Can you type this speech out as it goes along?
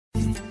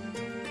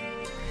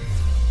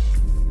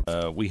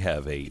We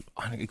have an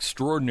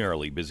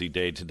extraordinarily busy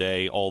day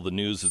today. All the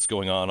news that's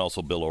going on.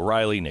 Also, Bill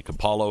O'Reilly, Nick Di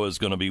Paolo is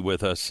going to be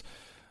with us.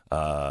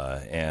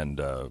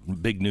 And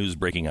big news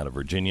breaking out of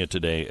Virginia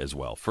today as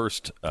well.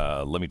 First,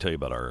 let me tell you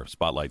about our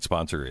spotlight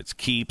sponsor. It's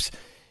Keeps.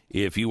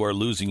 If you are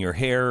losing your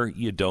hair,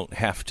 you don't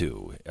have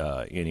to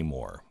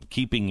anymore.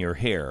 Keeping your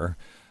hair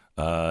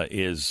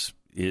is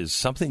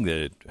something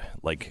that,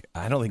 like,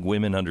 I don't think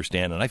women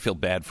understand, and I feel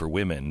bad for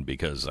women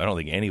because I don't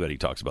think anybody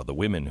talks about the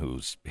women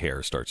whose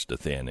hair starts to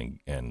thin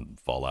and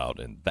fall out,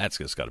 and that's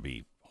just got to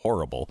be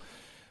horrible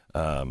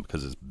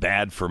because it's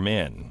bad for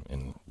men,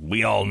 and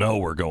we all know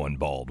we're going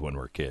bald when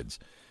we're kids.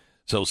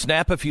 So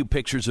snap a few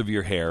pictures of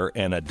your hair,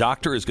 and a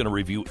doctor is going to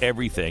review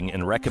everything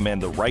and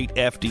recommend the right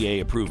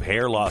FDA-approved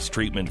hair loss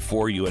treatment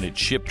for you, and it's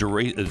shipped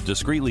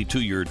discreetly to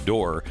your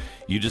door.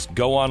 You just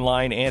go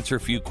online, answer a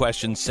few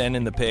questions, send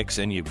in the pics,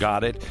 and you've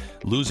got it.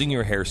 Losing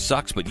your hair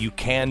sucks, but you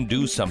can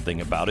do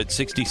something about it.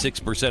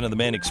 66% of the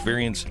men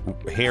experience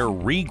hair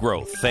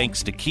regrowth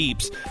thanks to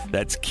Keeps.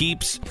 That's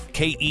Keeps,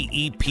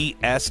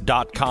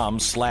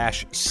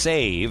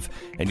 KEEPS.com/save,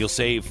 and you'll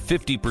save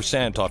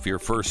 50% off your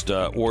first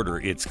order.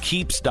 It's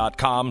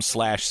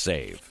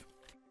Keeps.com/save.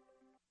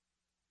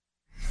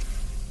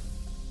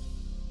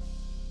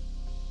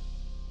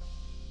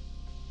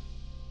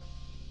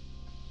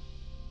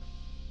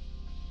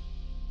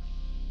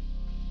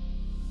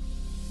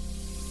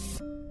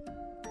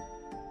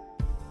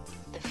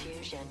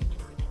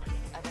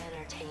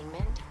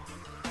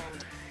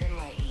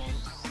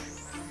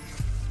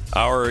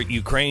 Our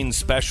Ukraine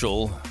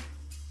special,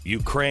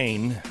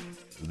 Ukraine,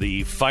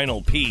 the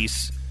final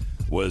piece,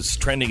 was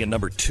trending at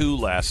number 2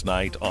 last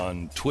night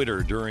on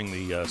Twitter during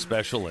the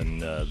special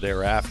and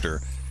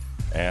thereafter.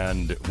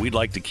 And we'd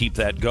like to keep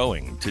that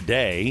going.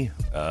 Today,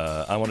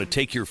 I want to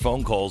take your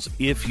phone calls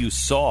if you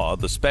saw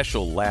the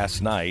special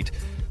last night.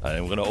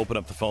 And we're going to open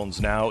up the phones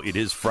now. It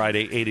is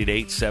Friday,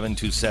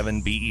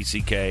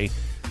 888-727-BECK.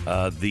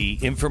 The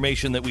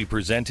information that we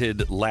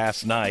presented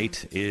last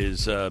night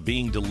is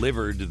being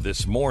delivered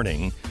this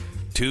morning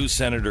to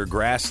Senator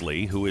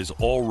Grassley, who is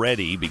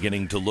already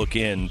beginning to look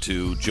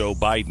into Joe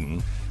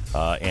Biden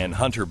and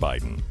Hunter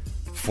Biden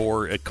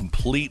for a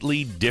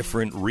completely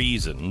different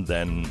reason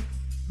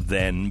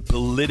than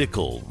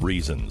political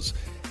reasons.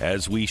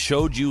 As we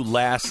showed you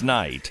last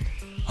night,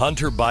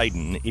 Hunter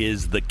Biden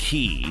is the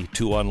key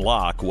to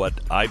unlock what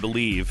I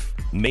believe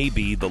may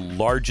be the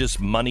largest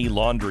money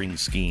laundering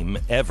scheme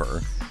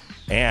ever,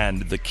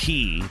 and the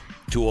key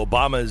to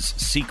Obama's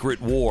secret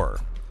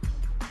war.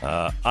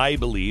 I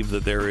believe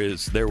that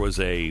there was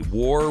a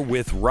war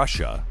with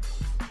Russia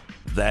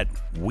that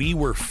we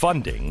were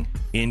funding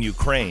in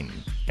Ukraine,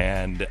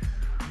 and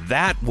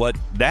that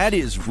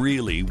is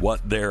really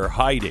what they're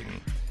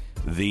hiding.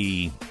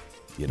 The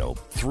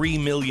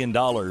 $3 million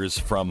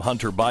from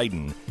Hunter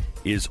Biden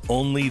is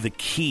only the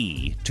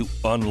key to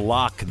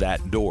unlock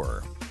that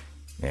door.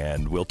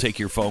 And we'll take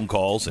your phone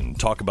calls and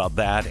talk about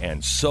that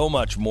and so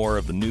much more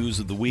of the news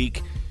of the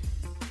week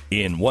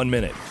in 1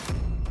 minute.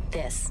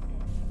 This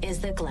is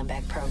the Glenn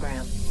Beck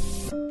Program.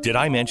 Did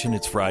I mention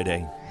it's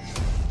Friday?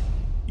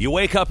 You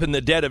wake up in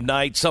the dead of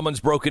night, someone's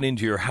broken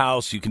into your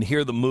house, you can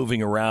hear them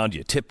moving around,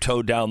 you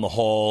tiptoe down the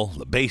hall,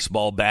 the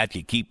baseball bat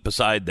you keep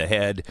beside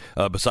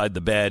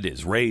the bed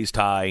is raised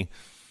high.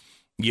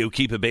 You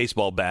keep a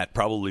baseball bat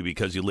probably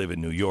because you live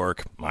in New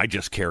York. I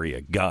just carry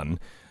a gun.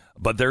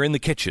 But they're in the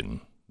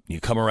kitchen.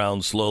 You come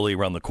around slowly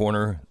around the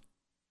corner,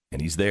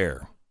 and he's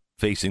there,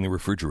 facing the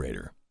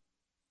refrigerator,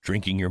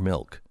 drinking your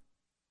milk,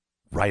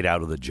 right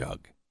out of the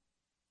jug.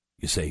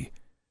 You say,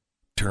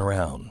 "Turn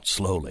around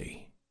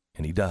slowly,"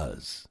 and he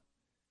does.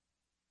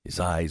 His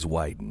eyes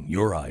widen.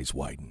 Your eyes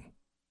widen.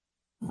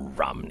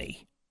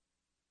 Romney.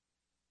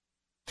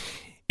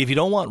 If you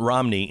don't want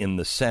Romney in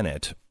the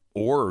Senate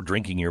or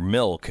drinking your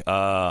milk,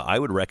 I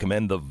would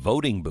recommend the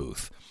voting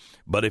booth.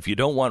 But if you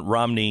don't want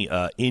Romney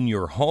in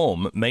your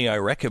home, may I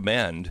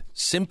recommend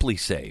Simply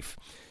Safe.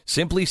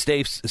 Simply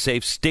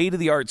Safe's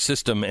state-of-the-art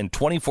system and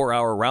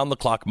 24-hour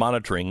round-the-clock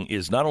monitoring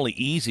is not only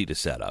easy to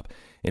set up.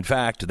 In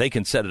fact, they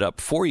can set it up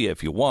for you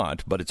if you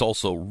want, but it's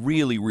also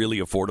really, really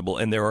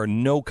affordable, and there are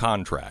no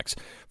contracts.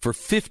 For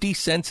 50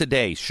 cents a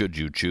day, should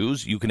you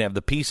choose, you can have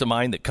the peace of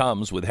mind that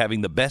comes with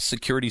having the best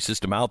security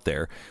system out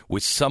there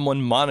with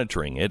someone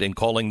monitoring it and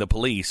calling the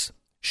police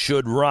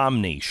should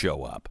Romney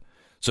show up.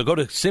 So go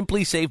to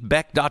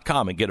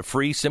simplysafebeck.com and get a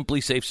free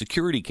Simply Safe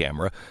security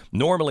camera,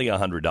 normally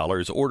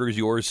 $100. Orders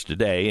yours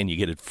today, and you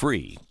get it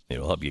free.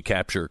 It'll help you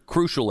capture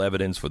crucial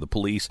evidence for the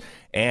police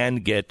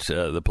and get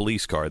the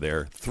police car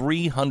there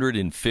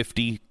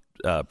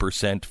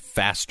 350%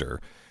 faster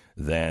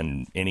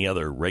than any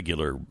other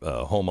regular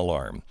home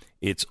alarm.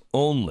 It's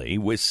only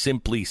with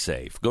Simply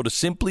Safe. Go to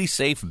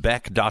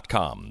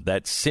simplysafebeck.com.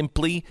 That's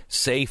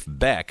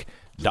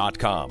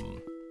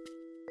simplysafebeck.com.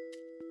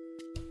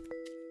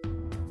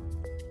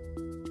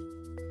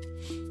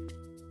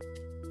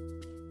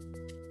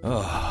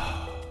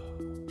 Oh,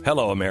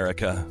 hello,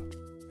 America.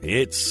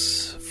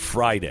 It's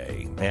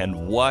Friday,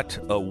 and what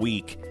a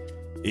week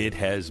it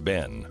has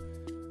been.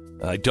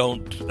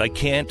 I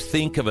can't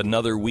think of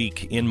another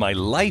week in my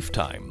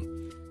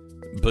lifetime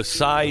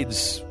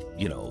besides,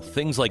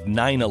 things like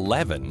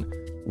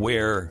 9/11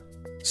 where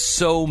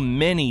so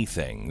many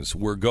things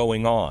were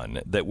going on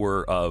that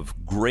were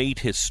of great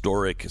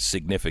historic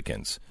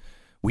significance.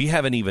 We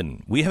haven't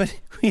even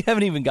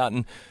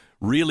gotten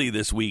really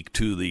this week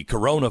to the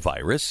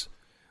coronavirus.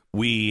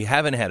 We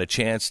haven't had a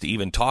chance to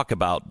even talk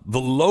about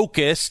the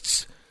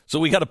locusts. So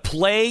we got a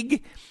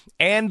plague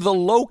and the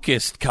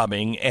locust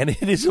coming, and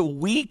it is a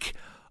week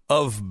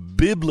of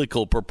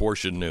biblical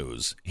proportion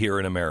news here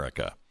in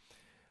America.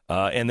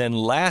 And then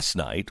last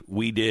night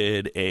we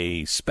did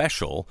a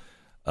special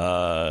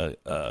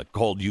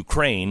called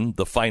Ukraine,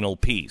 the Final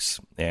Piece.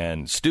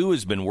 And Stu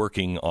has been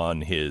working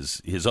on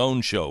his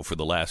own show for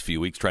the last few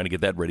weeks, trying to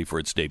get that ready for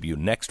its debut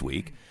next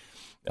week.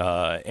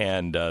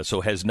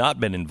 So has not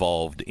been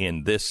involved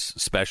in this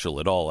special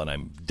at all. And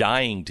I'm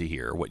dying to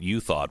hear what you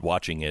thought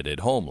watching it at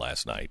home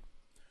last night.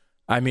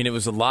 I mean, it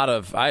was a lot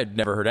of, I had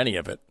never heard any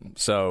of it.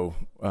 So,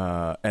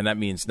 and that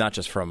means not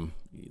just from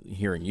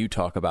hearing you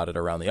talk about it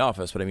around the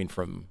office, but I mean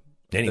from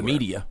the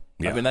media.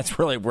 Yeah. I mean, that's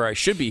really where I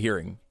should be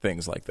hearing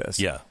things like this.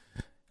 Yeah.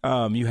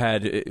 You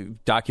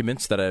had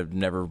documents that I've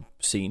never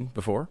seen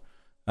before,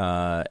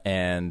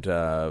 and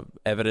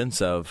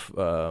evidence of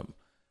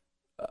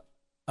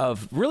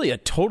really a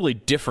totally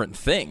different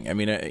thing. I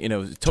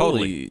mean,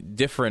 totally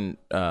different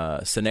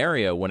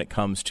scenario when it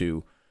comes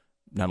to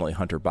not only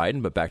Hunter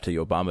Biden, but back to the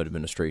Obama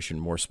administration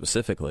more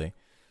specifically.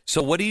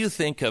 So what do you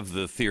think of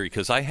the theory?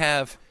 Because I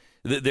have,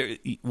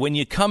 when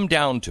you come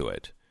down to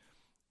it,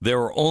 there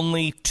are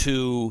only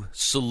two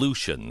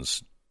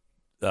solutions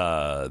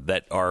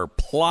that are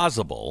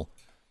plausible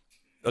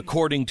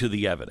according to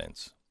the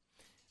evidence.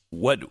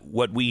 What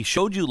we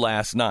showed you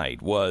last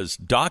night was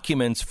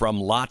documents from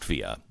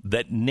Latvia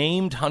that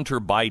named Hunter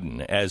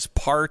Biden as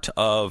part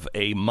of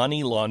a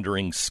money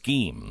laundering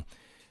scheme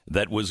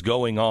that was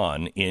going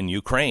on in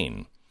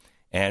Ukraine.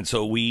 And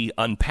so we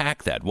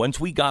unpacked that. Once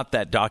we got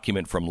that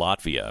document from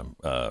Latvia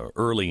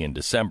early in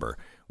December,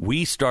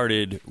 we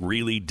started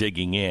really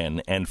digging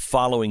in and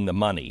following the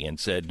money and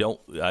said,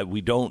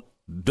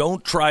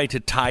 don't try to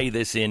tie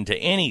this into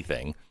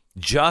anything.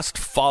 Just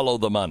follow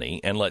the money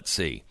and let's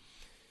see.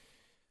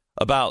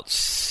 About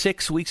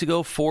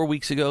 4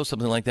 weeks ago,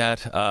 something like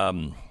that,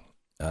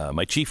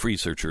 my chief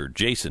researcher,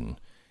 Jason,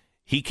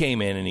 he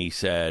came in and he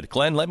said,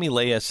 Glenn, let me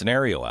lay a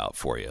scenario out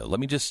for you. Let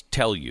me just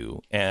tell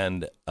you.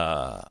 And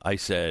I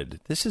said,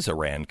 this is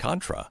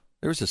Iran-Contra.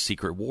 There's a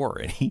secret war.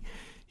 And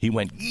he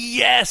went,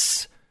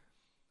 yes!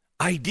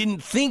 I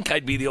didn't think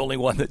I'd be the only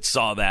one that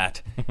saw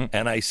that.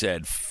 And I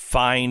said,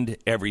 find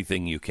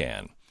everything you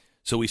can.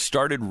 So we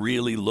started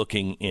really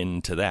looking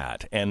into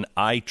that. And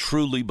I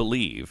truly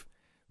believe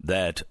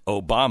that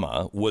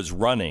Obama was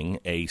running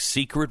a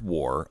secret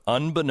war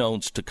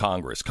unbeknownst to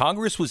Congress.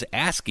 Congress was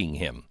asking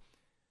him,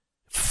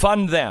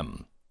 fund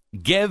them,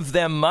 give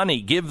them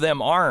money, give them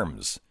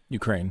arms.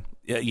 Ukraine.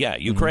 Yeah,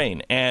 Ukraine.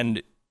 Mm-hmm.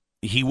 And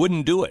he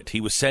wouldn't do it.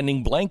 He was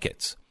sending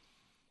blankets.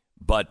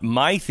 But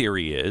my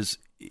theory is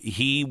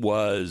he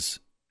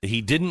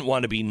didn't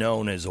want to be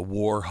known as a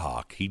war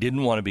hawk. He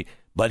didn't want to be,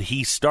 but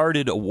he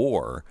started a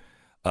war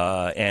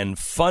and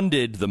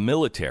funded the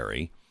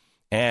military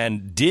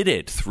and did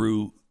it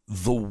through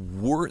the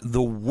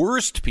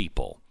worst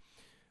people.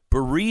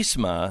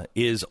 Burisma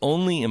is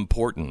only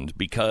important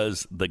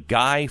because the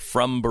guy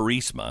from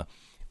Burisma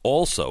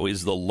also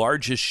is the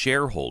largest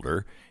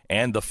shareholder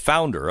and the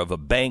founder of a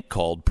bank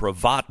called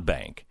Privat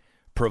Bank.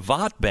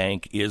 Privat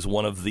Bank is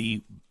one of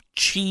the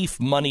chief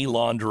money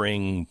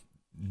laundering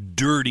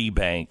dirty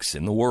banks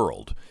in the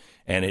world,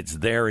 and it's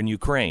there in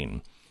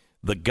Ukraine.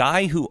 The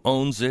guy who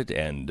owns it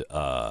and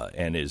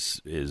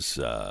is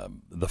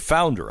the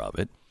founder of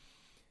it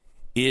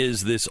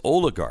is this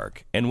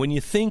oligarch. And when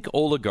you think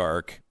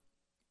oligarch,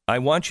 I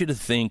want you to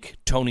think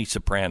Tony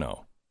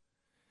Soprano.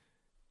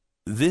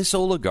 This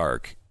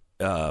oligarch,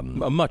 a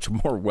much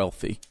more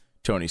wealthy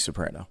Tony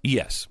Soprano.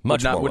 Yes,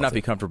 much more would not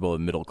be comfortable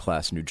in middle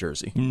class New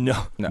Jersey.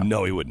 No,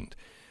 he wouldn't.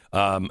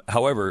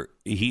 However,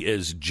 he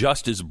is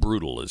just as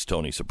brutal as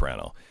Tony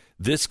Soprano.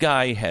 This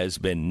guy has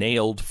been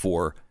nailed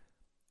for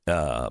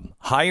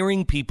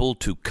hiring people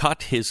to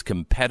cut his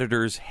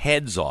competitors'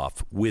 heads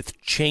off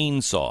with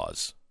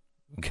chainsaws.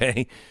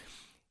 Okay?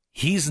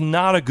 He's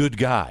not a good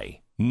guy.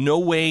 No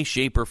way,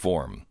 shape, or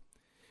form.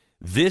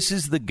 This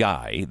is the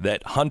guy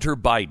that Hunter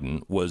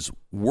Biden was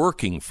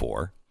working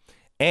for,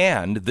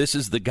 and this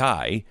is the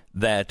guy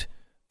that,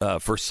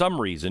 for some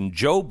reason,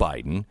 Joe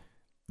Biden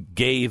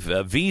gave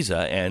a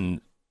visa and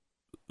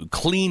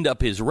cleaned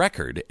up his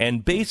record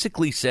and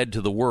basically said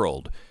to the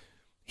world,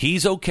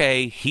 he's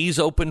okay, he's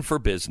open for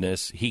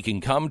business, he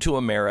can come to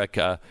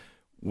America,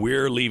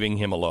 we're leaving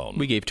him alone.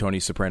 We gave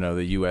Tony Soprano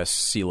the U.S.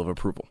 seal of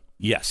approval.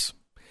 Yes.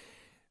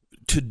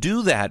 To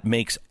do that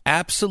makes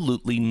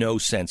absolutely no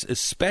sense,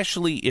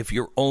 especially if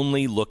you're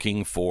only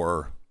looking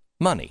for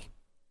money.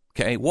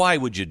 Okay? Why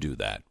would you do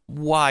that?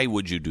 Why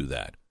would you do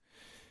that?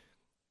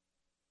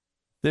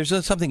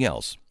 There's something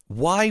else.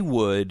 Why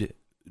would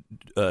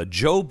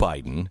Joe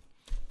Biden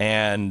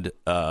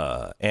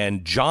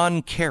and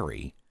John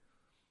Kerry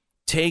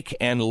take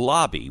and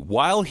lobby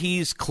while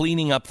he's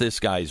cleaning up this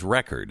guy's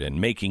record and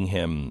making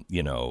him,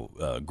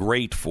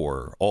 great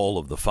for all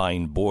of the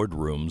fine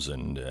boardrooms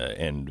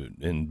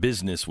and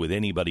business with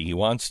anybody he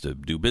wants to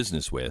do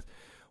business with.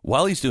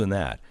 While he's doing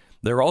that,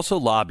 they're also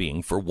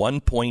lobbying for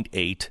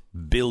 $1.8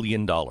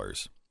 billion.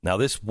 Now,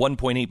 this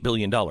 $1.8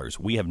 billion,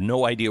 we have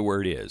no idea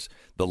where it is.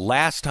 The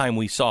last time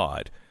we saw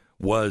it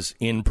was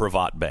in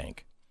Privat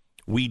Bank.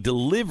 We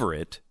deliver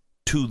it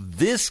to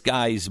this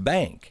guy's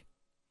bank,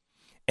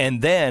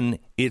 and then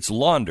it's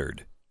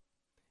laundered.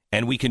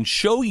 And we can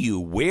show you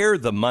where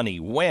the money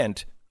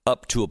went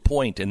up to a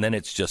point, and then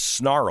it's just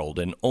snarled,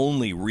 and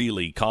only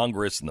really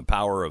Congress and the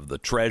power of the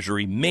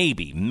Treasury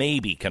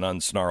maybe can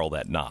unsnarl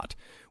that knot.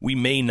 We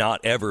may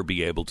not ever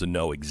be able to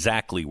know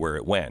exactly where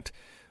it went,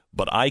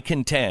 but I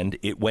contend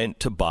it went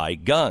to buy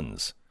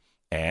guns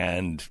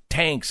and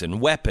tanks and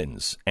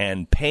weapons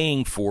and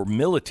paying for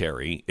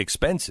military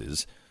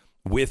expenses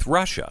with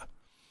Russia.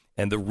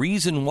 And the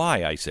reason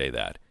why I say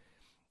that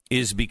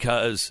is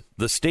because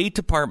the State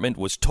Department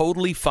was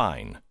totally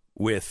fine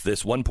with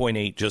this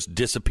 1.8 just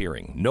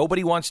disappearing.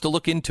 Nobody wants to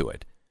look into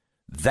it.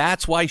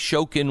 That's why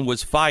Shokin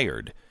was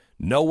fired.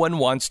 No one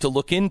wants to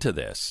look into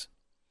this,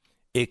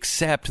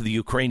 except the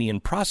Ukrainian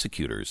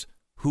prosecutors,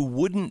 who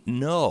wouldn't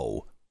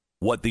know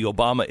what the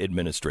Obama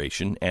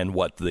administration and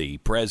what the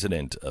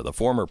president, the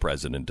former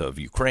president of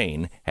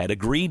Ukraine, had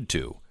agreed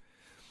to.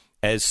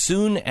 As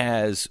soon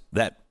as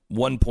that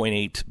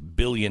 $1.8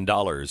 billion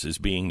is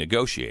being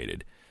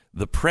negotiated,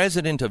 the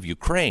president of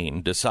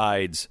Ukraine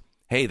decides,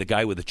 hey, the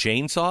guy with the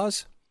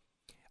chainsaws,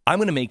 I'm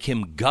going to make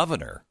him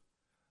governor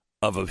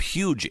of a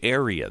huge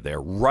area there,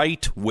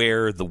 right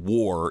where the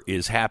war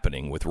is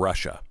happening with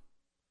Russia.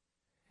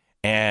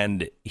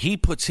 And he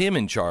puts him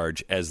in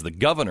charge as the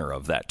governor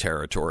of that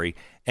territory.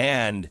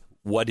 And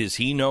what is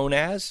he known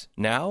as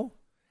now?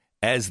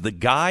 As the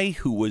guy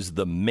who was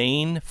the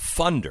main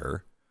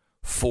funder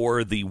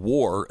for the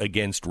war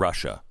against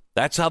Russia.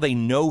 That's how they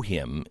know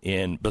him.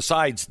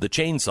 Besides the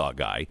chainsaw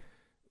guy,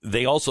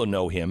 they also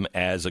know him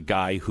as a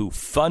guy who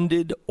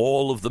funded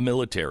all of the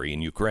military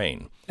in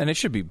Ukraine. And it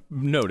should be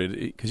noted,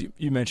 because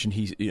you mentioned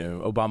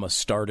Obama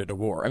started a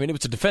war. I mean, it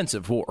was a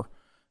defensive war.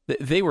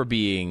 They were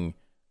being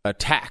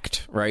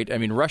attacked, right? I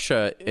mean,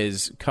 Russia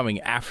is coming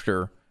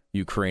after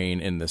Ukraine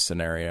in this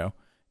scenario.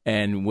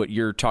 And what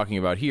you're talking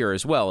about here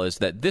as well is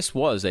that this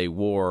was a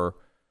war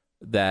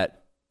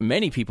that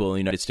many people in the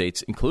United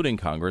States, including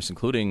Congress,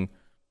 including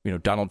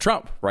Donald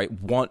Trump, right,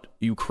 want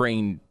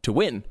Ukraine to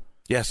win.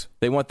 Yes.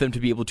 They want them to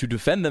be able to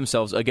defend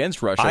themselves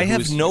against Russia. I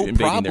have no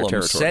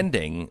problem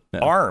sending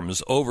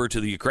arms over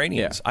to the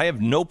Ukrainians. Yeah. I have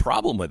no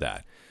problem with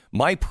that.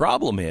 My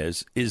problem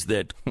is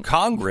that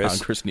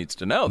Congress needs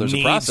to know. There's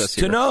a process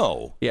here. To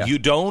know. Yeah. You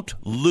don't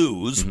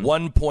lose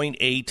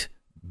 $1.8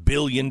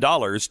 billion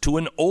to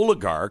an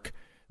oligarch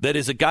that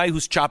is a guy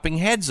who's chopping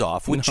heads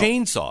off with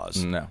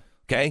chainsaws. No.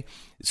 Okay?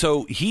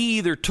 So he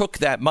either took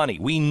that money.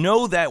 We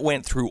know that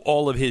went through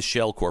all of his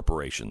shell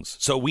corporations.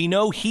 So we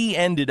know he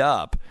ended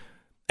up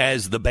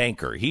as the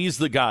banker. He's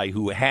the guy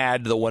who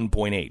had the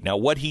 1.8. Now,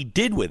 what he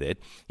did with it,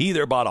 he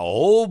either bought a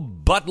whole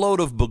buttload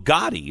of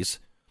Bugattis,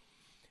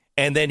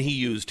 and then he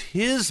used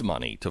his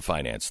money to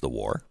finance the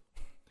war,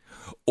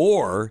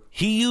 or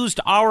he used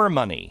our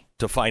money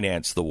to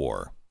finance the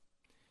war.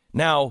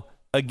 Now,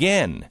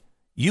 again,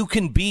 you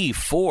can be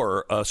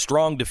for a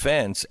strong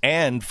defense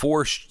and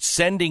for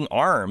sending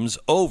arms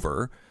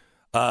over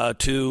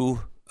to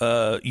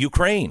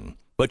Ukraine,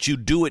 but you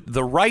do it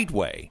the right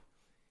way.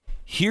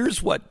 I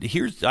just want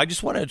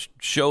to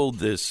show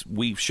this.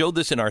 We showed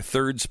this in our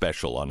third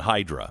special on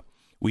Hydra.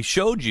 We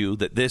showed you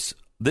that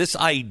this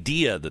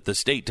idea that the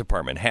State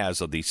Department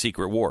has of these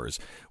secret wars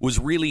was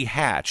really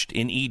hatched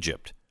in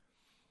Egypt.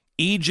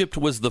 Egypt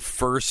was the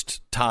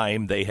first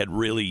time they had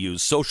really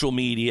used social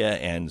media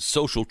and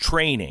social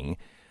training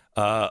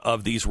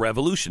of these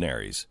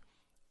revolutionaries.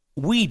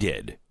 We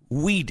did.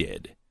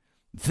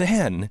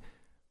 Then,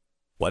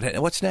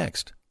 what's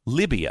next?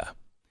 Libya.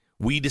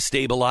 We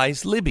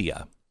destabilize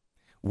Libya.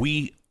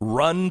 We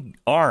run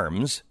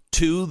arms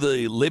to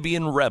the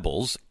Libyan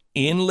rebels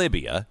in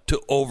Libya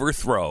to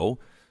overthrow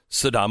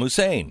Saddam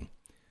Hussein.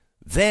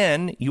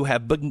 Then you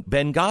have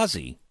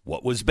Benghazi.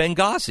 What was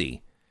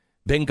Benghazi?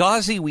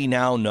 Benghazi, we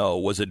now know,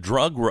 was a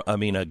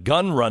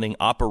gun-running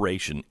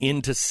operation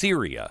into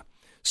Syria.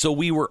 So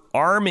we were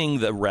arming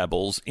the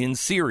rebels in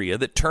Syria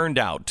that turned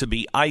out to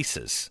be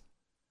ISIS.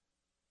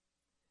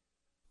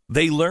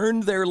 They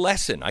learned their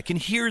lesson. I can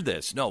hear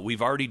this. No,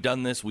 we've already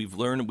done this. We've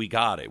learned. We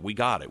got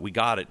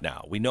it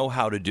now. We know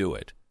how to do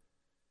it.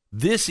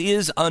 This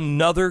is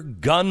another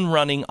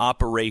gun-running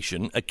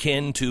operation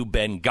akin to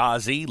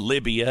Benghazi,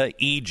 Libya,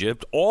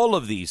 Egypt, all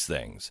of these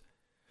things.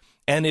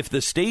 And if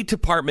the State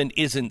Department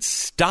isn't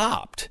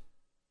stopped,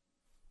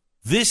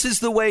 this is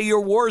the way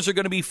your wars are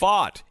going to be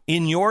fought,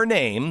 in your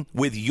name,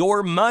 with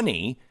your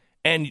money,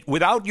 and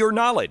without your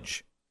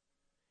knowledge.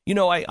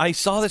 I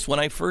saw this when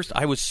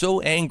I was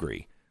so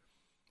angry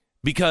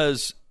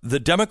because the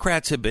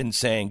Democrats have been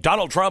saying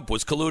Donald Trump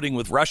was colluding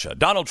with Russia.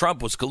 Donald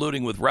Trump was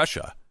colluding with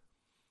Russia.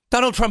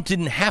 Donald Trump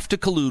didn't have to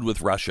collude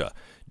with Russia.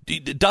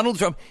 Donald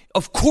Trump,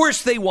 of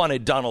course they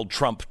wanted Donald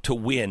Trump to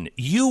win.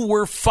 You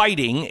were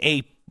fighting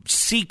a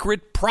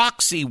secret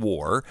proxy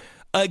war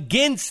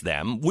against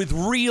them with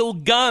real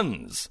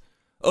guns.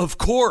 Of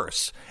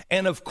course.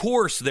 And of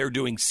course they're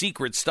doing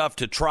secret stuff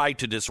to try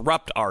to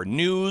disrupt our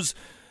news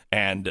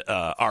and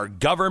our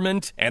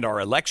government and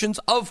our elections.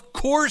 Of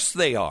course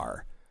they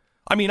are.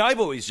 I mean, I've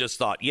always just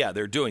thought, yeah,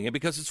 they're doing it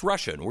because it's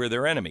Russia and we're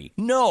their enemy.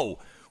 No,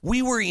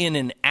 we were in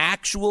an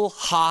actual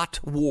hot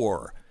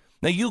war.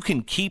 Now, you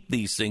can keep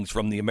these things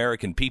from the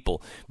American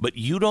people, but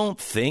you don't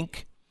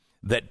think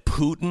that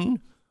Putin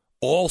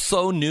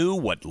also knew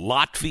what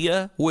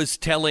Latvia was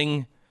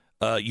telling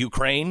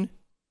Ukraine?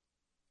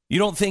 You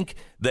don't think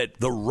that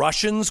the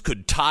Russians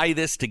could tie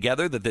this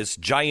together, that this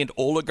giant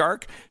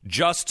oligarch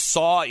just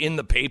saw in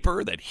the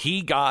paper that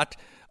he got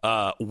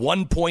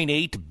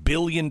 $1.8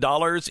 billion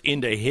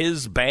into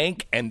his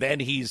bank, and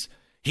then he's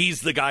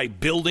the guy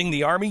building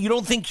the army? You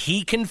don't think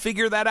he can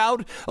figure that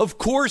out? Of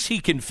course he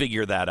can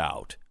figure that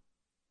out.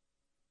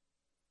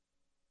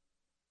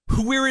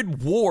 We're at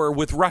war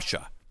with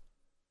Russia.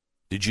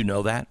 Did you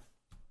know that?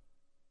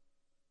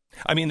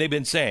 I mean, they've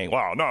been saying,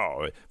 well,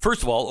 no.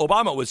 First of all,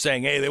 Obama was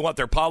saying, hey, they want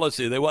their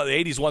policy. The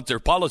 80s want their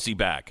policy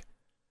back.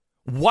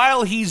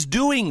 While he's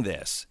doing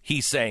this,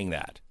 he's saying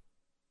that.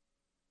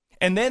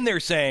 And then they're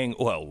saying,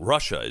 well,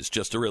 Russia is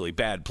just a really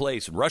bad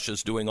place, and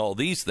Russia's doing all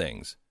these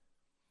things.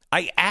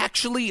 I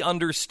actually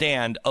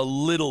understand a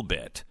little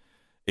bit.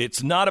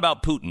 It's not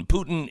about Putin.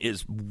 Putin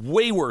is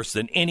way worse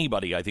than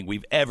anybody I think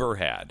we've ever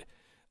had.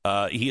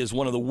 He is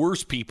one of the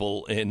worst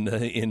people in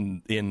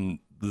the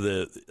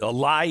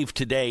alive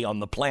today on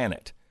the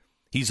planet.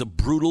 He's a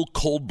brutal,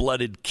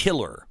 cold-blooded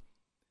killer.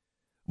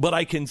 But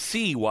I can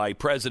see why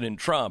President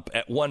Trump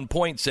at one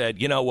point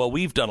said, well,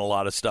 we've done a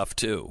lot of stuff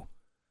too.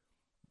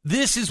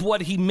 This is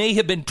what he may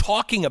have been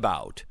talking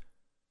about.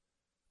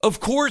 Of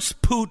course,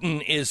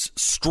 Putin is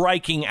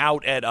striking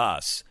out at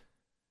us.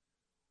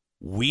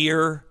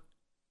 We're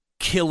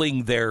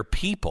killing their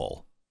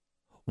people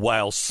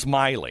while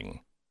smiling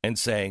and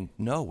saying,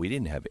 no, we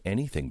didn't have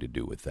anything to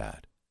do with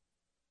that.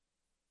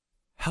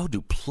 How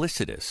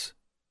duplicitous.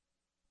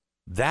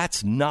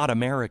 That's not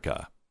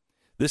America.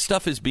 This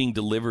stuff is being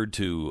delivered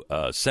to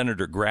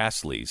Senator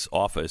Grassley's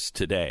office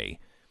today.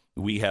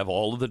 We have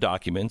all of the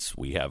documents.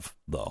 We have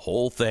the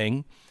whole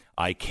thing.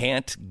 I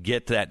can't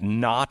get that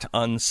knot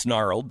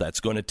unsnarled. That's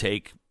going to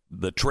take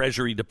the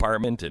Treasury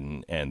Department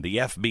and the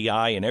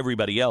FBI and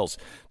everybody else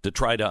to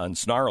try to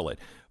unsnarl it.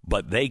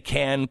 But they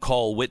can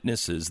call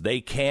witnesses.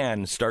 They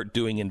can start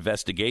doing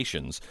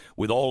investigations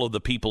with all of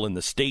the people in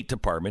the State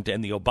Department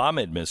and the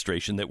Obama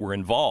administration that were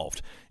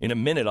involved. In a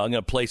minute, I'm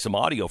going to play some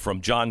audio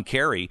from John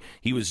Kerry.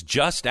 He was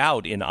just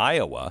out in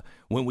Iowa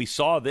when we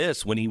saw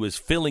this, when he was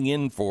filling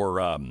in for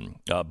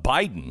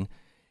Biden.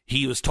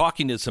 He was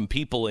talking to some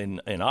people in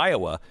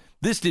Iowa.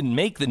 This didn't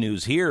make the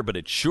news here, but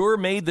it sure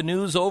made the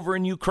news over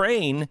in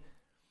Ukraine.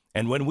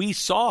 And when we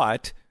saw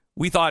it,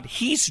 we thought,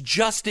 he's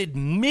just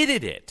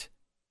admitted it.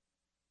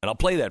 And I'll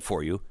play that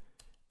for you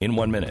in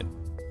 1 minute.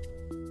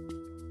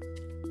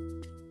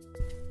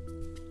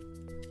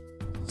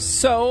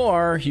 So,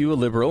 are you a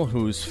liberal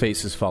whose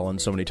face has fallen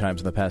so many times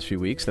in the past few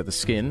weeks that the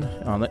skin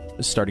on it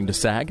is starting to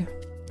sag?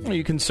 Are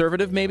you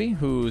conservative, maybe,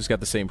 who's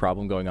got the same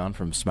problem going on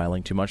from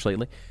smiling too much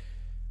lately?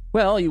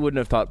 Well, you wouldn't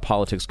have thought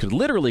politics could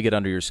literally get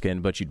under your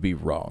skin, but you'd be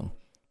wrong.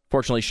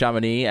 Fortunately,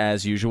 Chamonix,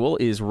 as usual,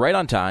 is right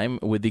on time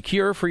with the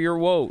cure for your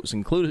woes,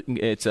 including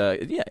it's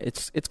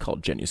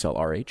called Genucel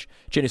RH.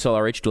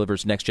 Genucel RH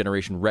delivers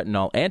next-generation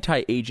retinol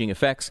anti-aging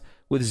effects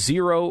with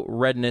zero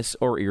redness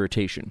or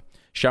irritation.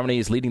 Chamonix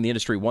is leading the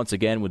industry once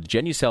again with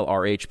Genucel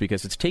RH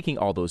because it's taking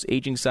all those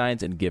aging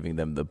signs and giving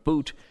them the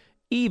boot,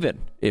 even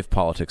if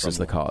politics is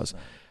the cause.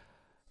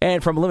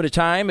 And from a limited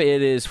time,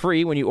 it is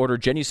free when you order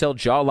Genucel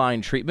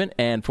Jawline Treatment,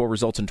 and for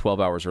results in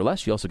 12 hours or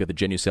less, you also get the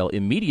Genucel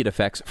Immediate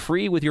Effects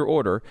free with your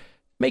order.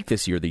 Make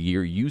this year the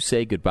year you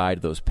say goodbye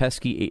to those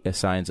pesky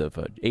signs of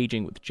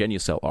aging with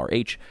Genucel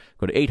RH.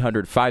 Go to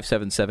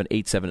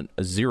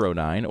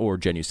 800-577-8709 or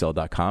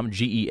Genucel.com,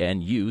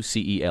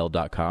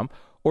 GENUCEL.com.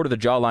 Order the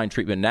Jawline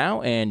Treatment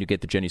now, and you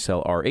get the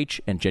Genucel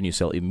RH and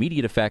Genucel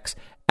Immediate Effects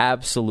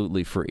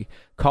absolutely free.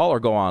 Call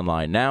or go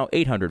online now,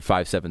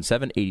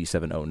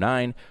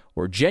 800-577-8709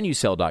 or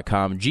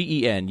Genucel.com,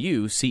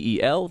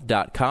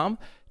 GENUCEL.com.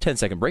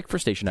 10-second break for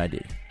station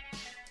ID.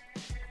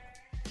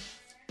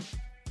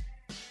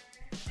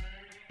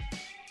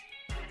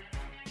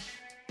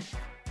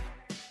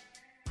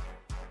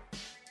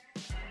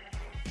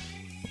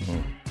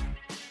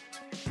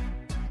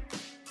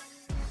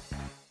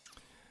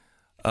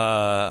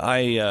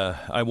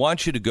 I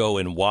want you to go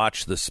and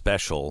watch the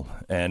special,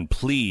 and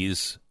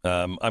please,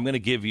 I'm going to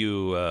give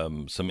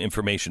you some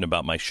information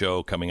about my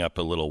show coming up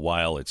a little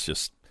while. It's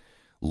just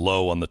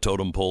low on the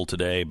totem pole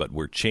today, but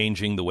we're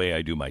changing the way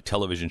I do my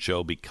television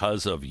show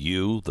because of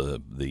you,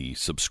 the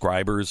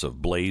subscribers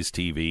of Blaze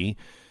TV.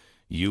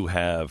 You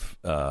have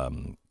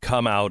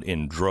come out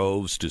in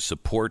droves to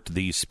support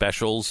these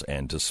specials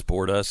and to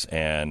support us,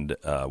 and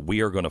we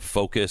are going to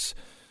focus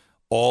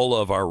all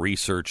of our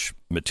research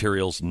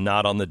materials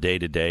not on the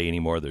day-to-day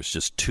anymore. There's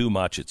just too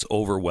much. It's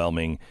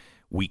overwhelming.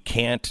 We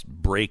can't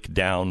break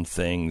down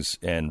things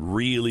and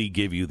really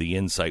give you the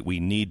insight we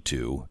need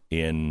to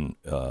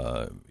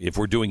if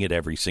we're doing it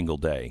every single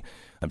day.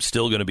 I'm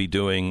still going to be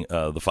doing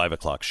the 5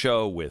 o'clock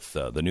show with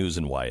the news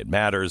and why it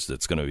matters.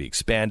 That's going to be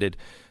expanded.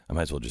 I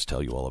might as well just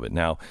tell you all of it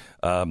now.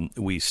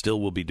 We still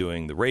will be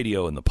doing the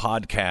radio and the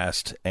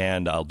podcast,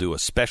 and I'll do a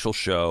special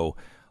show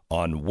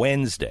on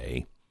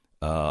Wednesday.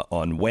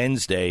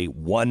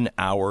 1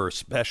 hour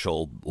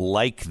special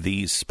like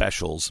these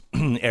specials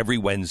every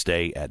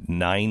Wednesday at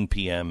 9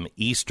 p.m.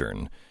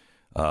 Eastern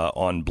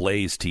on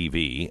Blaze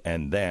TV,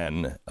 and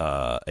then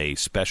a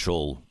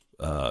special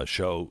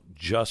show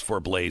just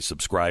for Blaze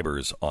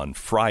subscribers on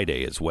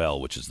Friday as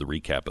well, which is the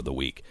recap of the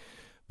week.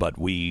 But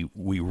we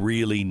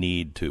really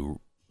need to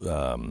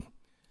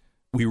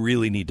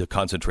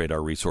concentrate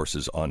our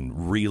resources on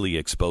really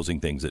exposing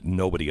things that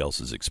nobody else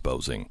is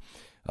exposing.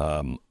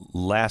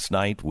 Last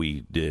night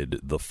we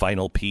did the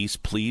final piece.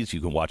 Please,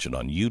 you can watch it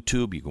on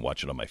YouTube, you can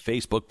watch it on my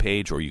Facebook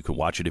page, or you can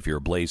watch it if you're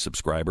a Blaze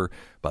subscriber.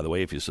 By the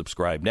way, if you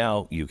subscribe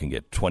now, you can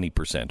get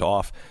 20%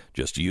 off.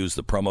 Just use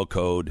the promo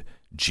code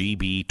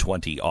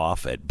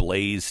GB20OFF at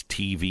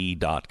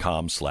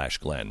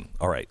blazetv.com/Glenn.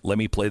 All right, let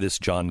me play this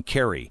John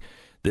Kerry.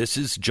 This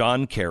is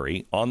John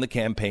Kerry on the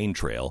campaign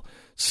trail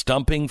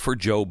stumping for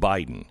Joe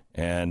Biden,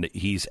 and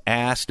he's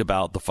asked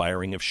about the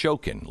firing of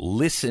Shokin.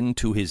 Listen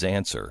to his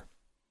answer.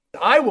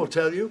 I will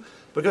tell you,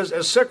 because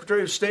as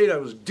Secretary of State, I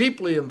was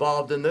deeply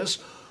involved in this.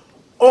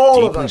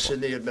 All of us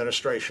in the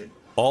administration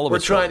were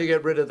trying to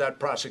get rid of that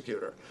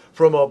prosecutor.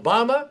 From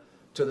Obama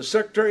to the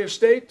Secretary of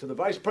State to the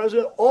Vice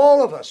President,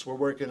 all of us were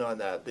working on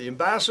that. The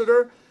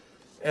ambassador,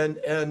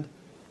 and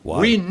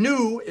we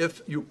knew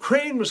if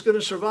Ukraine was going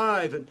to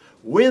survive and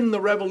win the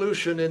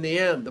revolution in the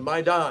end, the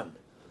Maidan,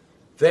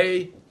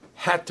 they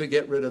had to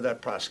get rid of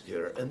that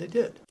prosecutor, and they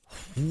did.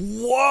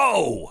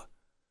 Whoa!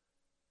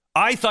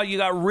 I thought you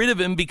got rid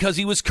of him because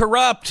he was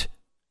corrupt.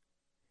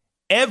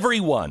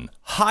 Everyone,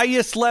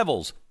 highest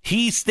levels,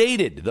 he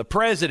stated, the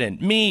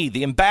president, me,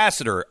 the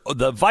ambassador,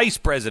 the vice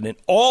president,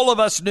 all of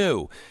us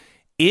knew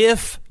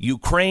if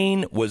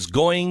Ukraine was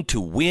going to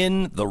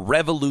win the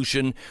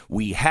revolution,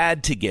 we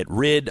had to get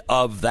rid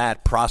of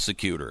that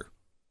prosecutor.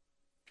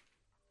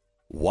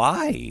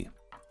 Why?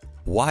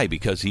 Why?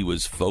 Because he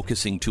was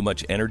focusing too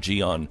much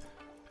energy on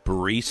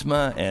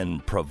Burisma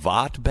and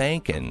Privat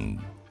Bank, and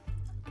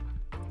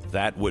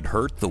that would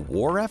hurt the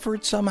war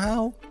effort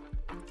somehow?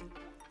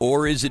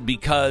 Or is it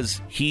because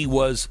he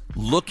was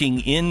looking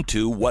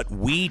into what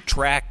we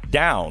tracked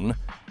down,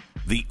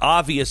 the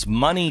obvious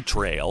money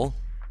trail,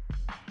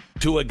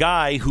 to a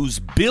guy who's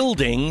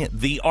building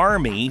the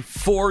army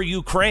for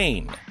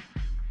Ukraine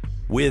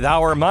with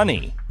our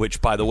money? Which,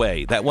 by the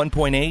way, that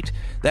 1.8,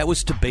 that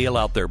was to bail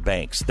out their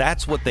banks.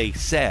 That's what they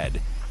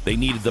said they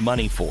needed the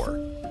money for.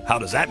 How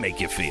does that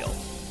make you feel?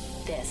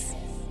 This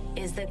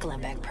is the Glenn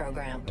Beck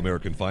Program.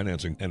 American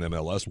Financing,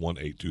 NMLS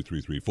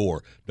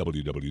 182334,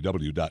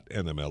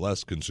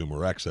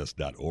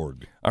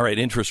 www.nmlsconsumeraccess.org. All right,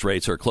 interest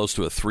rates are close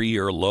to a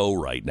 3-year low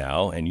right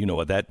now, and you know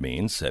what that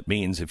means. That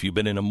means if you've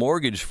been in a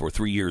mortgage for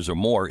 3 years or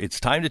more, it's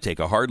time to take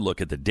a hard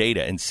look at the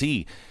data and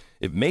see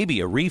if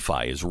maybe a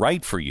refi is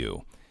right for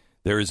you.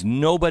 There is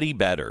nobody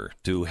better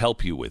to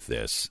help you with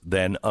this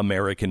than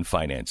American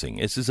Financing.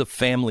 This is a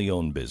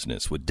family-owned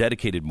business with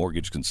dedicated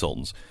mortgage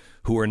consultants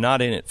who are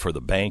not in it for the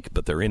bank,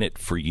 but they're in it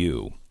for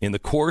you. In the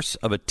course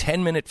of a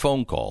 10-minute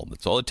phone call,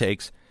 that's all it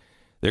takes,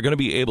 they're going to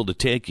be able to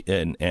take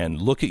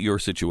and look at your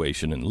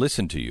situation and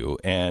listen to you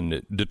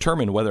and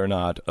determine whether or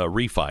not a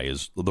refi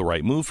is the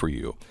right move for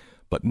you.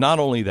 But not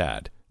only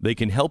that, they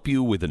can help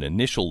you with an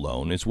initial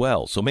loan as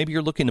well. So maybe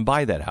you're looking to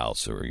buy that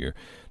house, or you're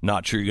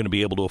not sure you're going to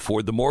be able to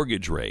afford the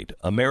mortgage rate.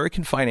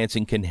 American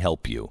Financing can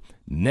help you.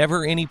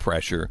 Never any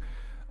pressure.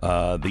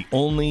 The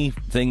only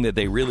thing that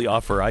they really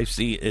offer, I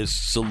see, is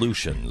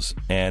solutions.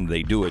 And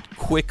they do it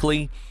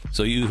quickly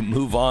so you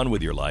move on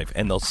with your life,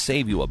 and they'll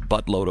save you a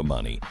buttload of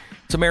money.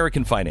 It's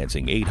American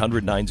Financing,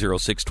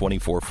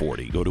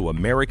 800-906-2440. Go to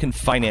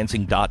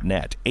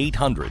AmericanFinancing.net,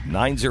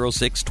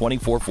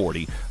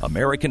 800-906-2440,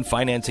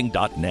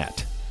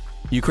 AmericanFinancing.net.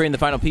 Ukraine, the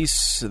final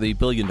piece, the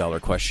billion-dollar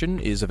question,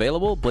 is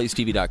available.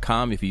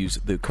 BlazeTV.com. If you use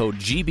the code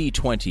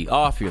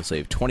GB20OFF, you'll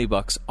save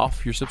 $20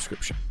 off your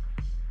subscription.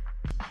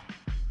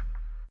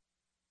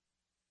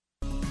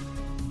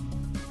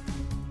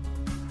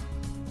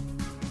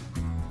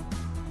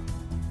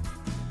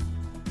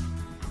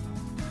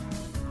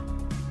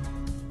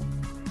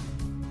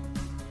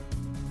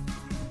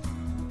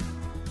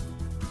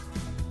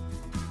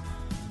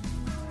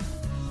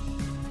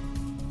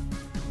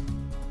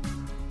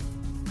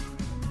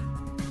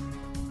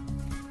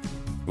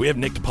 We have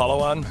Nick Di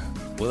Paolo on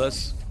with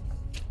us.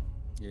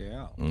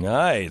 Yeah.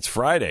 Hi, it's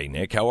Friday,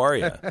 Nick. How are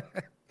you?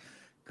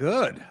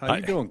 Good. How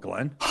you doing,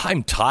 Glenn?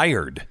 I'm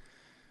tired.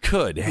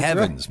 Good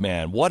heavens,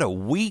 man. What a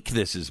week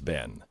this has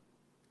been.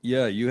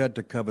 Yeah, you had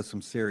to cover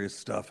some serious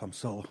stuff. I'm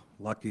so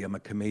lucky I'm a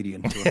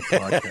comedian doing a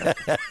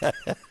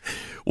podcast.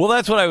 Well,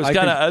 that's what I was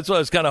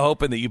kind of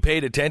hoping, that you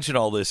paid attention to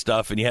all this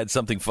stuff and you had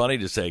something funny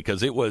to say,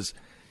 because it was,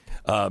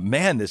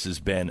 man, this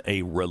has been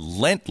a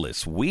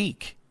relentless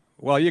week.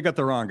 Well, you got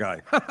the wrong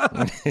guy.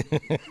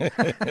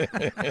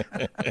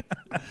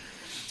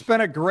 It's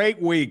been a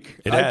great week.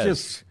 It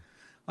has.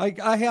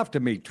 I have to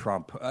meet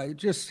Trump.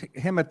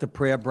 Him at the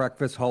prayer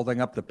breakfast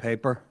holding up the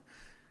paper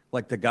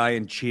like the guy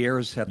in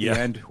Cheers at the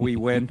end, we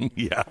win.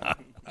 Yeah.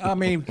 I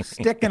mean,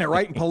 sticking it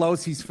right in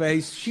Pelosi's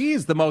face. She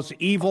is the most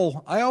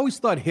evil. I always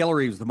thought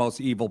Hillary was the most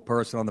evil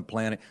person on the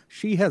planet.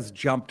 She has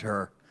jumped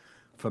her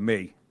for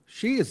me.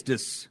 She is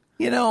just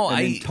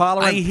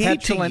intolerant,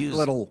 petulant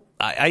little...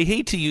 I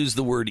hate to use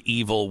the word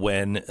evil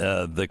when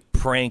the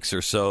pranks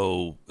are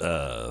so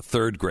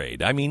third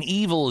grade. I mean,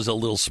 evil is a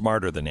little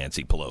smarter than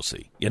Nancy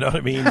Pelosi. You know what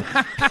I mean?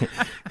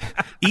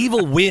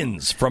 Evil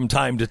wins from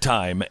time to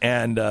time,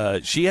 and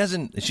she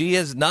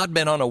has not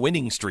been on a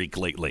winning streak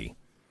lately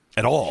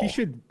at all.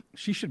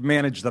 She should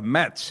manage the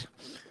Mets.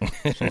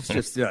 She's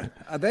just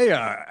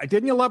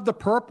didn't you love the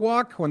perp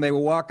walk when they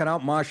were walking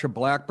out Marsha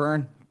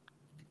Blackburn?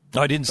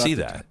 Oh, I didn't see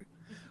that.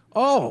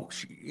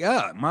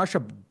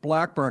 Marsha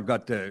Blackburn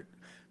got to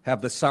have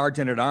the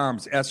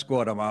sergeant-at-arms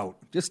escort him out.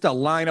 Just a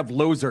line of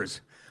losers.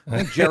 I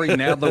think Jerry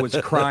Nadler was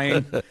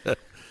crying.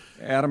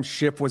 Adam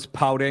Schiff was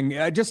pouting.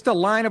 Just a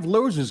line of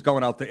losers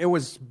going out there. It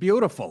was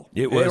beautiful.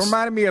 It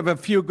reminded me of A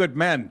Few Good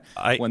Men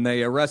when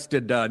they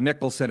arrested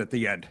Nicholson at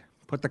the end.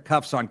 Put the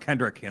cuffs on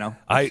Kendrick,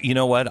 You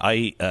know what?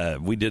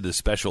 We did a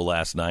special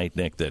last night,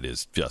 Nick, that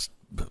is just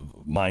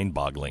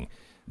mind-boggling.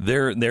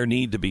 There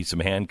need to be some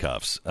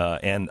handcuffs.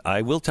 And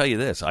I will tell you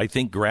this. I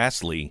think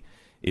Grassley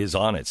is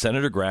on it.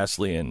 Senator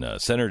Grassley and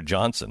Senator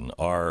Johnson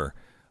are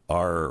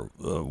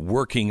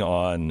working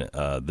on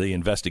the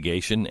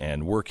investigation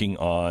and working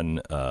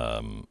on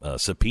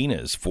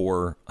subpoenas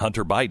for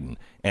Hunter Biden,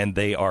 and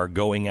they are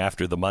going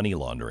after the money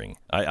laundering.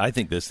 I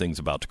think this thing's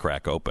about to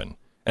crack open.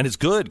 And it's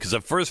good, because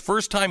the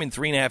first time in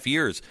 3.5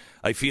 years,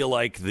 I feel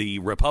like the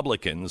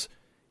Republicans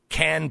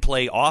can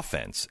play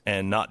offense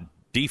and not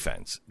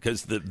defense,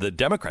 because the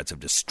Democrats have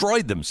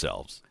destroyed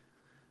themselves.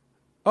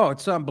 Oh,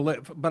 it's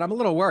unbelievable. But I'm a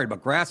little worried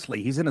about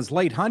Grassley. He's in his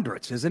late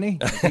hundreds, isn't he?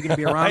 Is he going to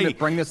be around to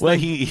bring this thing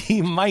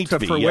he might to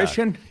be,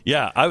 fruition?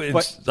 Yeah.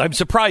 I'm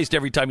surprised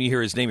every time you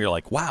hear his name, you're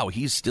like, wow,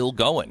 he's still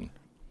going.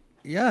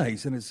 Yeah,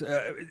 he's in his...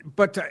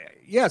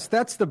 yes,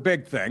 that's the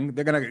big thing.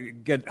 They're going to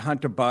get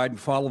Hunter Biden,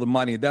 follow the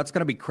money. That's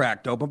going to be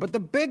cracked open. But the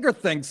bigger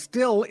thing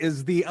still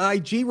is the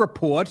IG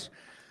report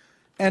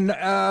and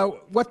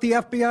what the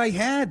FBI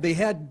had. They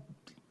had,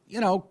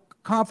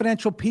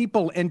 confidential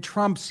people in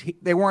Trump's...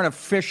 They weren't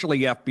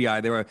officially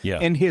FBI. They were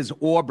in his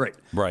orbit.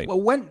 Right.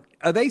 Well, when...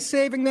 Are they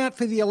saving that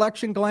for the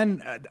election,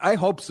 Glenn? I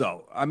hope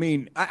so. I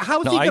mean,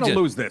 how is he going to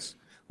lose this?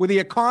 With the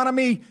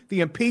economy,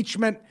 the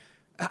impeachment...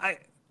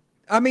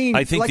 I mean,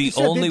 I think like the you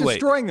said, only they're way.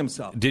 destroying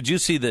themselves. Did you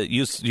see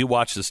you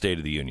watched the State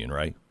of the Union,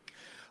 right?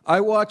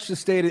 I watched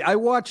I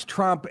watch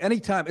Trump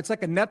anytime. It's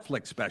like a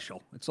Netflix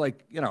special. It's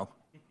like,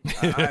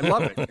 I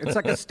love it. It's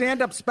like a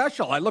stand-up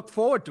special. I look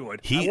forward to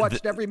it. I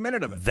watched every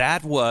minute of it.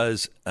 That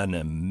was an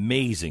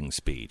amazing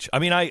speech. I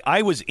mean,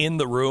 I was in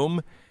the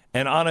room,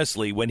 and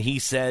honestly, when he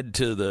said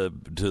to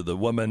the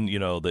woman,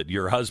 that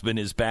your husband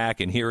is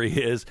back and here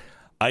he is,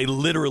 I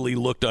literally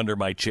looked under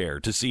my chair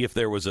to see if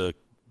there was a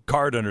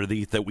card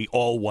underneath that we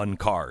all won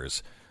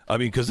cars. I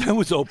mean, because that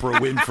was Oprah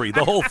Winfrey.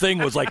 The whole thing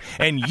was like,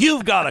 and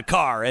you've got a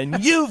car,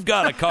 and you've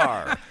got a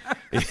car.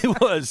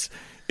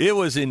 It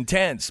was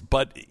intense,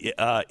 but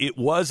it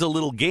was a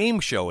little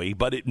game showy,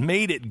 but it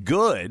made it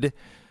good.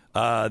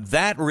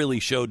 That really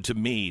showed to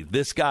me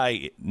this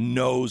guy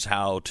knows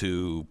how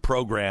to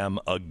program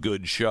a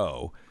good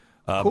show.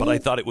 But I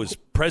thought it was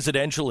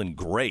presidential and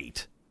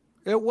great.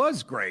 It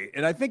was great.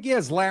 And I think he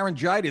has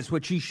laryngitis,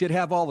 which he should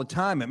have all the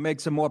time. It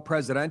makes him more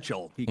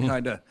presidential. He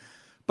kind of...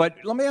 But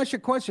let me ask you a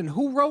question.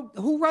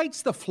 Who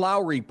writes the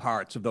flowery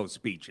parts of those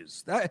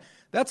speeches?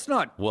 That's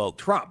not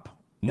Trump.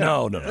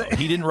 No.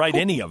 He didn't write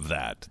any of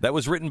that. That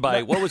was written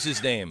by... What was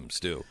his name,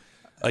 Stu?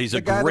 He's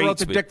a guy great that wrote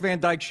the Dick Van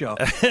Dyke Show.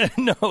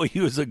 No,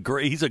 he's a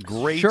great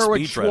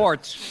Sherwood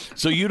Schwartz.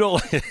 So you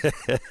don't you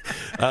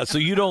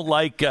didn't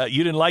like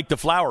the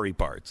flowery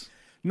parts.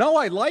 No,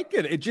 I like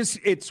it.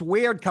 It's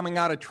weird coming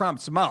out of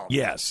Trump's mouth.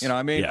 Yes.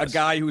 Yes. A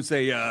guy who's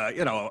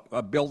a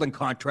building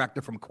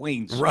contractor from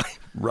Queens.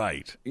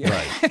 Right.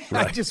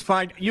 I just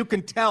find you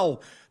can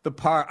tell the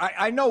part.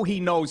 I know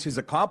he knows his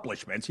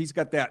accomplishments. He's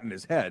got that in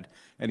his head,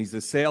 and he's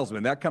a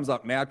salesman. That comes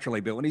out naturally.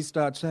 But when he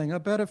starts saying,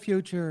 a better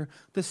future,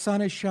 the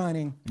sun is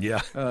shining.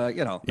 Yeah.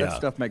 That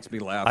stuff makes me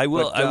laugh. I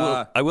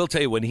will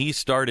tell you, when he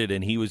started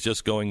and he was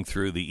just going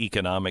through the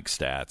economic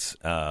stats,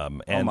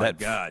 and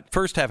God.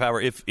 First half hour,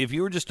 if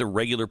you were just a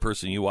regular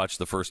person, you watched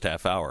the first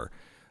half hour,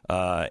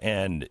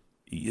 and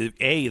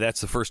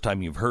that's the first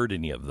time you've heard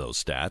any of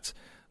those stats.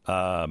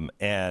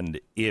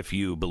 And if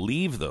you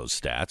believe those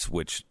stats,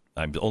 which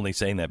I'm only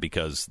saying that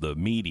because the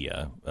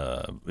media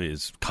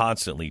is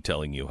constantly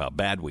telling you how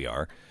bad we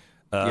are.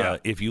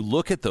 If you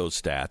look at those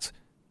stats,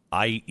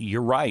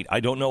 You're right. I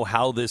don't know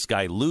how this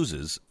guy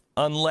loses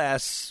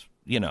unless,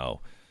 the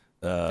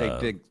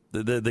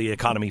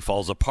economy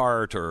falls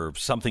apart or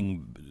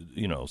something,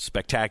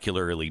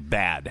 spectacularly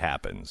bad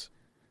happens.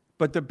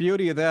 But the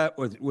beauty of that,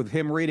 with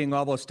him reading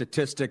all those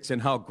statistics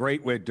and how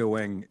great we're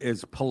doing,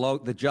 is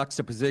the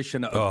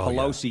juxtaposition of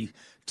Pelosi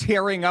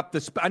tearing up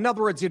in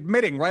other words,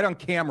 admitting right on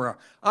camera,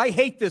 I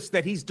hate this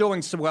that he's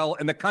doing so well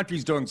and the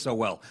country's doing so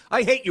well.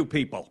 I hate you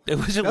people.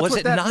 Was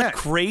it not meant.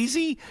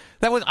 Crazy?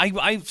 That was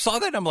I saw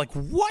that and I'm like,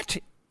 what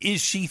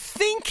is she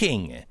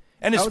thinking?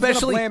 And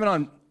especially blame it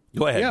on.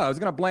 Go ahead. Yeah, I was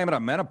going to blame it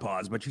on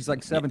menopause, but she's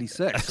like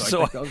 76.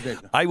 So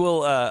I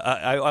will.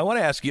 I want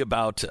to ask you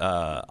about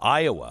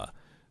Iowa,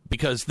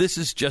 because this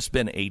has just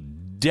been a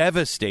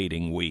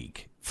devastating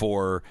week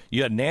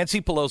you had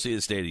Nancy Pelosi at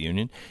the State of the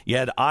Union. You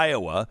had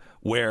Iowa,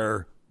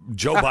 where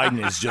Joe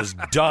Biden is just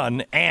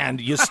done,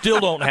 and you still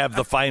don't have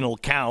the final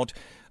count.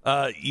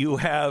 You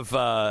have,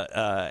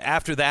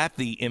 after that,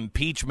 the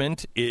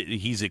impeachment.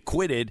 He's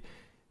acquitted.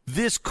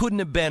 This couldn't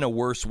have been a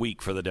worse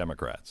week for the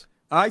Democrats.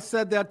 I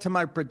said that to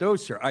my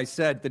producer. I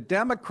said the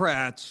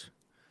Democrats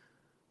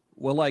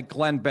were like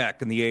Glenn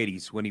Beck in the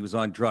 80s when he was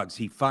on drugs.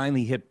 He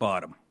finally hit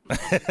bottom.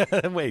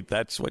 Wait,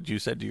 that's what you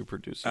said to your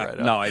producer, right?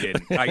 No, I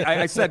didn't.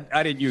 I said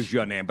I didn't use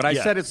your name, but I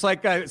said it's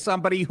like a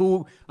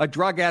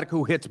drug addict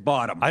who hits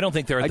bottom. I don't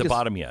think they're at the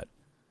bottom yet.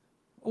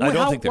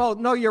 Well,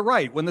 no, you're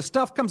right. When the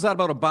stuff comes out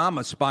about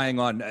Obama spying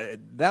on,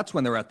 that's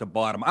when they're at the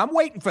bottom. I'm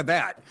waiting for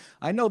that.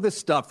 I know this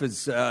stuff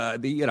is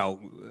I'm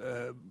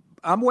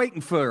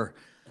waiting for.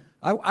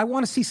 I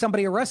want to see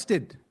somebody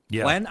arrested.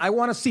 Yeah. Glenn, I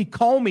want to see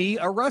Comey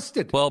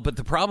arrested. Well, but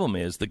the problem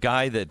is the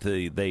guy that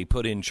they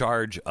put in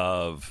charge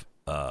of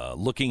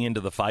looking into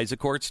the FISA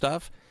court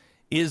stuff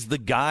is the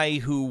guy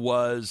who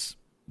was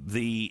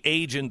the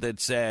agent that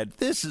said,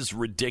 this is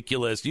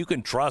ridiculous. You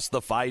can trust the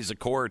FISA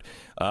court.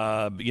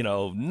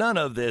 None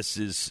of this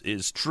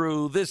is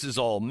true. This is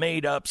all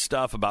made up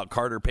stuff about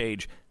Carter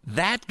Page.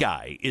 That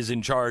guy is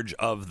in charge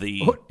of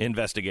the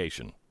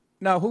investigation.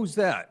 Now, who's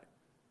that?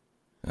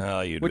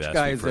 You'd Which ask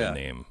guy me is for that? a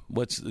name.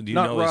 Do you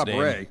Not know Rob his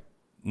name? Ray.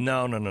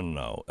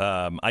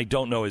 No. I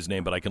don't know his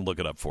name, but I can look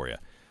it up for you.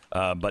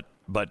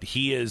 But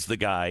he is the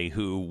guy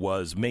who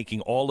was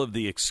making all of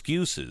the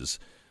excuses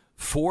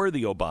for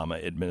the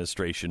Obama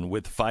administration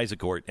with FISA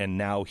court, and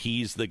now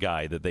he's the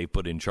guy that they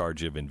put in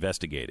charge of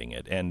investigating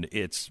it, and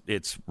it's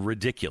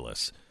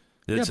ridiculous.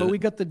 But we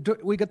got the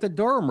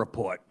Durham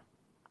report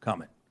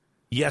coming.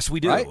 Yes, we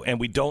do, right? And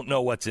we don't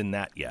know what's in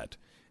that yet.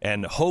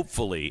 And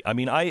hopefully,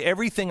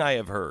 everything I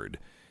have heard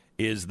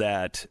is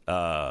that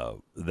Barr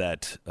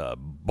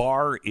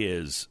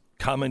is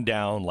coming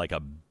down like a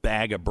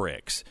bag of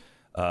bricks.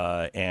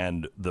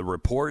 And the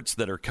reports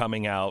that are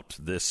coming out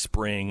this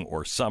spring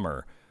or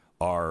summer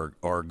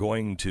are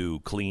going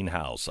to clean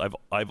house.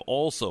 I've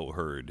also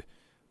heard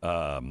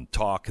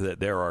talk that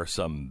there are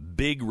some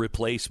big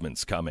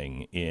replacements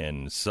coming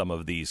in some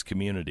of these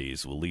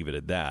communities. We'll leave it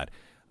at that.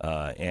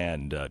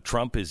 And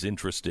Trump is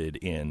interested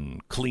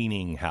in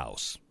cleaning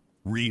house,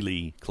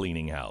 really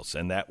cleaning house,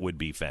 and that would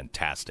be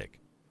fantastic.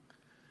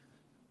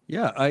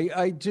 Yeah,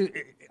 I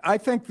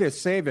think they're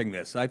saving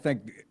this. I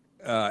think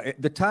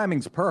the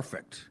timing's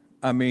perfect.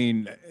 I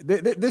mean,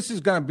 this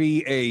is going to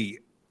be a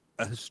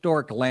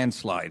historic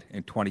landslide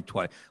in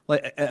 2020,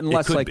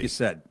 unless, like you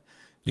said,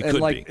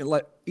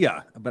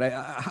 yeah. But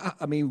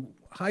I mean,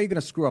 how are you going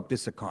to screw up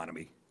this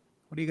economy?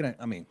 What are you going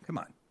to? I mean, come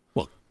on.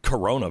 Well,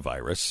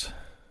 coronavirus,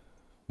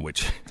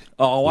 which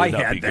I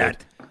had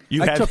that.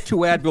 I took 2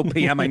 Advil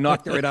PM. I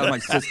knocked it right out of my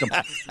system.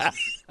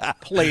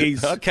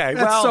 Please. Okay.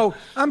 So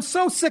I'm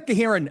so sick of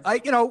hearing.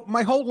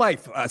 My whole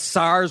life,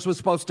 SARS was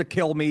supposed to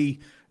kill me.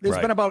 There's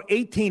been about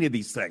 18 of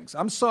these things.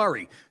 I'm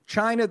sorry.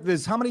 China,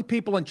 there's how many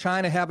people in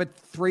China have it?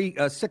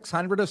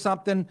 600 or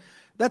something?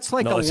 That's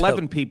like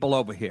 11 people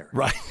over here.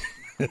 Right.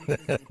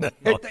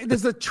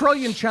 There's a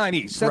trillion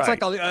Chinese. That's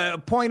like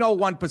a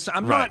 0.01%.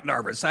 I'm not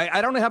nervous.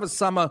 I don't have a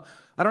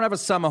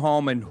summer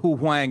home in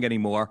Huang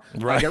anymore.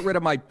 Right. I got rid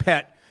of my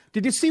pet.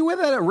 Did you see where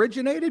that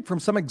originated? From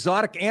some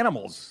exotic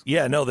animals.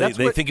 Yeah, no,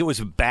 they think it was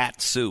bat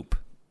soup.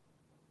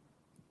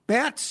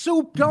 Bat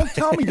soup? Don't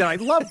tell me that. I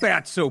love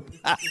bat soup.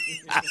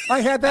 I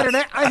had that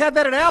at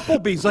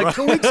Applebee's like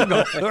 2 weeks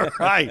ago.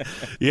 Right.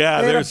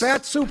 Yeah. They had a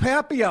bat soup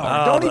happy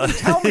hour. Don't even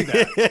tell me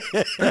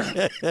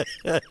that.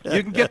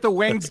 You can get the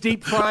wings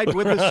deep fried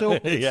with the soup.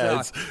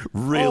 It's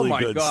really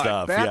good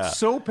stuff. Bat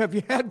soup? Have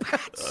you had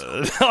bat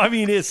soup? I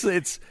mean,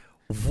 it's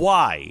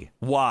why?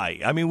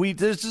 I mean,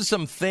 there's just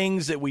some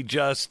things that we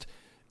just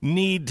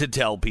need to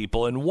tell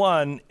people. And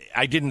one,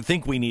 I didn't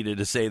think we needed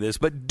to say this,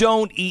 but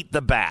don't eat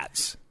the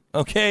bats.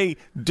 Okay,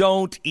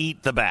 don't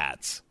eat the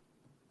bats.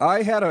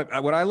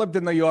 When I lived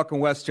in New York and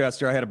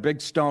Westchester, I had a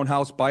big stone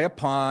house by a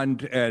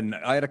pond, and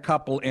I had a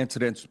couple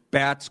incidents.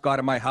 Bats got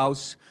in my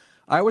house.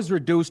 I was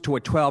reduced to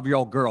a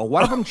 12-year-old girl.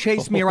 One of them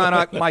chased me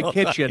around my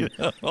kitchen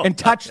and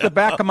touched the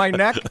back of my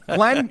neck.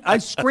 Glenn, I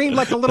screamed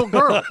like a little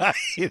girl.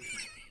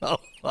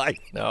 I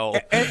know.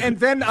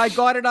 And then I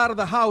got it out of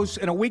the house,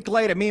 and a week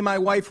later, me and my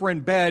wife were in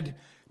bed.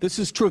 This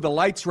is true. The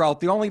lights were out.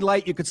 The only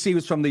light you could see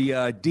was from the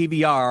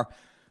DVR.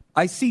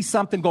 I see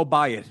something go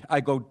by it.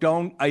 I go,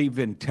 don't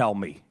even tell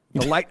me.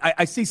 Like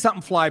I see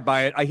something fly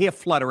by it. I hear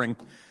fluttering.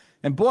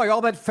 And boy, all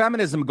that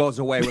feminism goes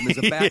away when there's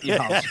a bat in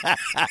your house.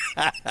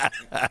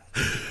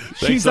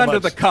 She's so under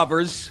the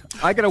covers.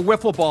 I got a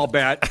wiffle ball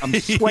bat. I'm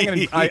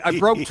swinging. I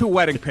broke 2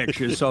 wedding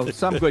pictures, so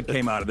some good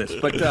came out of this.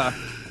 But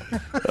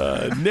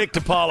Nick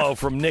Di Paolo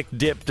from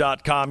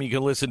nickdip.com. You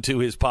can listen to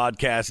his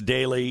podcast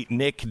daily,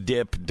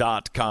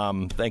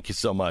 nickdip.com. Thank you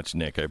so much,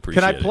 Nick. I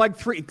appreciate it. Can I plug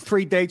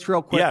three dates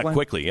real quick? Yeah,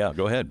 quickly. Yeah,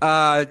 go ahead.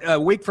 A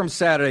week from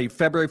Saturday,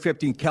 February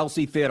 15th,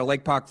 Kelsey Theater,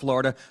 Lake Park,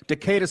 Florida.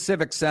 Decatur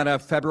Civic Center,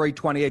 February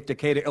 28th,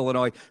 Decatur,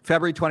 Illinois.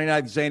 February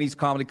 29th, Zany's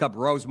Comedy Club,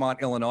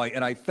 Rosemont, Illinois.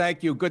 And I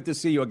thank you. Good to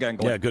see you again,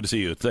 Glenn. Yeah, good to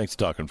see you. Thanks for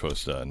talking to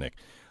us, Nick.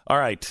 All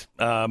right.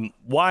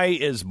 Why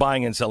is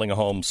buying and selling a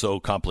home so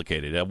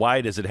complicated?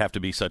 Why does it have to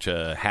be such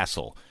a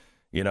hassle?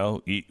 You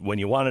know, when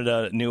you wanted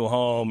a new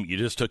home, you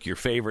just took your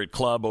favorite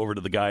club over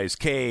to the guy's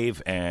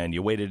cave and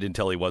you waited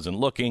until he wasn't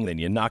looking. Then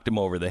you knocked him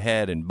over the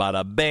head and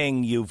bada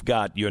bang, you've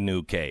got your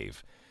new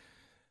cave.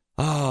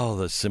 Oh,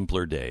 the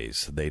simpler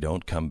days. They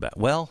don't come back.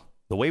 Well,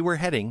 the way we're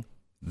heading,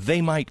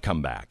 they might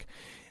come back.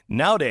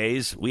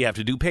 Nowadays, we have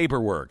to do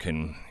paperwork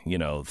and,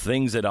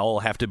 things that all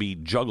have to be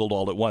juggled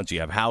all at once.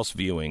 You have house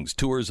viewings,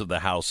 tours of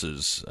the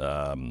houses.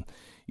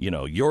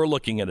 You're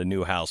looking at a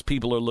new house.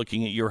 People are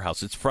looking at your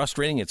house. It's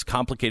frustrating. It's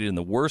complicated. And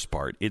the worst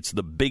part, it's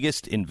the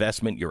biggest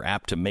investment you're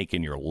apt to make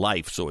in your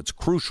life. So it's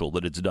crucial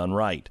that it's done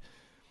right.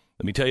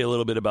 Let me tell you a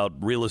little bit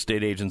about Real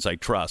Estate Agents I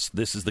Trust.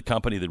 This is the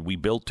company that we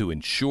built to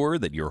ensure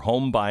that your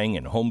home buying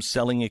and home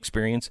selling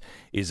experience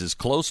is as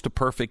close to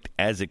perfect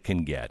as it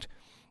can get.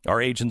 Our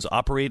agents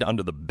operate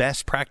under the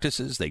best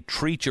practices. They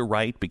treat you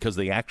right because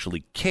they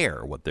actually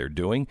care what they're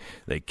doing.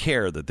 They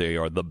care that they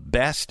are the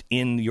best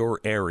in your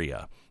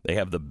area. They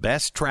have the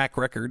best track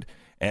record,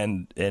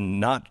 and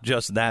not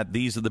just that.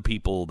 These are the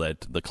people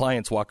that the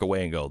clients walk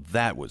away and go,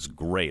 that was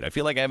great. I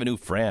feel like I have a new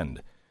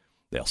friend.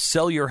 They'll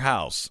sell your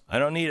house. I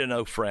don't need a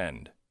new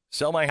friend.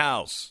 Sell my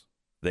house.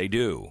 They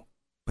do.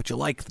 But you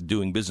like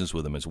doing business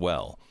with them as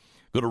well.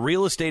 Go to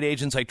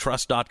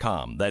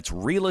realestateagentsitrust.com. That's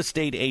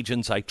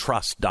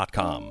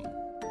realestateagentsitrust.com.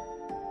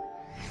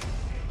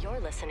 You're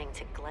listening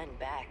to Glenn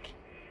Beck.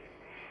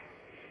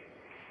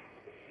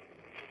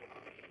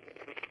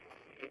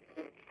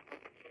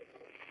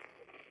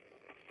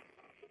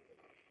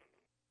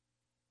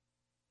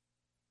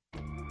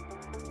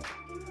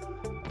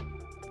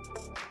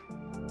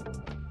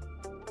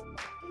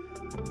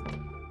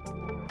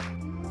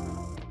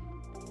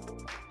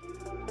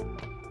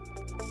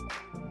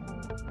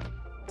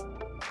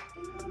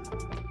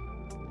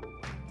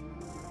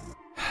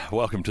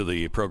 Welcome to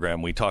the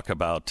program. We talk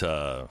about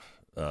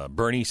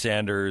Bernie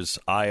Sanders,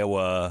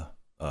 Iowa,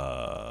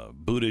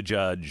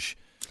 Buttigieg,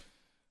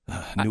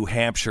 New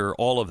Hampshire,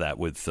 all of that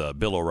with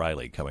Bill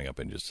O'Reilly coming up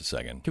in just a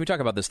second. Can we talk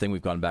about this thing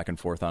we've gone back and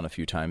forth on a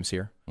few times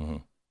here? Mm-hmm.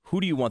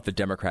 Who do you want the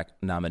Democrat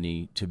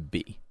nominee to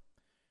be?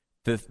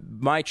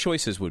 My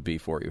choices would be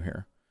for you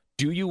here.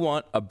 Do you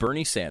want a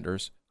Bernie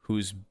Sanders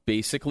who's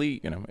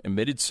basically,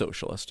 admitted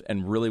socialist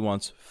and really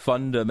wants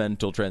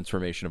fundamental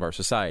transformation of our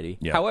society,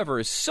 however,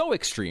 is so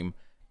extreme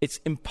it's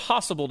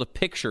impossible to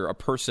picture a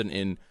person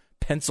in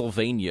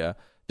Pennsylvania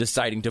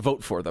deciding to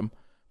vote for them.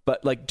 But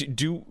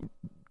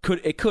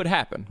it could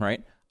happen,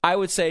 right? I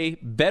would say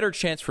better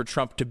chance for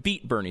Trump to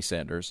beat Bernie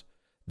Sanders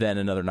than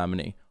another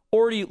nominee.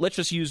 Or let's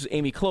just use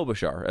Amy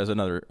Klobuchar as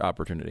another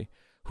opportunity,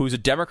 who's a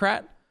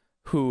Democrat,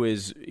 who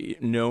is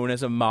known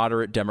as a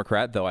moderate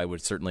Democrat, though I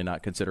would certainly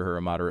not consider her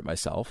a moderate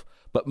myself,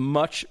 but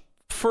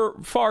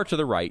far to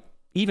the right.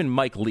 Even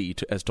Mike Lee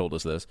has told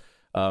us this,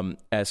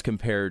 as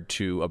compared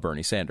to a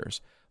Bernie Sanders.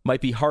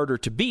 Might be harder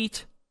to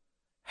beat.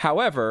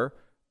 However,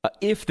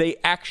 if they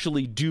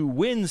actually do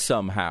win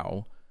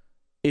somehow,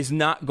 is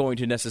not going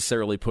to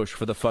necessarily push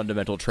for the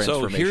fundamental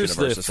transformation of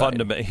our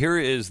society.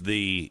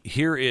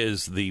 Here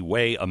is the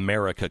way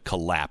America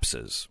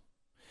collapses.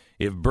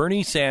 If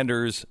Bernie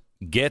Sanders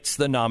gets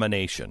the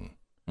nomination,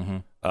 mm-hmm.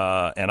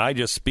 And I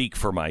just speak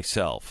for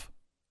myself,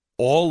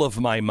 all of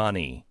my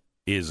money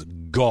is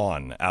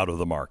gone out of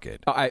the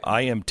market.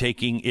 I am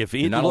taking, if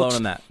it not looks, alone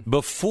in that.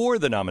 Before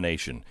the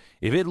nomination,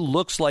 if it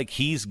looks like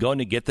he's going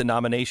to get the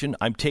nomination,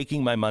 I'm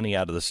taking my money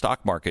out of the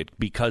stock market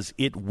because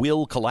it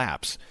will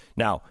collapse.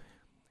 Now,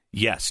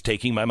 yes,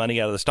 taking my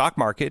money out of the stock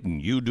market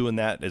and you doing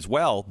that as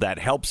well, that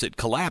helps it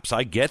collapse.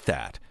 I get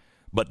that.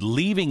 But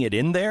leaving it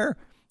in there,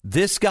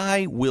 this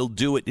guy will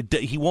do it.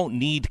 He won't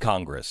need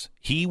Congress.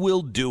 He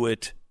will do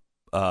it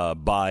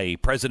by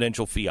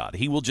presidential fiat.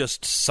 He will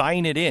just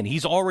sign it in.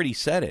 He's already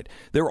said it.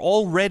 They're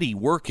already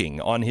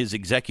working on his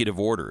executive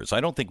orders. I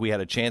don't think we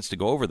had a chance to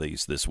go over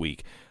these this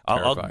week.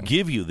 I'll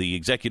give you the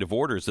executive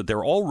orders that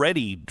they're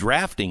already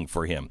drafting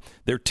for him.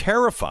 They're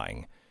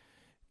terrifying.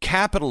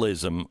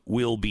 Capitalism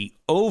will be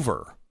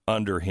over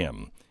under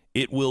him.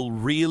 It will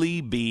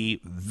really be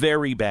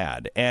very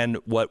bad. And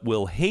what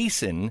will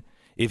hasten,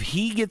 if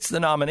he gets the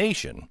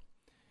nomination,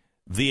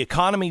 the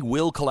economy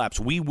will collapse.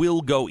 We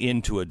will go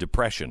into a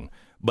depression,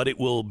 but it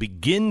will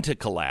begin to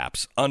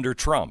collapse under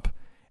Trump.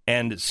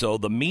 And so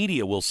the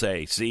media will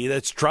say, see,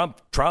 that's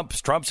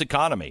Trump's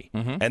economy.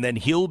 And then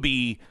he'll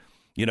be,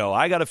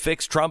 I got to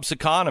fix Trump's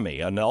economy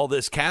and all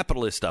this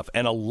capitalist stuff.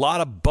 And a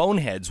lot of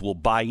boneheads will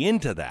buy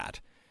into that.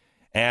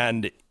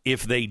 And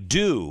if they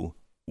do,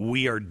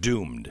 we are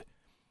doomed.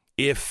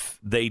 If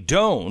they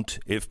don't,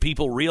 if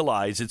people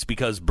realize it's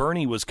because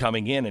Bernie was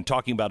coming in and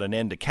talking about an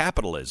end to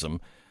capitalism,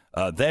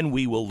 then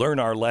we will learn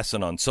our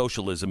lesson on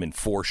socialism in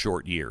 4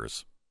 short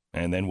years.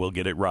 And then we'll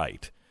get it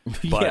right.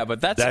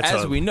 But that's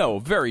as we know,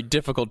 very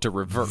difficult to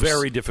reverse.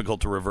 Very difficult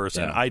to reverse,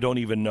 and I don't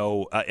even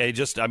know. I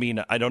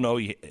don't know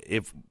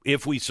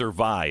if we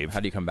survive.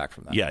 How do you come back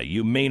from that? Yeah,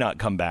 you may not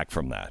come back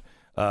from that.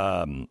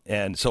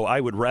 And so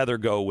I would rather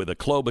go with a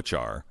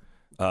Klobuchar,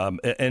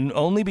 and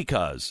only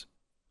because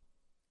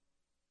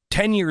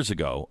 10 years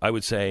ago I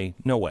would say,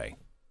 no way,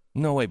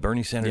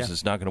 Bernie Sanders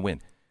is not going to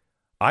win.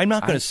 I'm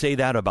not going to say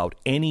that about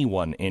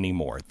anyone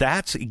anymore.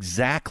 That's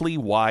exactly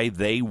why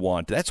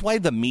that's why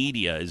the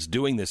media is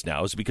doing this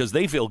now, is because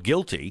they feel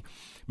guilty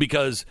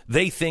because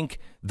they think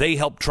they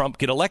helped Trump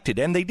get elected.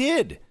 And they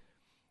did.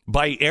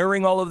 By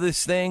airing all of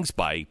these things,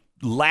 by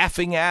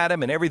laughing at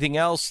him and everything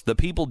else, the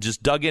people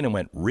just dug in and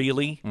went,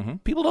 really?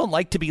 People don't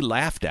like to be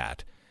laughed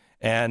at.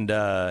 And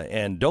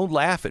don't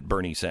laugh at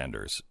Bernie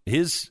Sanders.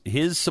 His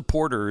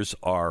supporters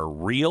are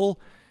real.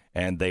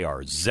 And they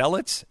are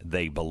zealots,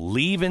 they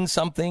believe in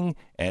something,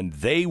 and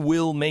they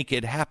will make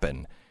it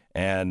happen.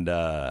 And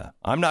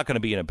I'm not going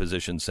to be in a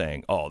position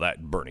saying, that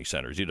Bernie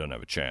Sanders, you don't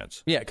have a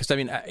chance. Yeah, because,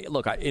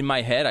 look, in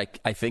my head,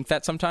 I think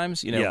that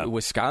sometimes,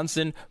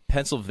 Wisconsin,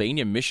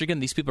 Pennsylvania, Michigan,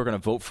 these people are going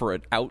to vote for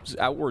an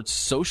outward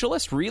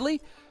socialist, really?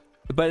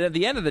 But at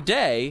the end of the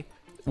day,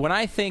 when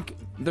I think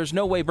there's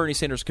no way Bernie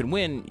Sanders can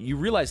win, you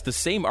realize the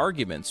same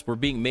arguments were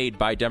being made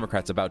by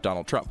Democrats about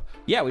Donald Trump.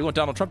 Yeah, we want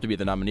Donald Trump to be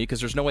the nominee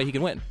because there's no way he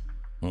can win.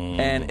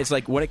 And it's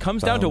like when it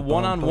comes down to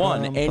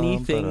one-on-one,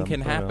 anything can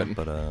happen.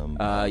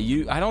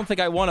 I don't think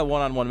I want a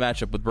one-on-one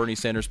matchup with Bernie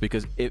Sanders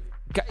because if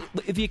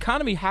the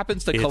economy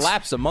happens to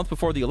collapse a month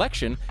before the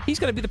election, he's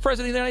going to be the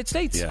president of the United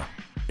States. Yeah.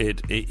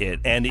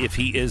 And if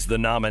he is the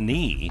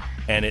nominee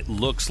and it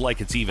looks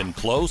like it's even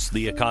close,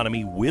 the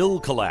economy will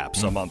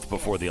collapse a month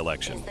before the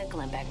election. This is the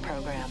Glenn Beck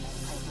Program.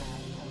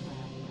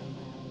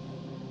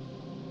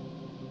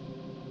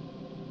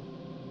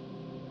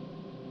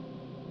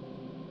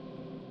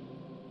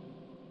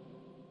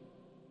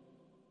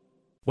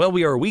 Well,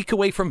 we are a week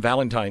away from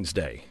Valentine's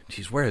Day.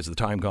 Geez, where has the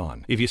time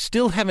gone? If you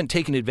still haven't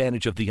taken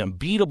advantage of the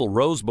unbeatable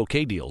rose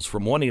bouquet deals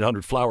from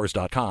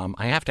 1-800-Flowers.com,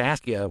 I have to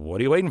ask you, what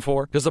are you waiting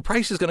for? Because the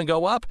price is going to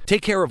go up.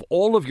 Take care of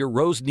all of your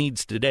rose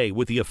needs today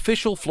with the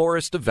official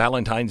florist of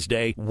Valentine's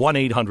Day,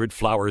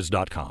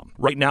 1-800-Flowers.com.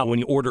 Right now, when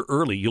you order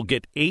early, you'll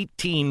get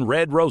 18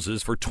 red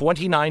roses for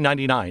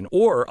 $29.99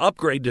 or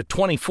upgrade to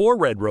 24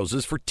 red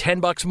roses for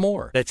 $10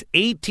 more. That's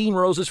 18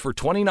 roses for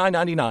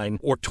 $29.99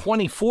 or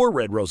 24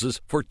 red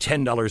roses for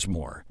 $10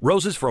 more.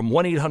 Roses from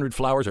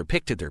 1-800-Flowers are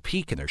picked at their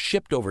peak and they're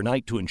shipped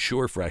overnight to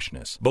ensure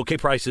freshness. Bouquet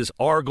prices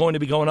are going to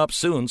be going up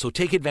soon, so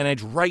take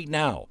advantage right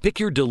now. Pick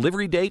your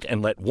delivery date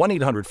and let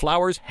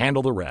 1-800-Flowers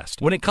handle the rest.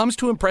 When it comes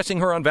to impressing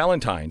her on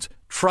Valentine's,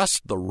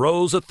 trust the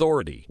Rose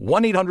Authority.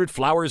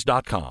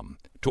 1-800-Flowers.com.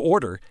 To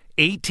order,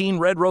 18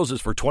 red roses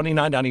for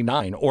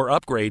 $29.99 or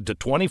upgrade to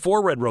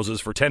 24 red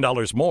roses for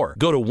 $10 more.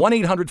 Go to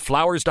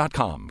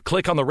 1-800-Flowers.com.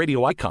 Click on the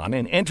radio icon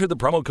and enter the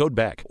promo code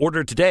BECK.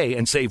 Order today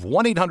and save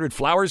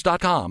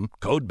 1-800-Flowers.com,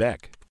 code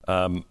BECK.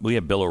 We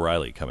have Bill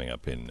O'Reilly coming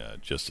up in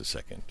just a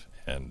second,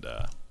 and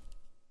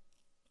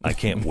I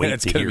can't wait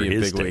to hear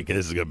his take.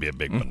 This is going to be a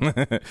big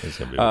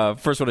one.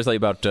 First, I want to tell you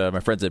about my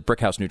friends at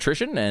Brickhouse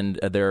Nutrition and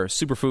their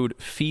superfood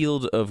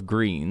Field of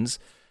Greens.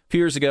 A few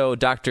years ago,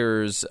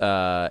 doctors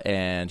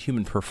and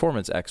human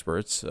performance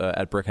experts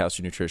at Brickhouse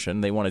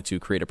Nutrition, they wanted to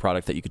create a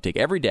product that you could take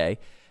every day.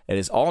 It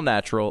is all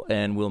natural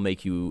and will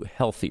make you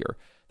healthier.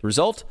 The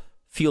result?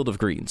 Field of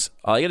Greens.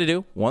 All you got to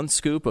do, 1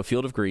 scoop of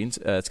Field of Greens.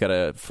 It's got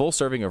a full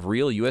serving of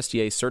real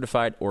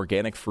USDA-certified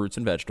organic fruits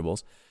and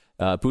vegetables.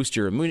 Boost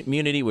your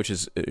immunity, which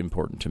is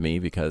important to me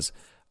because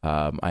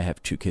I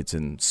have 2 kids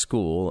in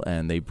school,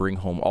 and they bring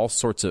home all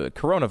sorts of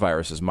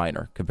coronavirus is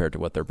minor compared to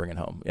what they're bringing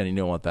home. And you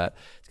don't want that.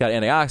 It's got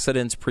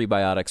antioxidants,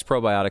 prebiotics,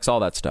 probiotics,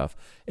 all that stuff.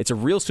 It's a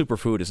real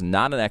superfood. It's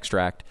not an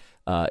extract.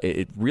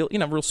 Real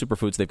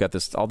superfoods, they've got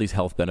all these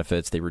health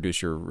benefits. They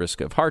reduce your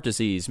risk of heart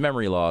disease,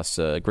 memory loss,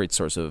 a great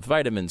source of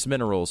vitamins,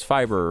 minerals,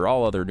 fiber,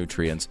 all other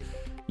nutrients.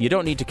 You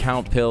don't need to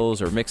count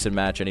pills or mix and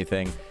match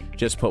anything.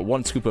 Just put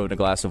 1 scoop in a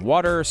glass of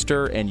water,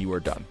 stir, and you are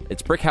done.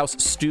 It's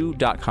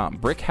BrickHouseStew.com.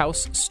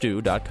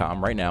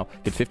 BrickHouseStew.com right now.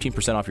 Get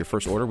 15% off your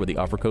first order with the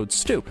offer code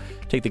STEW.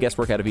 Take the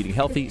guesswork out of eating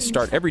healthy.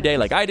 Start every day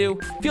like I do.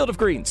 Field of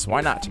Greens.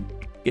 Why not?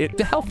 Get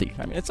healthy.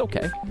 I mean, it's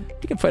okay.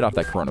 You can fight off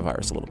that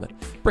coronavirus a little bit.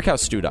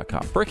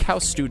 BrickHouseStew.com.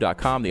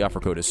 BrickHouseStew.com. The offer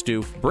code is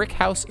STEW.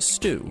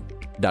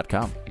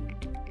 BrickHouseStew.com.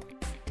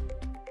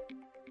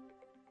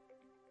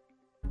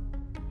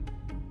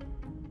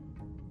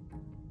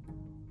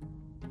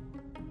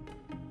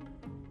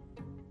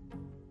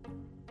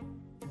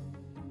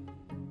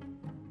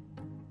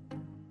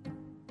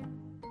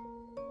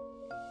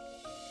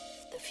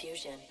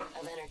 Fusion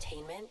of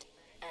entertainment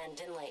and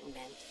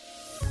enlightenment.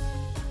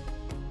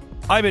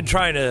 I've been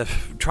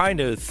trying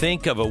to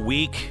think of a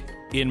week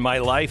in my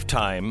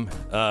lifetime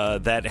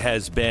that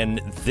has been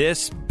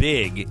this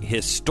big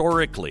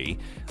historically,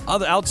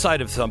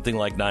 outside of something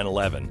like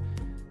 9/11,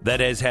 that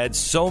has had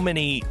so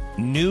many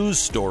news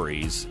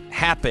stories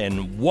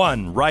happen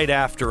one right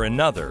after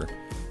another,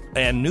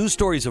 and news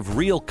stories of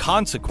real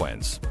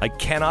consequence. I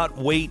cannot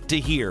wait to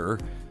hear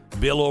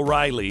Bill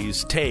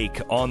O'Reilly's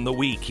take on the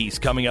week. He's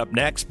coming up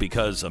next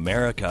because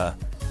America,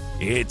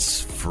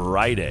 it's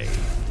Friday.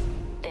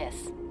 This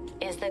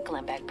is the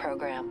Glenn Beck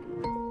Program.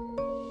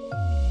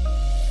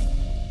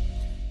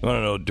 You want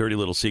to know a dirty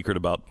little secret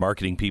about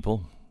marketing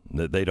people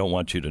that they don't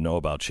want you to know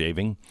about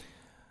shaving?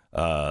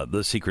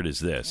 The secret is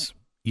this.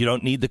 You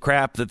don't need the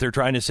crap that they're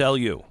trying to sell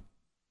you.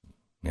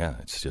 Yeah,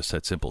 it's just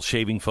that simple.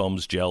 Shaving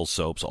foams, gels,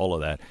 soaps, all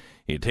of that.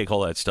 You take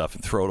all that stuff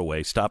and throw it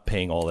away. Stop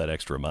paying all that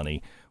extra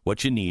money.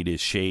 What you need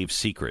is Shave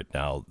Secret.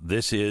 Now,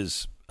 this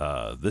is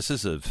a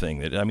thing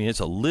that, I mean, it's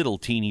a little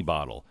teeny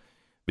bottle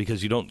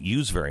because you don't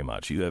use very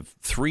much. You have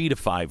 3 to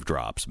 5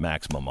 drops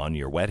maximum on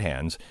your wet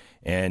hands,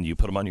 and you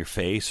put them on your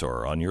face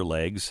or on your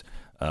legs,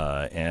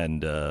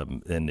 and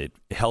it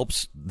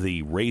helps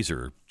the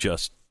razor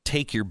just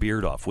take your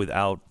beard off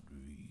without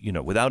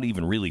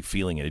even really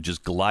feeling it. It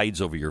just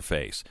glides over your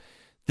face.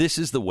 This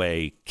is the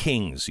way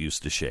kings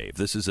used to shave.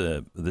 This is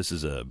a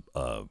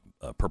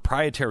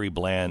proprietary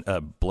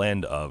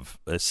blend of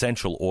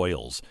essential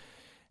oils,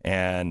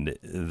 and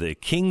the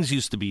kings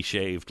used to be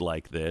shaved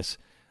like this.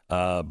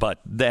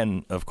 But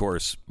then, of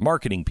course,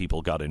 marketing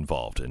people got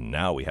involved, and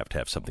now we have to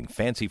have something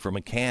fancy from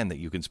a can that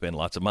you can spend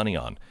lots of money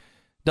on.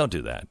 Don't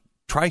do that.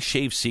 Try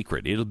Shave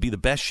Secret. It'll be the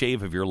best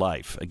shave of your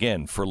life.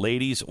 Again, for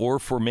ladies or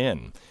for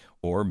men,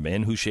 or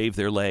men who shave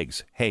their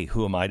legs. Hey,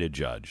 who am I to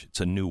judge?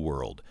 It's a new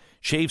world.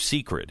 Shave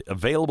Secret,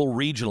 available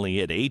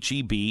regionally at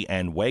H-E-B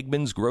and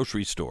Wegmans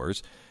grocery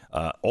stores.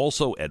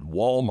 Also at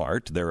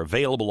Walmart. They're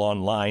available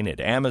online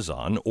at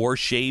Amazon or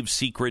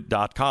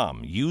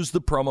shavesecret.com. Use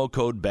the promo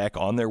code BECK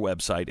on their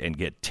website and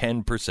get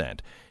 10%.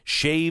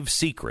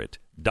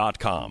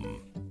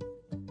 Shavesecret.com.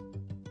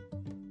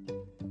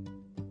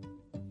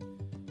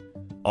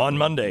 On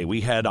Monday,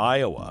 we had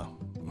Iowa.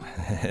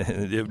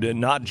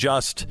 Not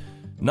just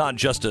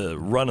a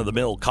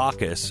run-of-the-mill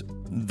caucus.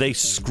 They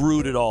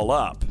screwed it all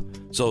up.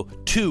 So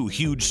 2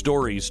 huge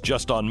stories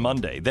just on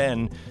Monday.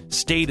 Then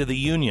State of the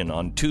Union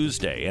on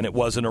Tuesday, and it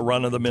wasn't a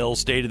run-of-the-mill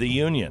State of the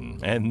Union.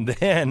 And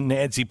then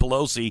Nancy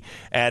Pelosi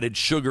added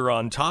sugar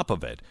on top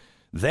of it.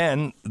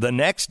 Then the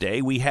next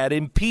day we had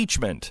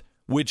impeachment,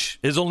 which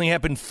has only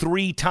happened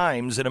 3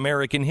 times in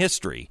American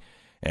history.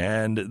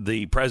 And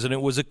the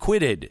president was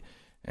acquitted.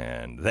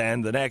 And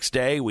then the next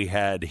day we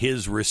had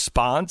his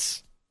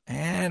response.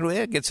 And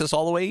it gets us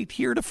all the way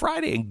here to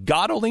Friday. And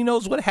God only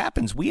knows what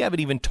happens. We haven't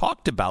even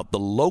talked about the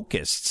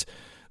locusts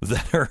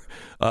that are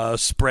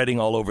spreading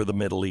all over the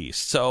Middle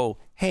East. So,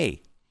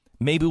 hey,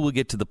 maybe we'll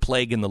get to the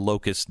plague and the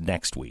locusts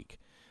next week.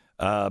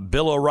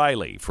 Bill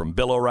O'Reilly from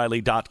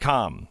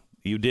BillO'Reilly.com.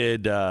 You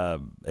did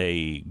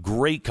a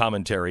great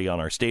commentary on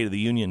our State of the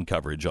Union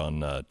coverage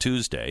on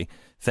Tuesday.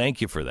 Thank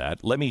you for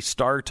that. Let me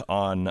start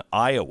on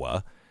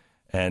Iowa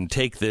and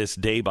take this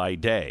day by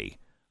day.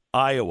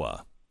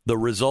 Iowa. The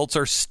results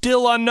are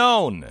still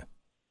unknown.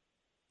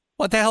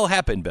 What the hell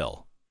happened,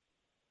 Bill?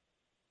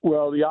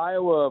 Well, the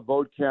Iowa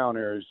vote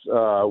counters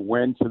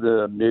went to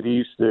the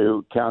Mideast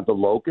to count the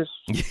locusts.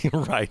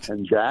 Right.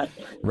 And that.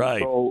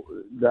 Right. So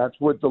that's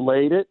what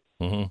delayed it.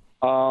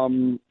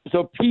 Mm-hmm.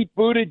 So Pete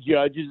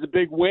Buttigieg is the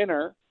big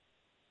winner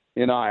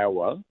in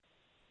Iowa,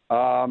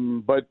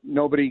 but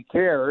nobody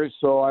cares,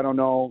 so I don't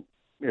know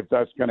if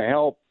that's going to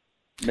help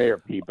Mayor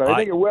Pete, but I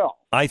think it will.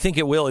 I think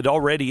it will. It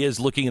already is.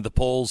 Looking at the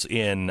polls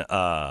in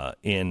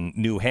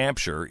New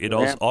Hampshire,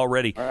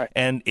 already, right.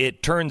 And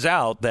it turns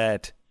out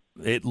that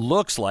it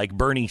looks like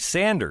Bernie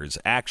Sanders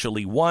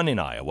actually won in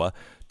Iowa,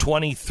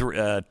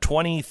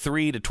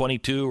 23 to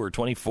 22 or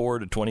 24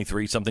 to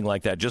 23, something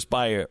like that, just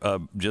by a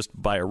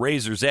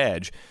razor's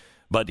edge.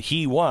 But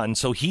he won,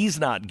 so he's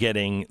not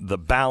getting the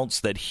bounce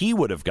that he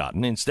would have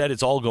gotten. Instead,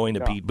 it's all going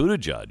to Pete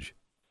Buttigieg.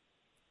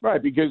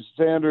 Right, because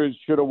Sanders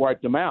should have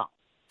wiped him out.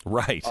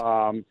 Right.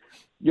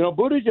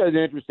 Buttigieg is an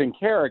interesting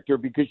character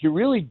because you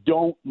really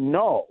don't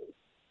know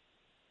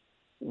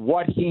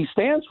what he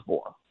stands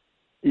for.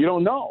 You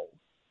don't know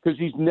because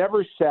he's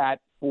never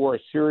sat for a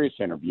serious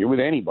interview with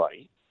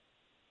anybody.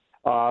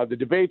 The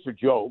debates are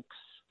jokes.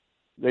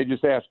 They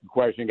just ask a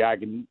question,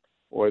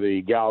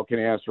 the gal can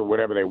answer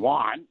whatever they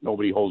want.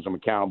 Nobody holds them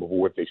accountable for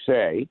what they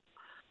say.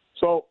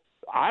 So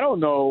I don't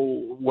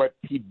know what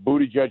Pete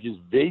Buttigieg's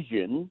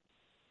vision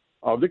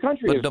of the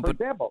country is, for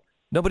example.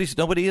 Nobody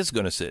is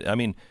going to sit. I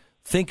mean,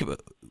 think of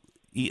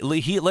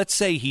he. Let's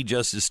say he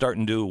just is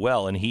starting to do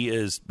well, and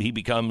he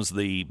becomes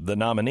the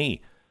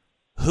nominee.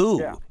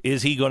 Who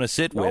is he going to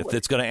sit with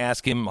that's going to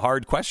ask him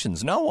hard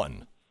questions? No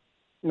one.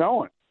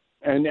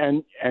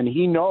 And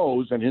he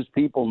knows, and his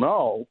people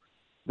know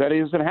that he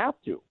doesn't have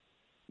to.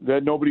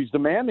 That nobody's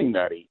demanding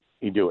that he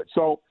do it.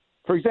 So,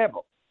 for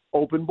example,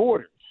 open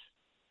borders.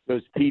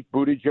 Does Pete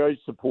Buttigieg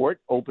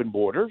support open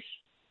borders?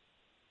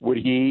 Would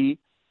he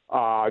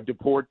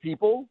deport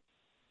people?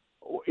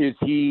 Is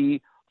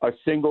he a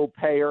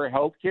single-payer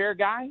healthcare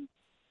guy?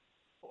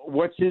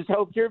 What's his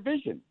healthcare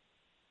vision?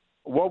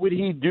 What would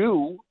he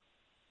do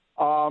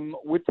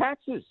with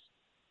taxes?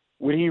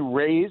 Would he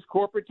raise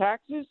corporate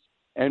taxes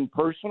and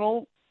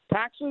personal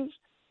taxes?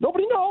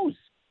 Nobody knows.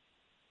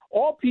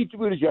 All Pete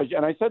Buttigieg,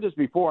 and I said this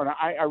before, and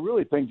I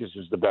really think this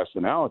is the best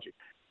analogy.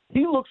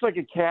 He looks like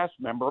a cast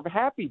member of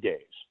Happy Days.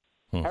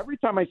 Every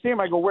time I see him,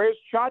 I go, "Where's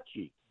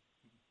Chachi?"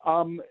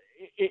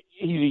 He's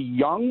a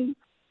young,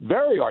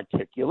 very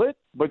articulate,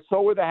 but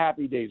so are the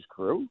Happy Days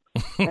crew.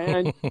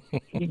 And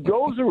he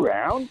goes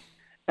around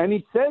and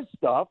he says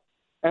stuff,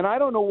 and I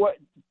don't know what.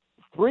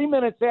 3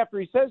 minutes after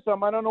he says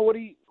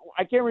something,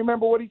 I can't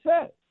remember what he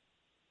said.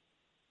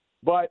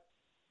 But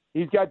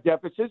he's got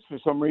deficits. For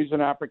some reason,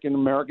 African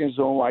Americans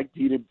don't like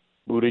Pete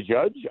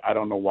Buttigieg. I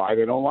don't know why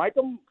they don't like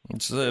him.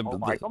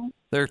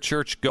 They're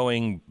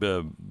church-going,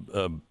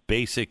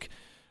 basic,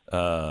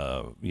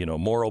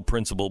 moral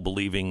principle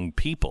believing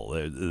people.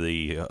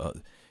 You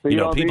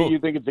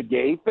think it's a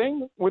gay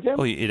thing with him?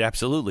 Oh, it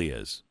absolutely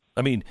is.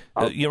 I mean,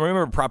 you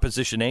remember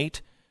Proposition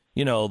 8?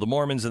 The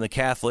Mormons and the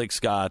Catholics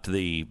got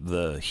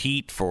the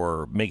heat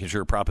for making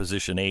sure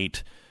Proposition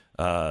 8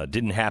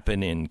 didn't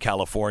happen in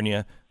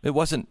California. It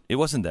wasn't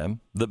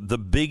them. The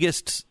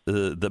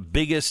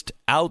biggest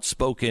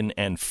outspoken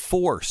and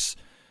force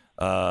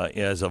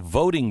as a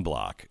voting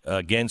bloc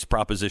against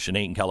Proposition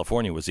 8 in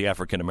California was the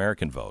African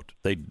American vote.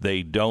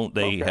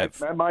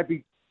 That might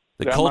be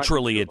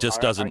culturally it just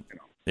doesn't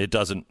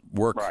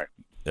work right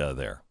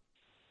there.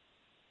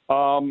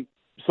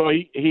 So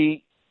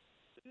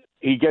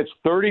he gets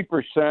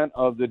 30%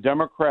 of the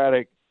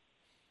Democratic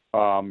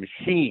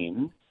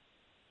machine,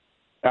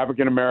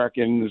 African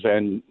Americans,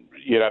 and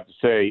you'd have to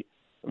say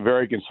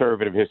very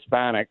conservative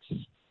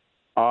Hispanics,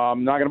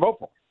 not going to vote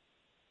for him.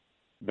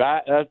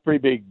 That's a pretty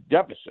big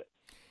deficit.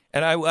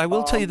 And I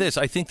will tell you this.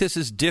 I think this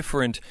is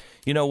different.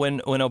 When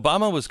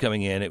Obama was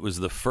coming in, it was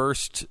the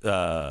first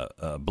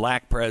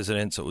black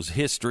president, so it was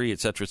history,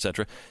 et cetera, et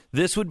cetera.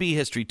 This would be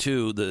history,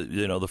 too,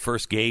 the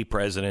first gay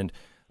president.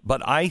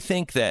 But I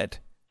think that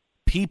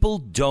people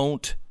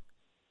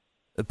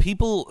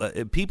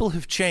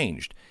have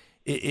changed.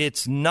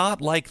 It's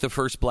not like the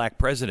first black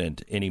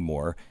president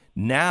anymore.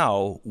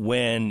 Now,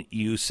 when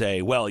you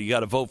say, well, you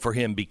got to vote for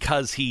him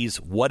because he's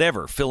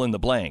whatever, fill in the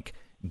blank,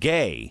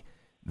 gay,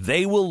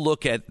 they will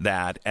look at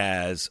that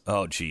as,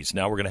 oh, geez,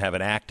 now we're going to have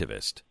an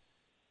activist.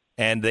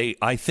 And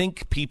I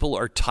think people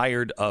are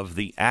tired of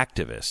the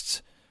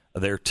activists.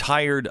 They're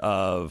tired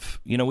of,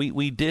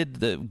 we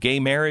did the gay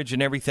marriage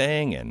and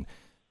everything, and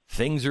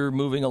things are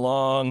moving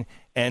along.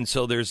 And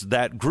so there's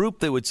that group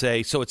that would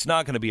say, so it's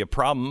not going to be a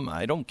problem.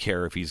 I don't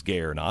care if he's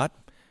gay or not.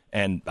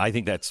 And I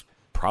think that's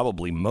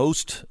probably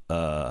most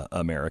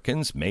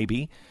Americans,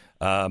 maybe.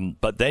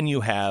 But then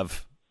you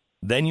have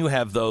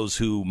those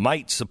who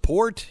might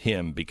support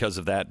him because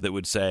of that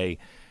would say,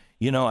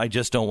 I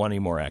just don't want any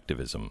more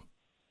activism.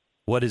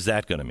 What is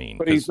that going to mean?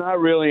 But he's not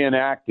really an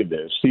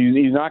activist.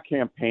 He's not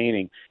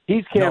campaigning.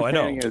 He's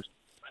campaigning as,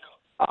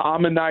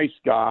 I'm a nice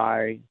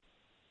guy.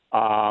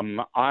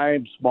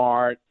 I'm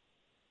smart.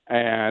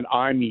 And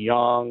I'm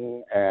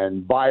young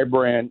and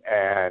vibrant,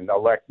 and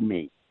elect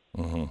me.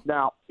 Mm-hmm.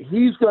 Now,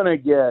 he's going to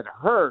get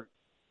hurt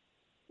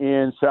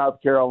in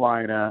South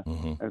Carolina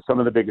and some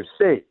of the biggest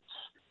states.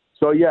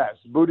 So, yes,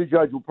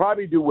 Buttigieg will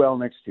probably do well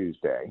next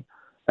Tuesday.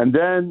 And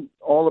then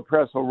all the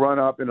press will run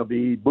up, and it'll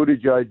be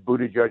Buttigieg,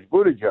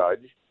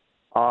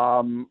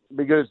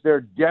 because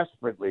they're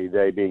desperately,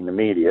 they being the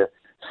media,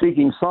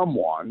 seeking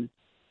someone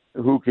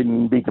who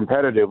can be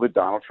competitive with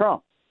Donald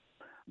Trump.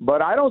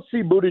 But I don't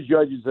see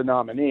Buttigieg as the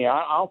nominee.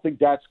 I don't think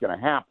that's going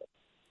to happen.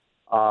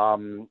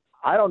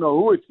 I don't know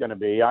who it's going to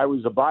be. I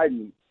was a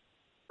Biden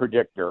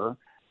predictor,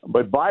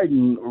 but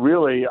Biden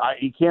really,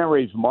 he can't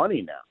raise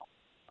money now.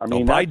 I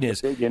mean, Biden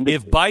is.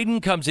 If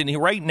Biden comes in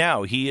right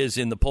now, he is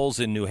in the polls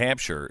in New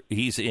Hampshire.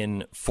 He's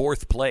in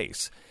 4th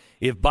place.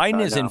 If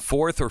Biden is in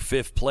 4th or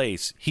 5th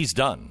place, he's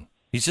done.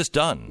 He's just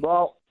done.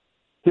 Well,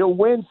 he'll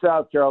win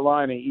South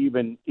Carolina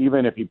even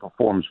if he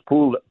performs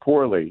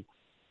poorly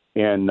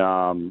in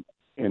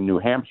New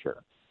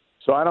Hampshire.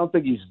 So I don't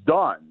think he's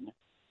done.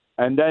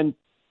 And then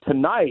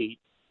tonight,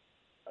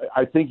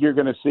 I think you're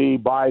going to see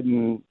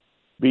Biden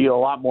be a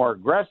lot more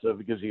aggressive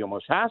because he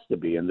almost has to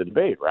be in the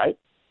debate, right?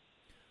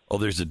 Oh,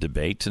 there's a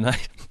debate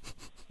tonight?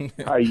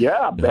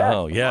 Yeah, I bet.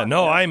 Oh, yeah.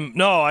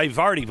 I've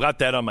already got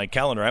that on my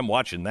calendar. I'm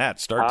watching that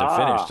start to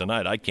finish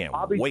tonight. I can't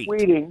I'll be wait.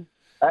 tweeting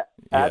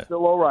at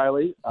Bill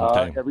O'Reilly.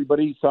 Okay.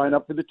 Everybody sign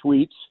up for the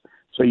tweets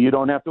so you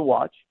don't have to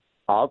watch.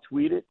 I'll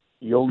tweet it.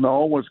 You'll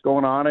know what's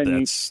going on.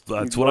 And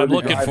that's what I'm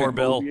looking for,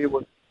 Bill.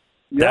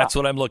 That's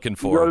what I'm looking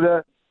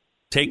for.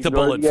 Take the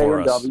bullet for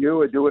us.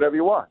 Or do whatever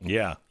you want.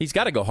 Yeah, he's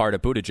got to go hard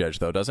at Buttigieg,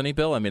 though, doesn't he,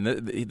 Bill? I mean,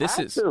 this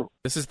is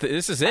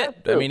it.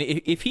 I mean,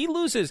 if he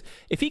loses,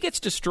 if he gets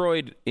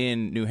destroyed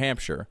in New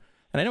Hampshire,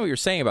 and I know what you're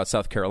saying about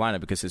South Carolina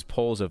because his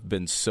polls have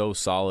been so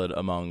solid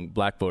among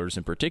black voters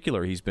in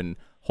particular, he's been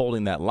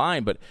holding that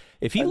line. But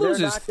if he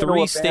loses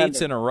 3 states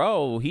in a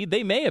row,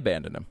 they may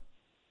abandon him.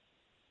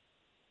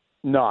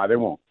 No, they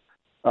won't.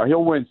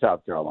 He'll win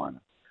South Carolina.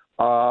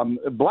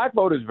 Black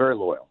vote is very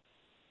loyal,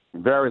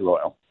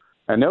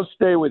 and they'll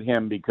stay with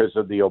him because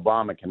of the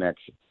Obama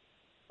connection.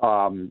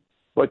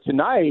 But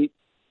tonight,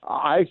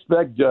 I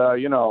expect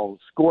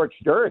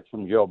scorched earth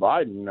from Joe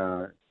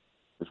Biden,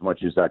 as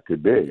much as that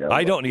could be.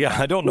 I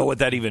don't know what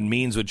that even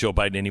means with Joe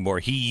Biden anymore.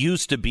 He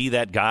used to be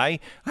that guy.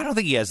 I don't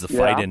think he has the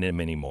fight in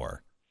him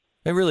anymore.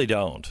 I really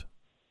don't.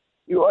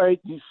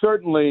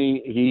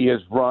 Certainly, he has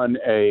run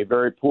a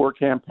very poor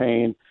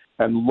campaign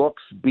and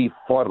looks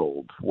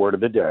befuddled. Word of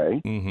the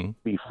day,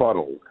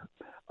 befuddled.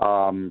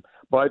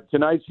 But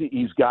tonight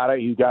he's got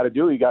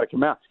to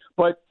come out.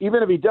 But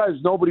even if he does,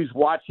 nobody's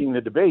watching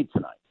the debate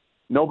tonight.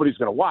 Nobody's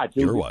going to watch.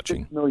 You're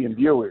watching. 6 million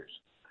viewers,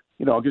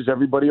 because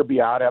everybody will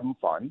be out having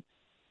fun.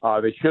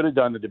 They should have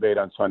done the debate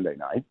on Sunday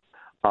night,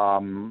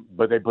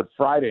 but they put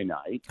Friday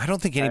night. I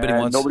don't think anybody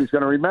wants. Nobody's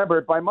going to remember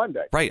it by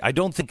Monday. Right. I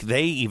don't think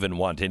they even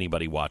want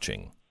anybody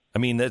watching. I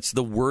mean, that's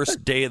the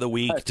worst day of the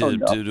week to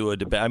do a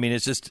debate. I mean,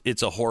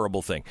 it's a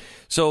horrible thing.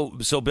 So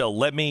Bill,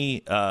 let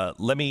me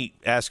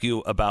ask you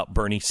about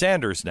Bernie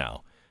Sanders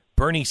now.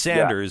 Bernie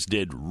Sanders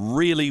did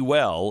really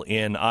well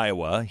in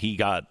Iowa. He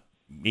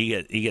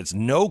gets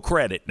no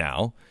credit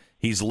now.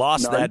 He's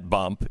lost that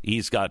bump.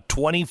 He's got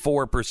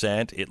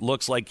 24%. It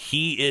looks like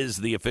he is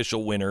the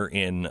official winner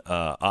in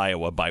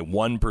Iowa by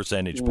 1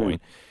 percentage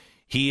point.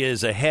 He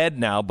is ahead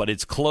now, but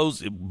it's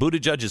close.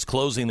 Buttigieg is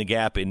closing the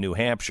gap in New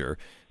Hampshire.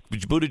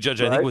 Buttigieg,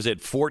 I think, was at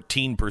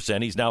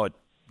 14%. He's now at,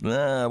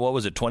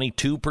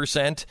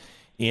 22%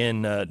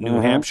 in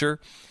New Hampshire,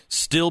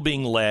 still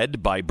being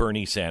led by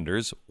Bernie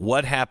Sanders.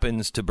 What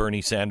happens to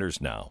Bernie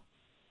Sanders now?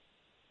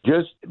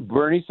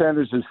 Bernie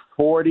Sanders is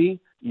 40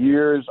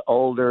 years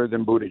older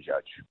than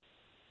Buttigieg.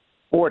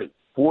 40.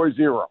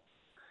 All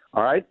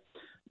right?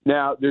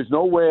 Now, there's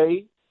no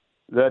way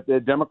that the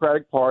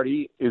Democratic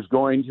Party is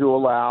going to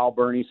allow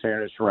Bernie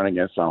Sanders to run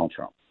against Donald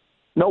Trump.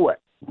 No way.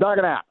 It's not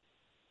going to happen.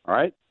 All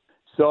right?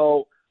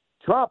 So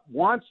Trump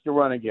wants to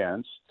run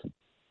against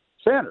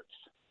Sanders.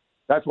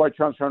 That's why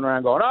Trump's running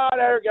around going,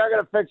 they're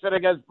going to fix it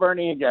against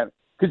Bernie again.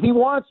 Because he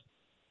wants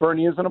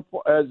Bernie as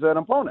an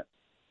opponent.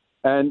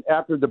 And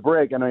after the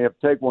break, I know you have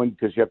to take one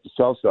because you have to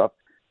sell stuff.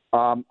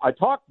 I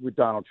talked with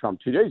Donald Trump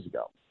 2 days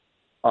ago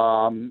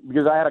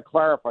because I had to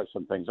clarify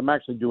some things. I'm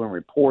actually doing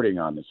reporting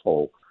on this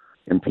whole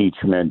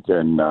impeachment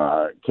and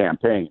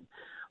campaign.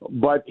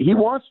 But he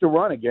wants to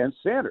run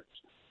against Sanders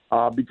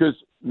because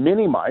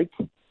Mini Mike,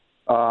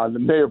 the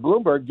Mayor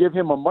Bloomberg, give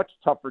him a much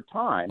tougher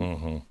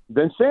time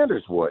than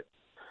Sanders would.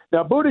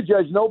 Now,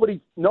 Buttigieg,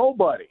 nobody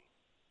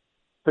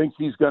thinks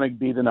he's going to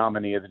be the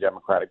nominee of the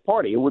Democratic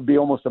Party. It would be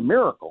almost a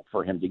miracle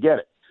for him to get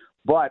it.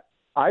 But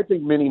I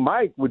think Mini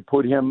Mike would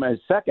put him as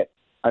second.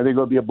 I think it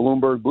would be a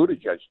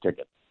Bloomberg-Buttigieg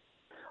ticket.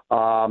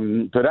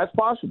 So that's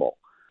possible.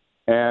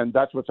 And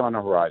that's what's on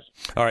the horizon.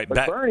 All right.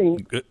 But Bernie...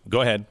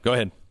 Go ahead.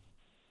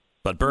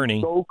 But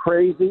Bernie...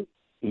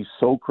 He's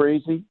so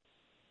crazy.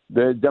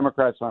 The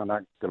Democrats are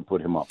not going to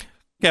put him up.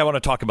 Yeah, I want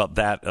to talk about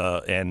that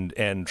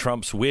and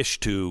Trump's wish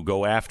to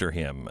go after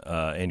him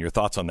and your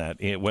thoughts on that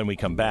when we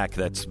come back.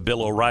 That's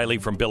Bill O'Reilly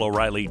from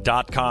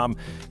BillO'Reilly.com.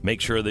 Make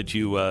sure that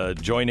you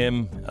join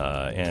him.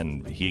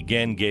 And he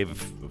again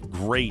gave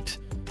great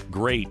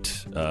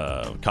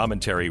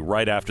commentary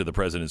right after the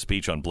president's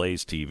speech on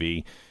Blaze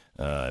TV.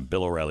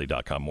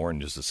 BillO'Reilly.com. More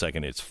in just a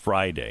second. It's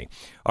Friday.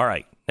 All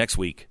right, next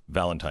week,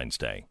 Valentine's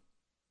Day.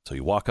 So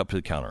you walk up to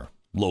the counter,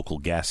 local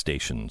gas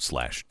station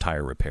 /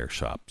 tire repair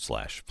shop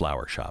 /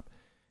 flower shop.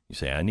 You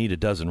say, I need a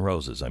dozen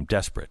roses. I'm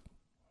desperate.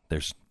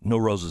 There's no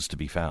roses to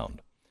be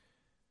found.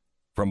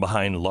 From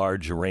behind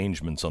large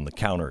arrangements on the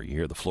counter, you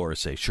hear the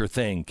florist say, sure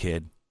thing,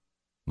 kid.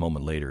 A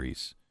moment later,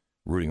 he's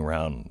rooting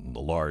around in the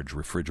large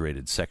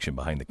refrigerated section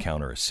behind the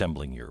counter,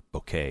 assembling your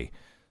bouquet.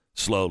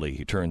 Slowly,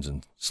 he turns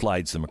and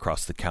slides them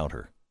across the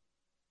counter.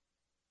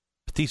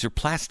 But these are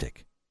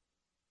plastic.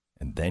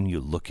 And then you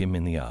look him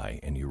in the eye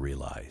and you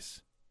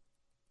realize,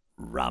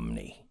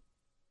 Romney.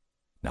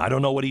 Now, I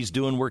don't know what he's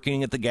doing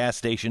working at the gas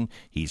station.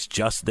 He's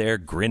just there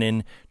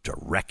grinning to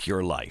wreck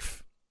your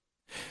life.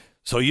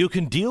 So you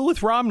can deal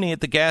with Romney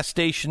at the gas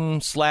station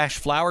 /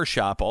 flower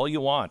shop all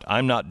you want.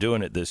 I'm not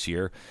doing it this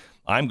year.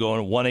 I'm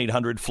going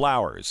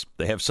 1-800-Flowers.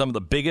 They have some of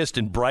the biggest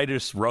and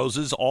brightest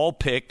roses, all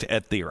picked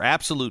at their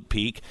absolute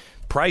peak.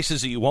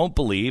 Prices that you won't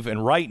believe,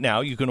 and right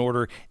now you can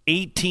order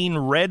 18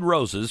 red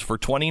roses for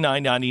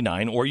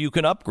 $29.99, or you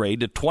can upgrade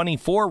to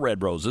 24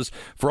 red roses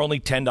for only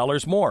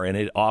 $10 more, and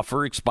it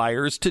offer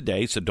expires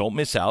today, so don't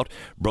miss out.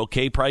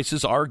 Bouquet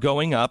prices are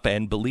going up,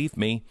 and believe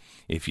me,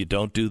 if you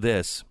don't do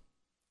this,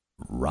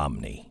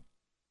 Romney.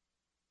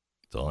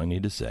 That's all I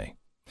need to say.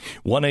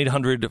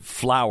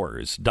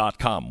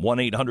 1-800-Flowers.com.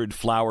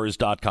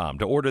 1-800-Flowers.com.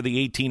 To order the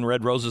 18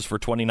 red roses for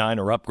 $29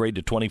 or upgrade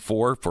to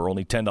 24 for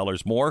only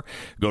 $10 more,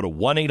 go to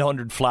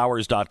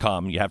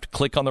 1-800-Flowers.com. You have to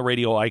click on the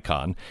radio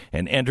icon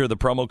and enter the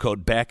promo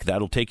code BECK.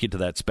 That'll take you to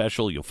that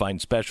special. You'll find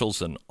specials,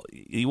 and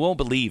you won't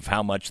believe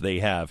how much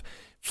they have.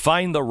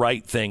 Find the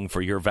right thing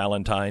for your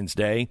Valentine's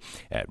Day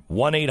at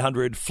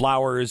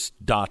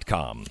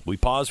 1-800-Flowers.com. We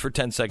pause for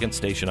 10 seconds.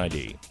 Station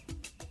ID.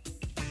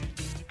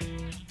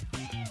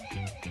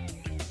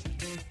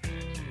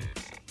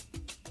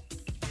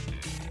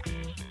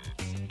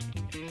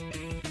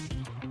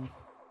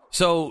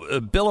 So,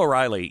 Bill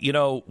O'Reilly,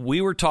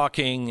 we were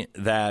talking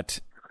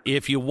that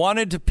if you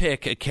wanted to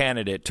pick a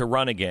candidate to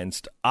run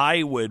against,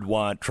 I would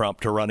want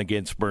Trump to run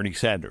against Bernie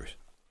Sanders.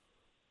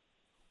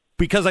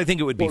 Because I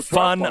think it would be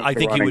fun. I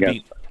think he would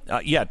be...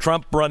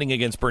 Trump running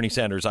against Bernie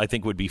Sanders, I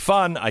think would be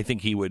fun. I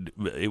think it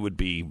would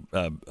be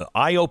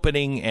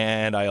eye-opening,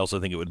 and I also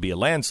think it would be a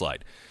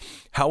landslide.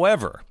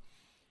 However,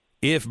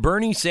 if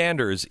Bernie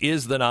Sanders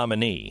is the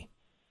nominee,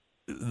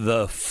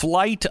 the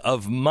flight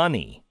of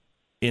money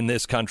in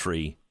this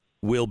country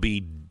will be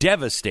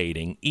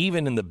devastating,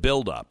 even in the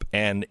buildup,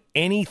 and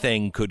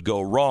anything could go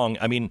wrong.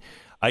 I mean,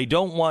 I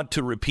don't want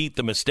to repeat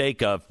the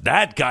mistake of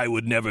that guy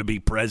would never be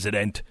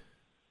president.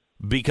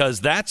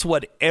 Because that's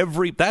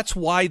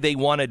why they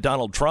wanted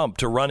Donald Trump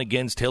to run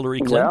against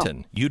Hillary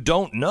Clinton. You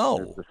don't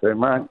know. That's the same,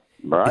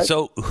 right?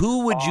 So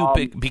who would you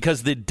pick?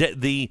 Because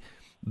the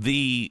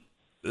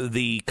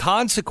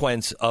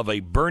consequence of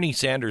a Bernie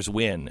Sanders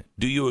win,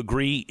 do you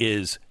agree,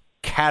 is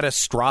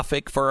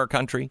catastrophic for our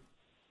country?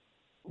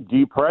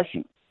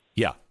 Depression.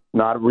 Yeah.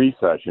 Not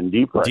recession,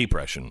 depression.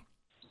 Depression.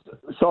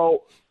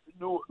 So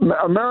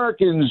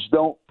Americans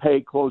don't pay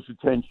close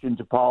attention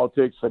to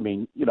politics. I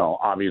mean,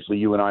 obviously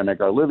you and I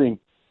make our living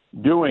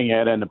doing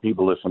it, and the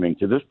people listening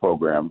to this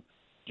program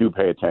do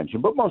pay attention,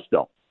 but most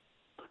don't.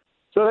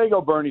 So they go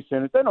Bernie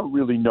Sanders. They don't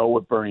really know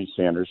what Bernie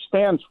Sanders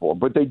stands for,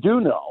 but they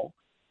do know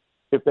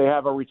if they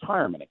have a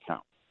retirement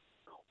account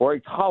or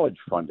a college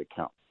fund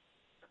account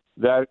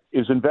that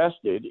is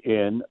invested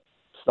in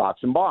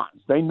stocks and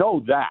bonds. They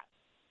know that.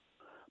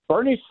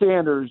 Bernie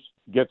Sanders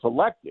gets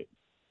elected,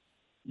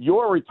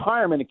 your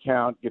retirement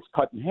account gets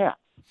cut in half.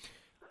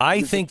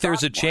 I think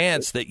there's a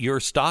chance that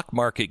your stock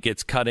market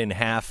gets cut in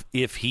half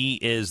if he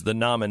is the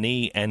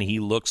nominee and he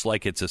looks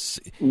like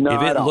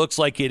looks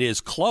like it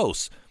is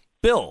close.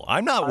 Bill,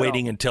 I'm not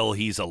waiting until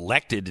he's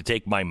elected to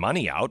take my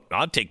money out.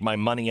 I'll take my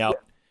money out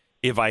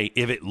if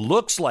it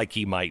looks like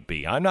he might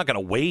be. I'm not going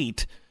to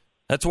wait.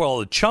 That's what all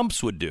the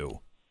chumps would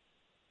do.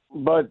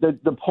 But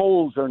the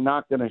polls are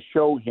not going to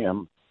show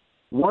him.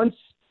 Once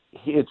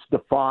it's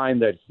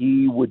defined that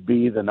he would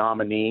be the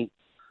nominee,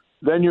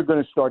 then you're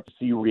going to start to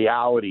see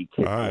reality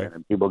kick in,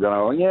 and people are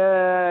going to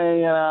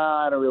go,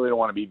 I don't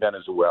want to be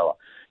Venezuela.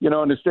 In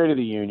the State of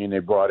the Union, they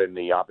brought in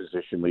the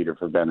opposition leader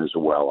for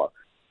Venezuela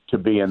to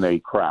be in the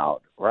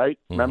crowd, right?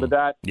 Mm-hmm. Remember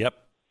that? Yep.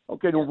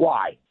 Okay, then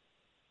why?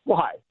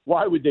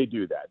 Why would they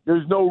do that?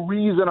 There's no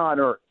reason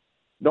on earth.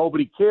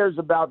 Nobody cares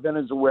about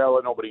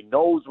Venezuela. Nobody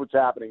knows what's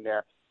happening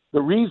there.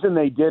 The reason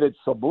they did it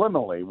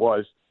subliminally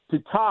was to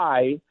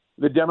tie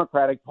the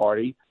Democratic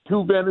Party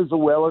to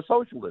Venezuela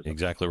socialism.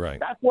 Exactly right.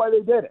 That's why they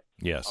did it.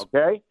 Yes.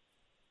 Okay?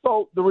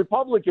 So the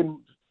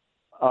Republican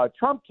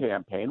Trump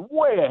campaign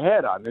way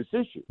ahead on this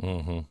issue.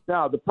 Mm-hmm.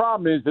 Now, the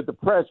problem is that the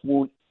press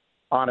won't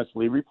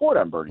honestly report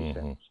on Bernie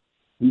Sanders.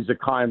 He's a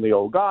kindly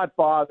old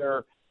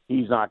godfather.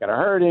 He's not going to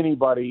hurt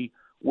anybody,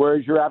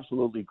 whereas you're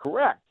absolutely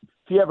correct. If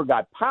he ever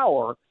got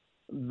power,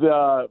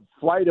 the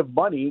flight of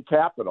money,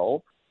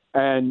 capital,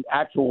 and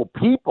actual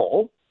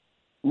people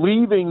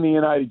leaving the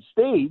United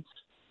States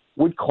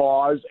would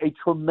cause a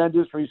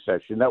tremendous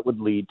recession that would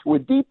lead to a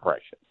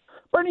depression.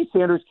 Bernie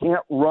Sanders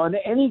can't run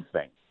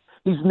anything.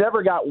 He's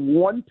never got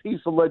one piece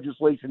of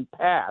legislation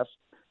passed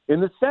in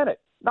the Senate.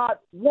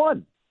 Not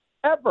one,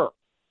 ever.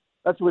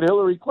 That's what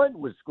Hillary Clinton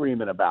was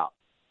screaming about.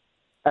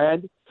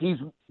 And he's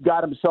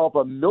got himself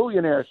a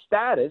millionaire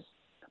status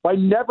by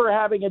never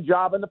having a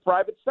job in the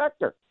private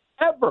sector,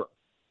 ever.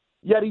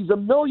 Yet he's a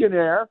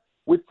millionaire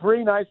with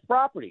 3 nice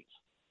properties.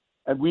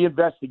 And we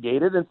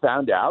investigated and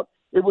found out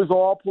it was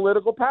all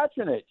political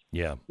patronage.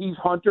 Yeah. He's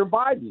Hunter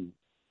Biden,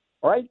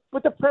 right?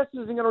 But the press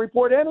isn't going to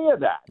report any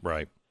of that.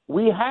 Right.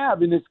 We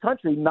have in this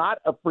country not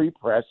a free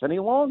press any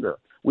longer.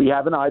 We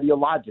have an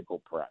ideological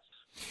press.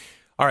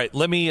 All right,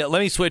 let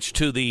me switch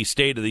to the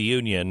State of the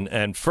Union,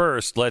 and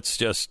first, let's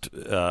just.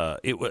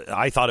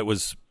 I thought it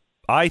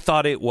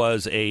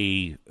was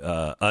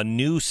a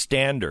new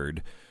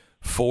standard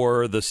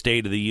for the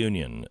State of the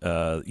Union.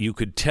 You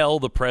could tell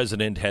the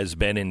president has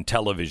been in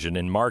television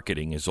and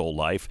marketing his whole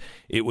life.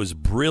 It was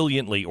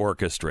brilliantly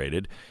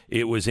orchestrated.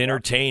 It was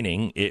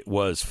entertaining. It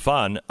was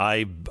fun.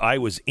 I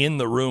was in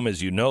the room,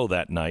 as you know,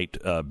 that night,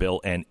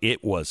 Bill, and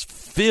it was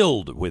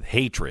filled with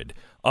hatred,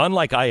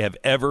 unlike I have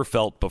ever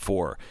felt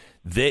before.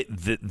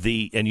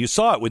 And you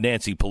saw it with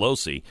Nancy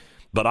Pelosi,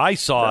 but I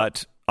saw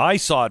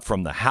it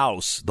from the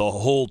House the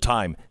whole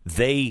time.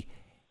 They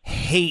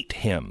hate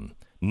him.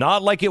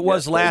 Not like it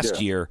was last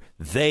year.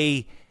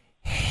 They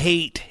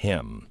hate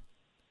him.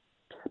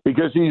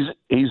 Because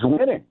he's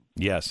winning.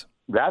 Yes.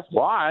 That's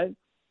why.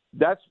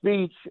 That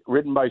speech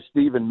written by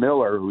Stephen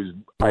Miller, who's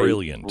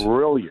brilliant.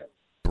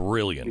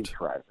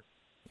 Speechwriter,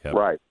 yep.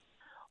 Right,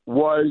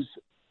 was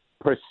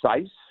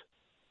precise.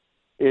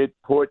 It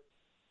put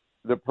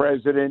the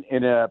president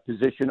in a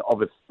position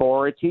of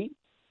authority,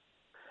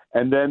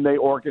 and then they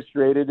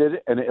orchestrated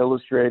it and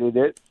illustrated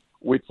it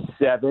with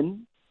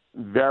 7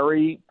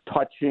 very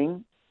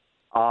touching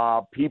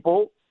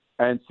people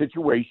and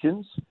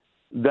situations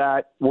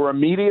that were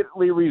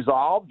immediately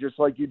resolved, just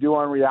like you do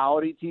on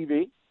reality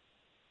TV.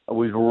 It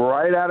was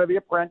right out of The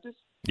Apprentice.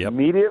 Yep.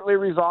 Immediately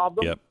resolved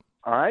them. Yep.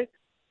 All right.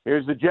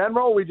 Here's the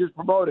general. We just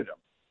promoted him.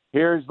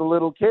 Here's the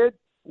little kid.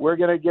 We're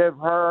going to give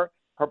her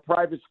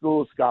private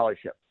school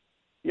scholarship.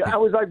 Yeah, I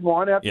was like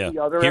one after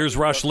the other. Here's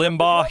Rush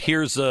Limbaugh.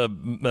 Here's a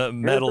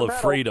Medal of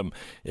Freedom.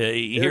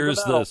 Here's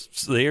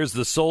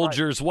the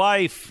soldier's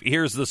wife.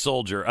 Here's the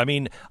soldier. I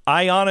mean,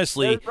 I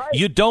honestly,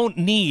 you don't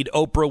need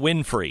Oprah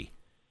Winfrey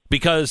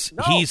because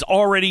he's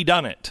already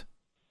done it.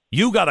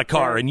 You got a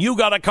car, and you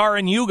got a car,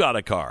 and you got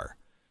a car.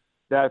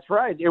 That's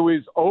right. It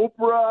was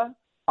Oprah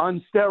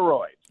on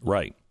steroids.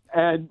 Right.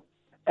 And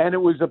there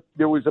was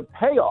a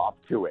payoff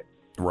to it.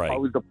 Right.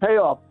 It was a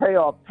payoff.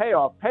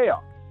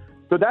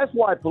 So that's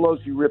why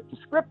Pelosi ripped the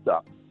script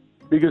up,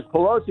 because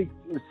Pelosi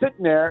was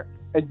sitting there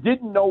and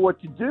didn't know what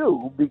to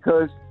do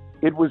because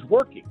it was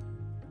working,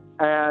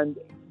 and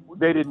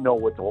they didn't know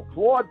what to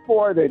applaud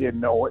for. They didn't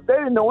know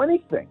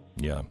anything.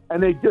 Yeah.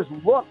 And they just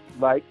looked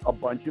like a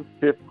bunch of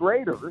fifth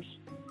graders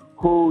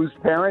whose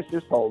parents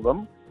just told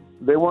them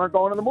they weren't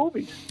going to the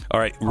movies. All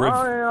right.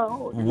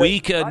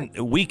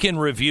 We can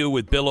review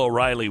with Bill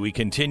O'Reilly. We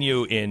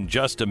continue in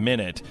just a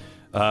minute.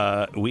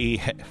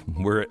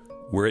 We're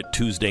at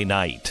Tuesday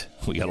night.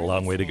 We got a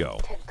long way to go.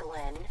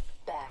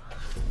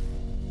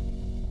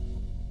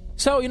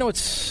 So,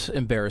 it's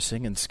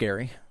embarrassing and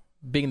scary.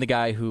 Being the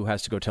guy who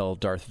has to go tell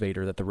Darth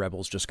Vader that the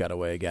rebels just got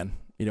away again.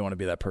 You don't want to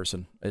be that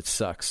person. It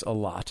sucks a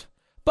lot.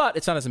 But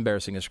it's not as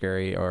embarrassing as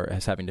scary or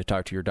as having to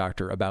talk to your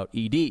doctor about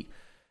ED.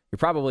 You're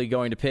probably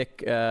going to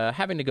pick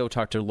having to go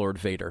talk to Lord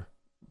Vader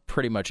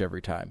pretty much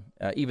every time,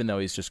 even though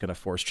he's just going to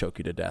force choke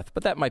you to death.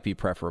 But that might be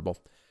preferable.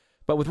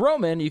 But with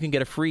Roman, you can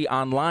get a free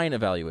online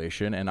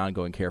evaluation and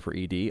ongoing care for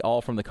ED,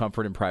 all from the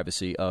comfort and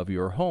privacy of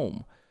your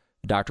home.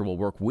 The doctor will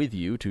work with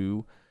you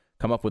to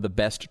come up with the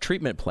best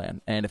treatment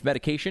plan. And if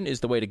medication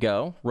is the way to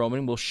go,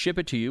 Roman will ship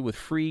it to you with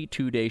free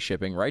 2-day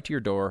shipping right to your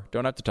door.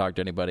 Don't have to talk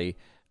to anybody.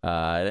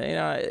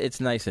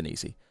 It's nice and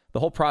easy. The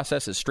whole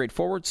process is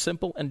straightforward,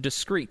 simple, and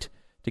discreet.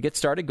 To get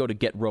started, go to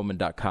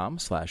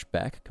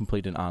GetRoman.com/Beck.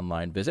 Complete an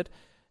online visit.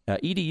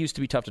 ED used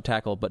to be tough to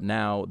tackle, but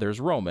now there's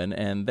Roman,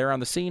 and they're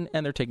on the scene,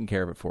 and they're taking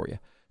care of it for you.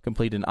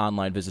 Complete an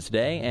online visit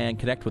today and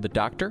connect with a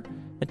doctor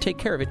and take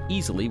care of it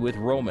easily with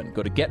Roman.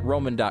 Go to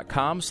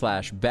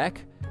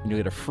GetRoman.com/Beck, and you'll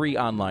get a free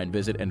online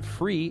visit and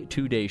free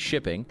 2-day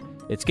shipping.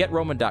 It's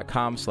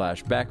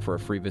GetRoman.com/Beck for a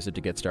free visit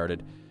to get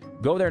started.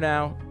 Go there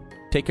now.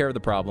 Take care of the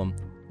problem.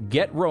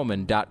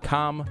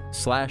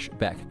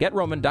 GetRoman.com/Beck.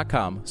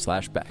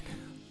 GetRoman.com/Beck.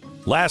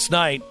 Last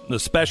night, the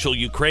special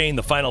Ukraine,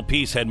 the final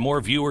piece, had more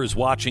viewers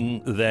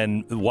watching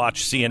than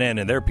watch CNN,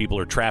 and their people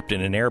are trapped in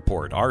an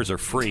airport. Ours are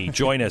free.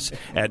 Join us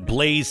at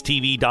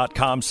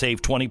blazetv.com.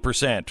 Save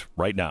 20%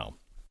 right now.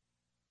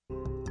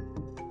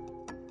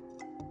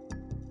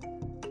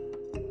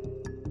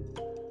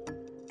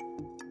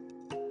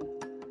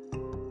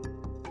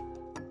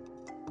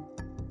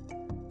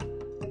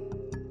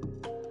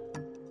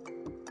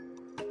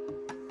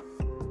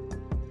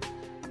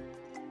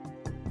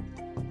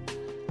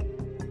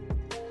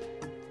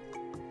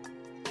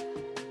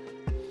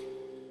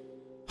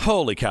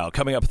 Holy cow.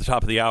 Coming up at the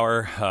top of the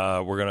hour,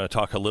 we're going to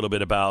talk a little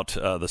bit about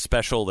the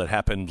special that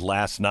happened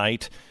last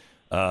night.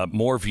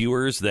 More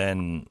viewers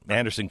than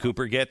Anderson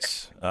Cooper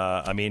gets.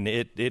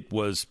 It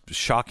was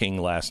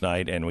shocking last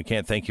night, and we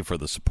can't thank you for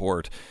the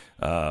support.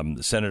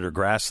 Senator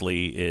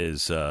Grassley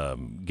is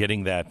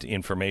getting that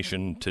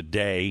information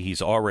today.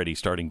 He's already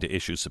starting to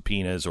issue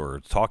subpoenas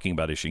or talking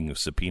about issuing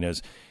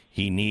subpoenas.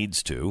 He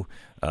needs to.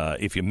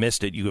 If you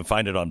missed it, you can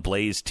find it on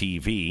Blaze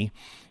TV.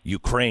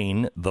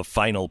 Ukraine, the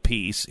final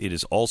piece. It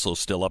is also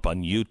still up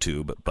on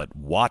YouTube, but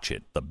watch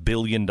it. The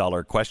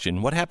billion-dollar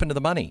question, what happened to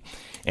the money?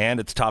 And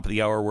at the top of the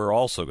hour, we're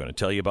also going to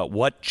tell you about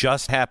what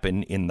just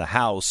happened in the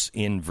House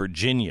in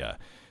Virginia.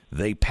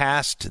 They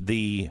passed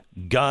the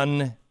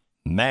gun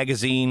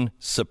magazine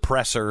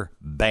suppressor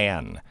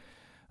ban.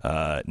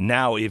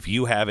 Now, if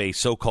you have a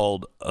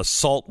so-called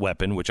assault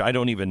weapon, which I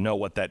don't even know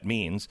what that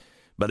means,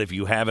 but if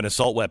you have an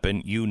assault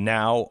weapon, you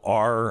now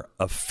are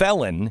a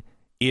felon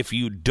if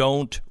you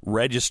don't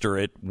register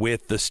it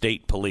with the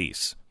state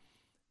police.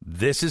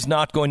 This is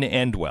not going to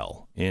end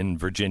well in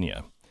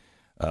Virginia.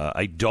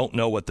 I don't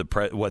know what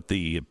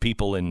the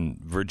people in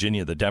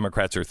Virginia, the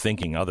Democrats, are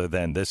thinking, other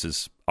than this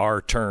is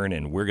our turn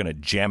and we're going to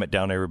jam it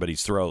down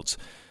everybody's throats.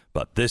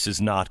 But this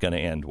is not going to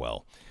end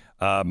well.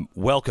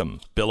 Welcome,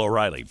 Bill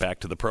O'Reilly,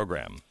 back to the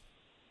program.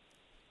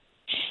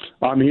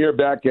 I'm here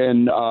back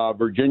in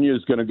Virginia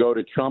is going to go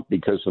to Trump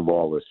because of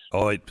all this.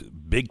 Oh,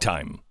 big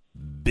time.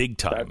 Big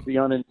time.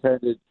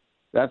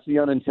 That's the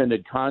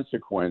unintended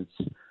consequence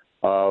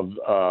of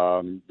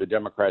the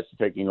Democrats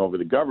taking over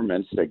the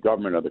government, state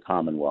government of the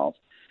Commonwealth.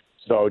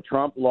 So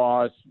Trump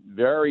lost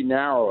very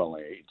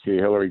narrowly to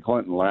Hillary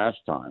Clinton last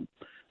time.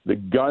 The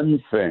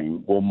gun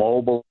thing will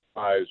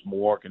mobilize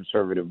more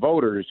conservative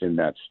voters in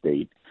that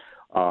state.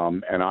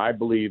 And I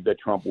believe that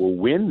Trump will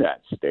win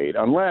that state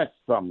unless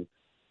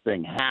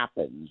something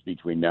happens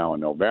between now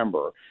and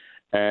November.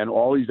 And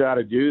all he's got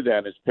to do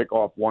then is pick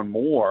off one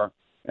more,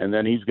 and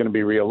then he's going to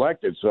be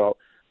reelected. So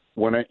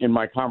in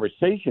my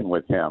conversation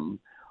with him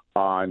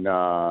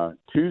on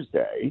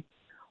Tuesday,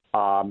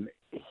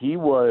 he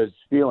was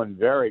feeling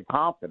very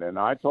confident.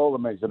 I told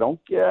him, I said, don't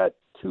get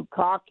too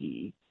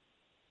cocky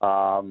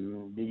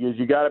because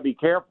you got to be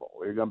careful.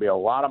 There's going to be a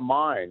lot of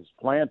mines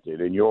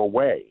planted in your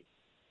way.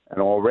 And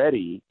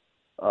already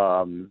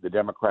the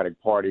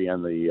Democratic Party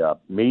and the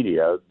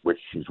media, which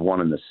is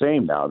one and the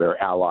same now,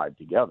 they're allied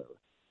together.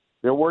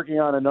 They're working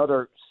on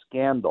another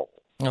scandal.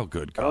 Oh,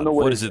 good God.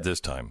 What is it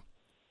this time?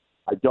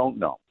 I don't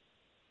know.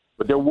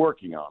 But they're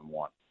working on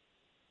one.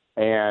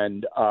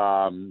 And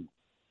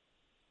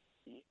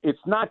it's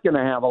not going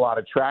to have a lot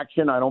of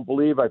traction, I don't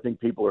believe. I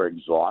think people are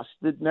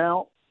exhausted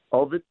now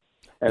of it.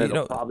 And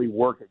it'll probably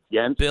work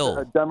against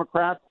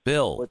Democrats.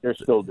 But they're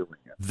still doing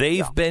it.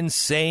 They've been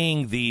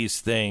saying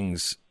these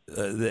things.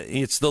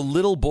 It's the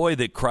little boy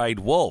that cried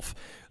wolf.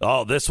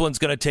 Oh, this one's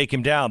going to take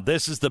him down.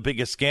 This is the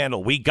biggest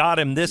scandal. We got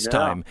him this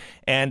time.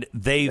 And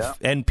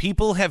and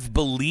people have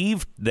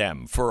believed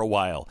them for a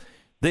while.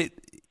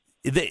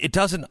 It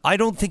doesn't. I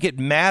don't think it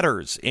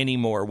matters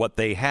anymore what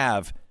they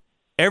have.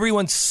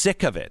 Everyone's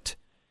sick of it,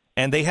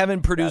 and they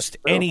haven't produced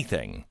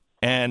anything.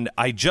 And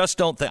I just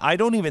don't think. I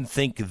don't even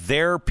think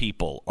their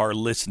people are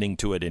listening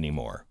to it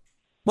anymore.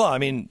 Well, I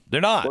mean,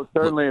 they're not. Well,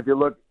 certainly, if you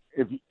look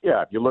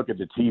at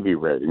the TV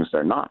ratings,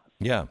 they're not.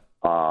 Yeah.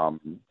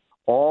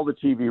 All the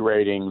TV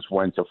ratings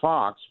went to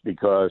Fox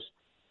because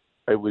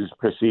it was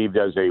perceived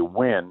as a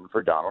win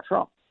for Donald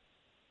Trump.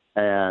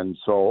 And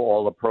so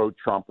all the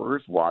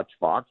pro-Trumpers watch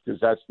Fox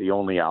because that's the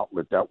only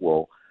outlet that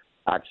will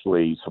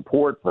actually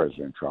support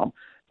President Trump.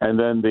 And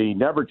then the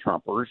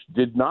never-Trumpers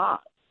did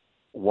not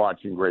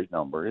watch in great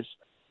numbers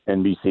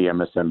NBC,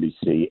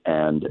 MSNBC,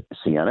 and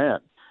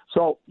CNN.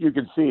 So you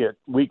can see it.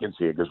 We can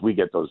see it because we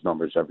get those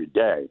numbers every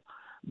day.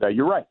 That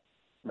you're right.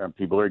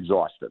 People are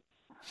exhausted.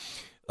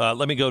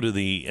 Let me go to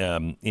the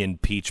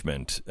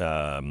impeachment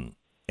and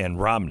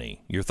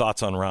Romney. Your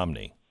thoughts on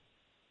Romney?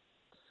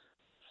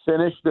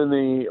 Finished in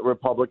the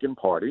Republican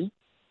Party,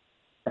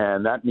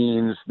 and that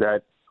means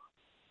that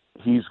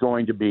he's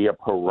going to be a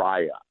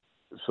pariah.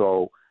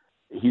 So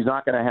he's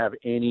not going to have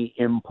any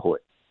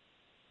input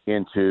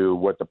into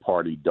what the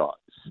party does.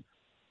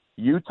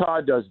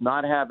 Utah does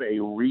not have a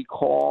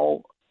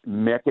recall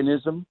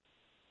mechanism,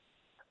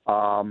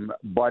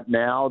 but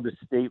now the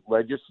state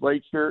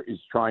legislature is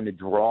trying to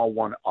draw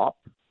one up.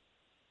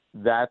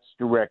 That's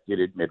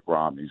directed at Mitt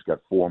Romney. He's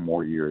got 4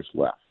 more years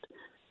left.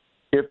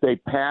 If they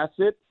pass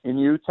it in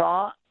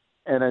Utah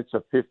and it's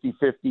a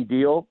 50-50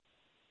 deal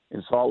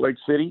in Salt Lake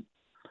City,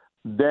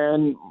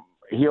 then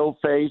he'll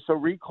face a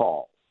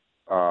recall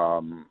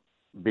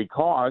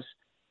because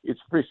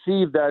it's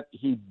perceived that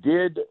he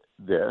did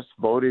this,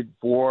 voted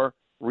for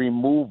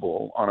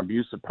removal on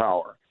abuse of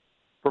power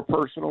for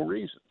personal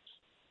reasons.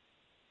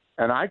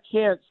 And I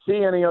can't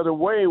see any other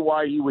way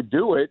why he would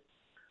do it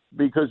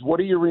because what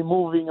are you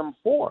removing him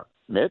for,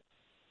 Mitt?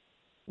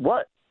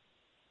 What?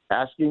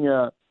 Asking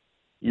a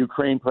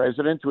Ukraine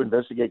president to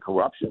investigate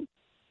corruption?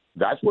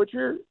 That's what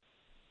you're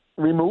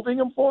removing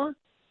him for?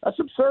 That's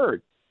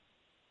absurd.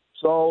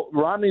 So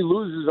Romney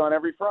loses on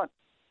every front.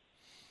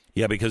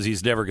 Yeah, because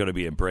he's never going to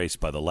be embraced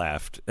by the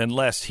left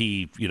unless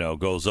he,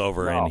 goes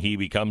over and he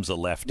becomes a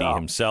lefty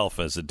himself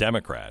as a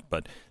Democrat.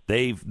 But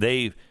they've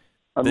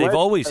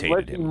always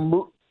hated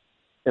him.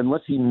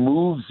 Unless he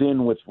moves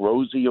in with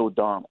Rosie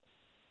O'Donnell.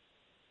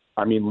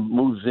 I mean,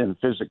 moves in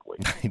physically.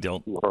 I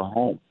don't. To her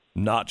home.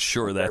 Not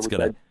sure that's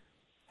going to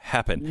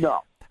happen. No.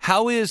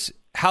 How is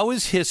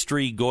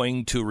history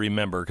going to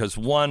remember? Because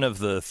one of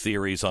the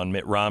theories on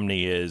Mitt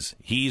Romney is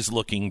he's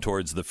looking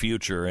towards the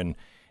future and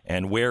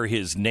where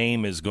his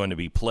name is going to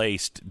be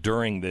placed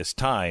during this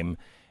time,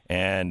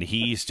 and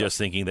he's just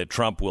thinking that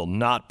Trump will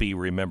not be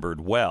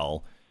remembered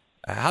well.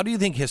 How do you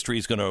think history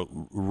is going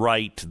to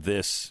write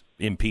this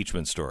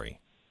impeachment story?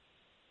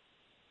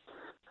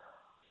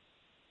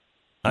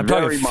 I'm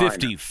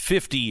talking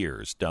 50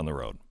 years down the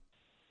road.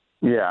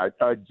 Yeah,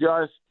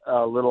 just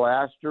a little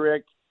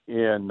asterisk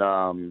in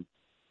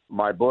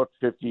my book,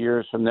 50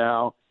 years from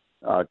now,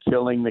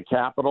 Killing the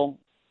Capitol.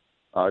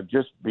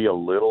 Just be a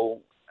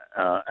little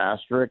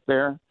asterisk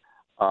there.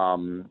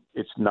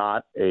 It's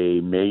not a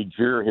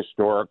major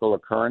historical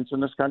occurrence in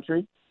this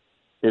country.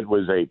 It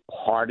was a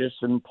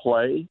partisan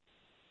play,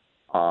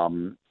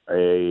 an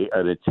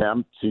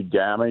attempt to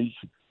damage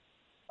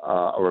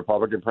a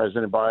Republican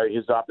president by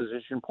his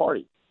opposition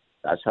party.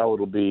 That's how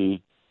it'll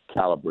be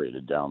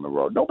calibrated down the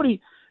road.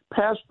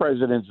 Past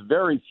presidents,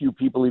 very few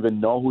people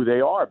even know who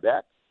they are,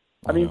 Beck.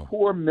 I mean,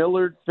 poor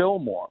Millard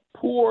Fillmore.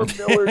 Who was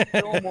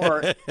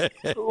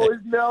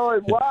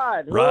Millard?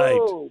 What? Right.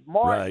 Who?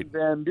 Martin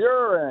Van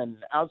Buren,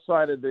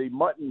 outside of the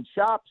mutton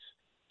chops,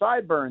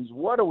 sideburns.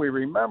 What do we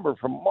remember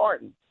from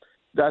Martin?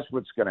 That's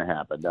what's going to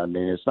happen. I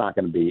mean, it's not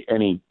going to be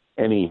any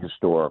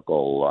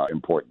historical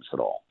importance at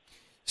all.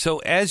 So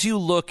as you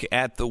look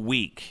at the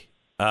week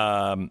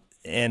and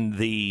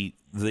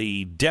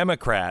the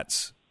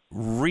Democrats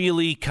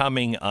really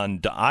coming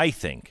undone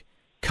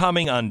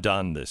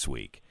this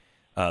week.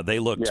 They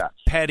looked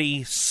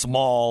petty,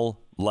 small,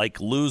 like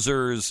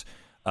losers,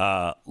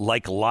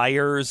 like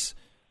liars.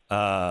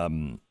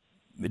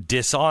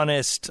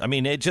 dishonest. I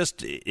mean,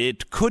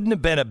 it couldn't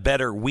have been a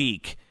better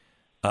week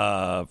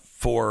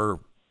for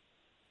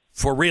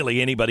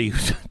really anybody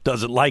who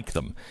doesn't like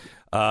them.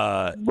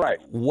 Right.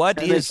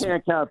 They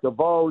can't count the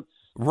votes.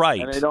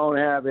 Right. And they don't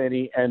have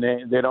any,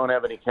 they don't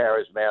have any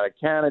charismatic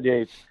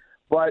candidates.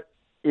 But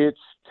it's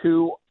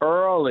too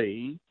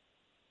early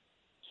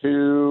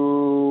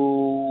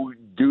to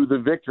do the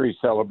victory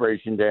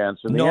celebration dance.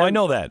 I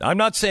know that. I'm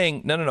not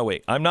saying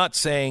wait. I'm not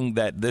saying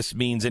that this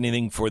means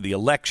anything for the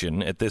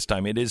election at this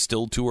time. It is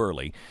still too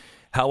early.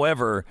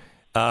 However,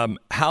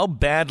 how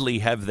badly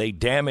have they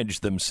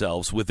damaged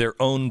themselves with their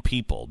own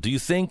people? Do you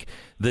think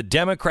the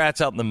Democrats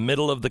out in the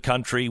middle of the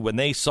country, when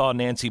they saw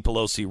Nancy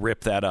Pelosi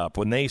rip that up,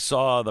 when they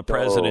saw the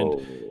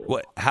president,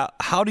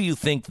 how do you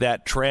think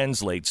that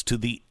translates to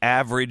the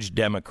average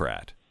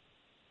Democrat?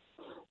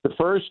 The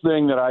first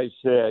thing that I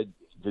said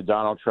to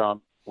Donald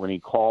Trump when he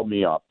called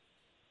me up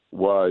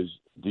was,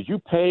 did you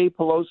pay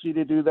Pelosi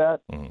to do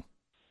that? Mm-hmm.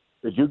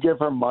 Did you give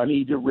her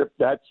money to rip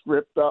that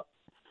script up?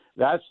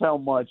 That's how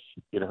much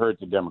it hurt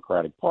the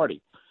Democratic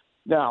Party.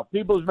 Now,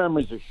 people's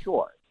memories are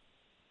short.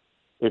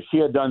 If she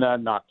had done that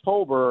in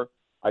October,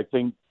 I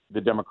think the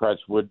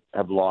Democrats would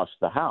have lost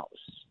the House.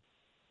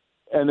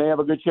 And they have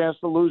a good chance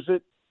to lose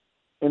it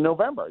in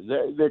November.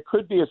 There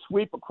could be a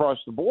sweep across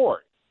the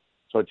board.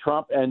 So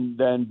Trump and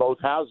then both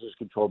houses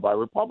controlled by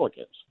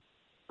Republicans.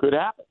 Could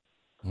happen.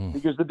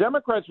 Because the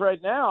Democrats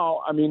right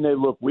now, I mean, they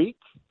look weak.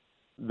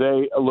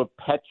 They look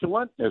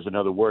petulant. There's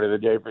another word of the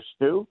day for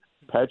Stu,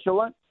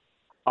 petulant.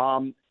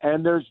 And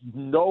there's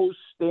no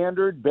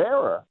standard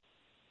bearer.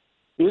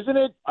 Isn't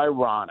it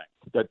ironic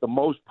that the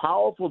most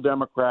powerful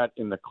Democrat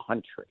in the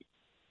country,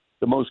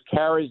 the most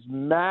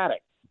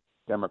charismatic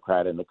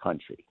Democrat in the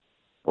country,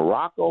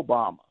 Barack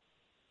Obama,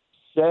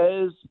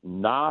 says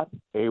not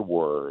a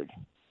word?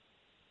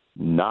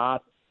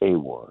 Not a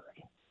word.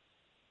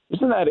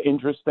 Isn't that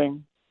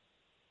interesting?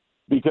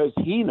 Because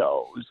he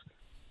knows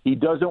he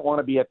doesn't want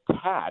to be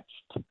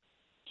attached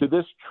to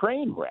this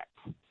train wreck.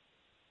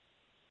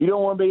 You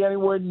don't want to be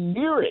anywhere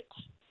near it.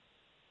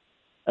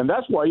 And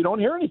that's why you don't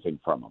hear anything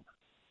from him.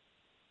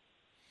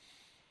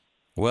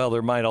 Well,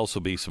 there might also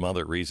be some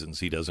other reasons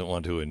he doesn't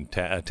want to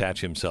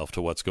attach himself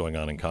to what's going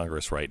on in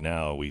Congress right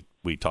now.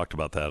 We talked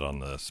about that on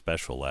the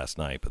special last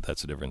night, but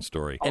that's a different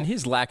story. And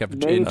his lack of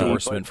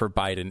endorsement for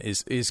Biden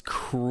is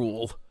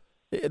cruel.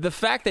 The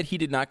fact that he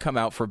did not come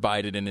out for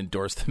Biden and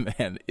endorse the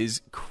man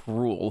is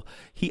cruel.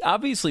 He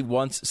obviously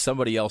wants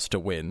somebody else to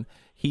win.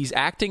 He's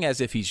acting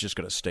as if he's just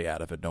going to stay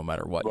out of it no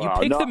matter what. You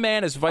pick the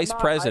man as vice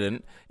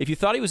president. If you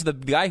thought he was the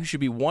guy who should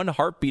be one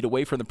heartbeat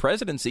away from the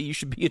presidency, you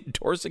should be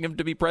endorsing him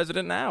to be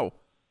president now.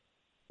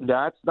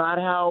 That's not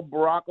how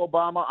Barack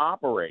Obama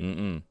operates.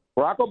 Mm-mm.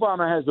 Barack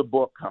Obama has a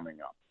book coming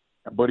up,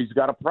 but he's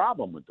got a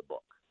problem with the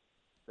book.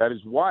 That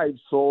his wife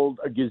sold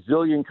a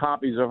gazillion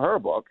copies of her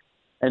book,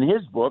 and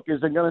his book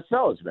isn't going to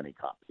sell as many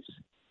copies.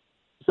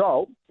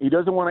 So he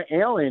doesn't want to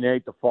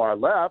alienate the far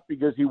left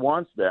because he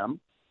wants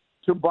them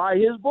to buy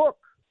his book.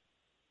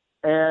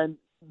 And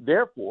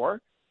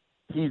therefore,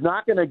 he's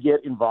not going to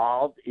get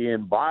involved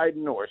in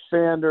Biden or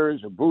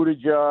Sanders or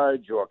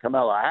Buttigieg or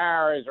Kamala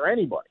Harris or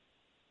anybody.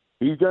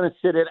 He's going to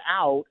sit it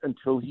out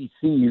until he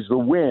sees the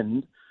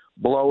wind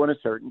blow in a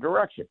certain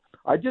direction.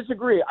 I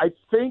disagree. I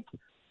think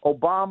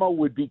Obama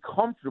would be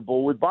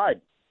comfortable with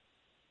Biden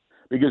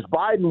because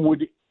Biden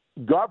would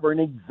govern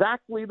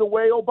exactly the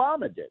way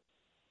Obama did.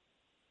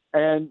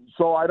 And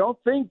so I don't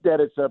think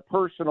that it's a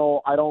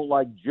personal, I don't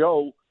like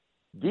Joe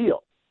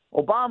deal.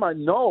 Obama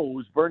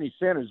knows Bernie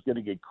Sanders is going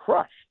to get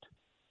crushed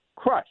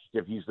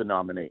if he's the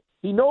nominee.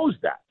 He knows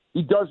that.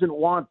 He doesn't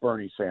want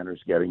Bernie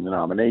Sanders getting the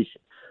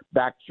nomination.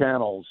 Back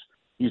channels,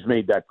 he's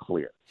made that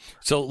clear.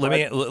 So let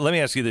me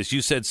ask you this.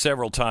 You said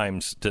several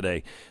times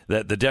today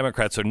that the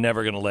Democrats are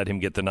never going to let him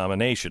get the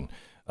nomination.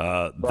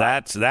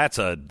 That's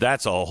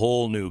a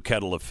whole new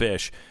kettle of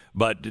fish.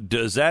 But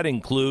does that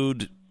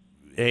include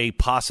a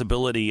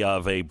possibility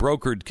of a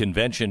brokered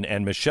convention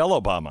and Michelle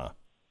Obama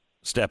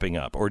stepping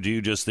up, or do you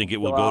just think it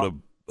will go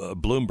to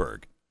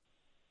Bloomberg?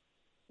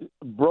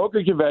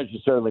 Brokered convention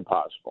is certainly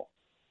possible.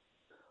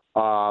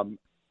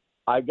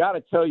 I got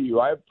to tell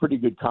you, I have pretty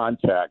good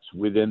contacts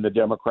within the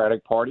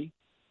Democratic Party.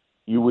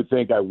 You would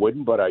think I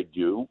wouldn't, but I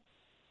do.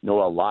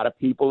 Know a lot of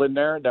people in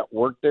there that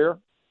work there,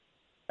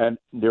 and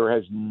there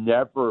has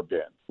never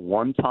been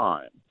one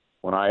time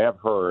when I have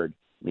heard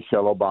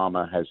Michelle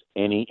Obama has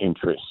any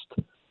interest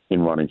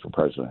in running for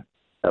president,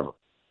 ever.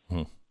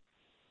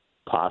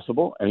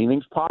 Possible.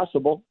 Anything's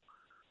possible.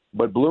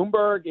 But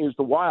Bloomberg is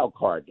the wild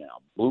card now.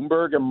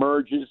 Bloomberg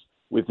emerges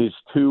with his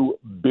 $2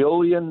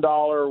 billion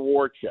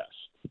war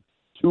chest.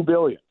 $2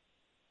 billion.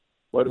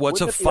 But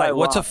what's a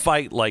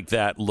fight like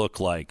that look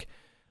like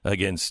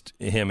against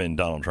him and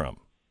Donald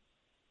Trump?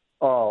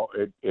 Oh,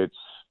 it's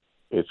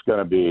going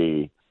to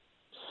be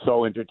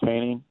so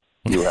entertaining.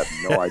 You have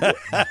no idea.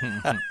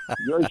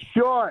 You're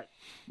short.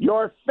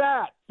 You're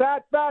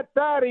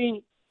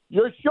fatty.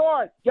 You're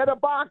short. Get a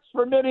box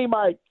for Mini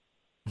Mike.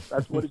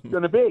 That's what it's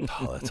going to be.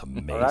 Oh, that's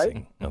amazing.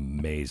 Right?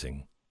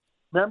 Amazing.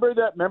 Remember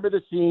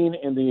the scene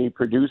in The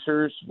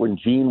Producers when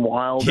Gene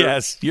Wilder?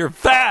 Yes, you're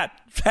fat.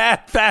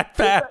 Fat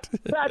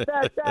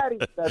daddy.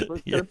 That's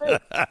what's going to be.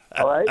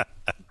 All right.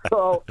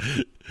 So,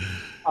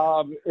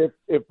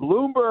 if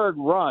Bloomberg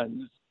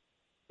runs,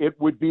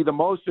 it would be the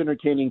most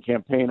entertaining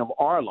campaign of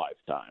our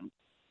lifetime.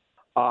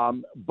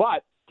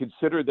 But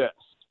consider this: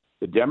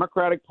 the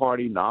Democratic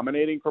Party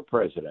nominating for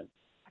president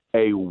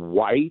a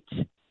white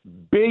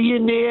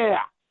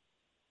billionaire,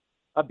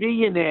 a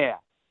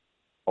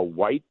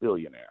white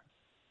billionaire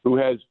who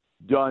has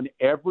done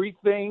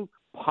everything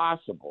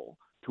possible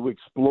to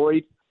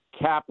exploit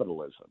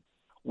capitalism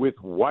with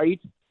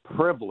white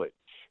privilege.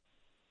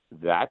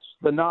 That's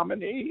the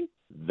nominee.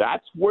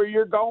 That's where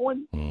you're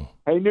going.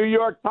 Hey, New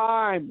York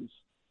Times,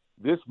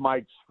 this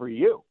mic's for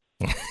you.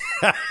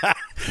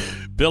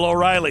 Bill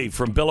O'Reilly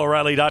from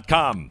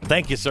BillO'Reilly.com.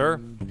 Thank you, sir.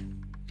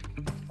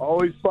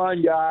 Always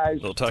fun, guys.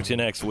 We'll talk to you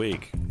next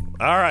week.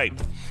 All right.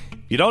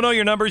 You don't know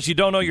your numbers, you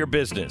don't know your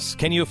business.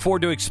 Can you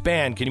afford to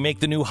expand? Can you make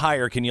the new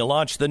hire? Can you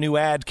launch the new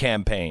ad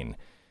campaign?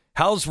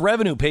 How's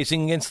revenue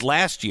pacing against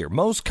last year?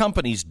 Most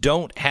companies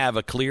don't have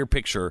a clear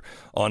picture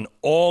on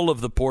all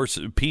of the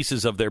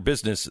pieces of their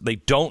business. They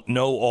don't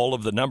know all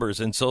of the numbers,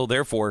 and so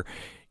therefore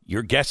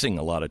you're guessing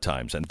a lot of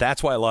times, and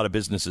that's why a lot of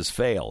businesses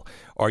fail.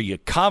 Are you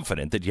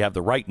confident that you have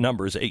the right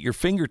numbers at your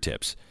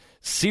fingertips?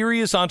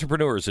 Serious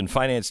entrepreneurs and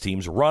finance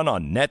teams run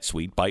on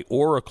NetSuite by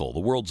Oracle, the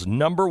world's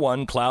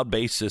 #1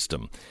 cloud-based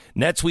system.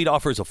 NetSuite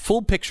offers a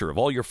full picture of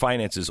all your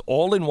finances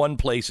all in one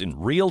place in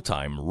real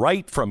time,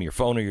 right from your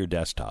phone or your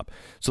desktop.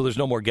 So there's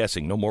no more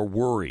guessing, no more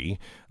worry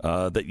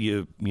that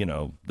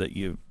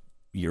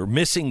you're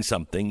missing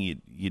something,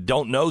 you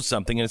don't know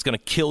something, and it's going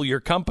to kill your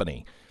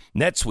company.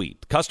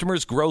 NetSuite,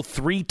 customers grow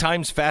 3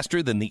 times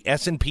faster than the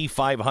S&P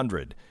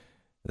 500.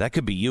 That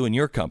could be you and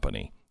your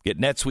company. Get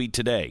NetSuite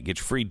today. Get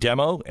your free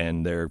demo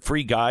and their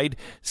free guide,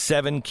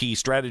 7 key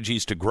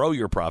strategies to grow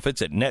your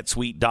profits at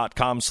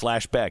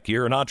netsuite.com/Beck.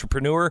 You're an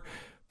entrepreneur?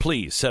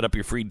 Please set up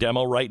your free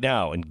demo right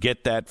now and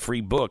get that free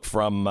book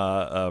from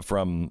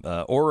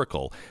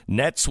Oracle.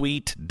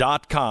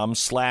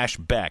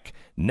 netsuite.com/Beck.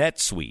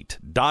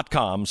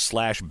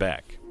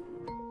 netsuite.com/Beck.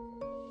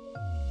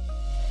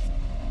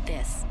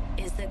 This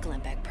is the Glenn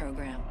Beck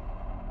Program.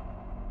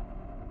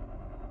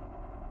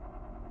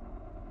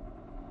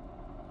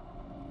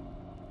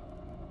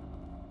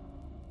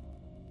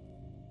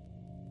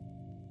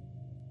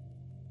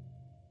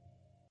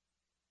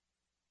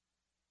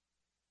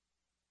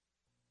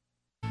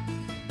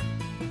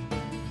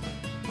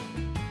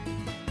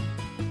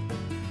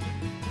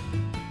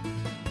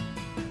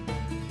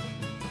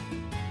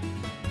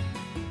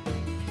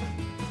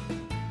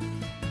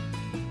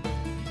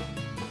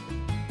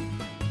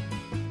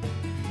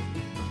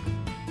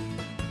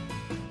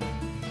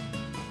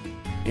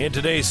 In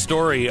today's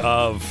story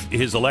of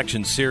his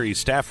election series,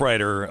 staff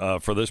writer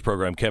for this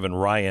program, Kevin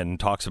Ryan,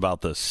 talks about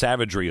the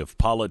savagery of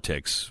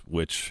politics,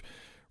 which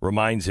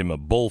reminds him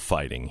of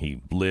bullfighting.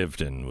 He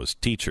lived and was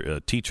a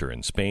teacher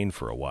in Spain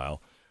for a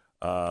while,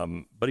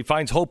 but he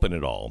finds hope in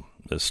it all.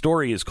 The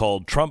story is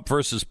called Trump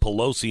versus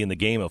Pelosi in the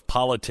Game of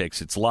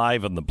Politics. It's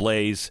live on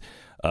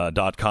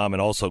theblaze.com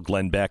and also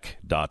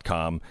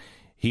glennbeck.com.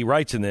 He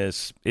writes in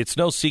this, "It's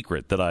no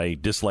secret that I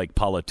dislike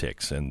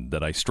politics and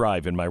that I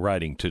strive in my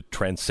writing to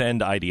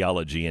transcend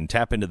ideology and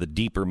tap into the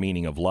deeper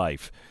meaning of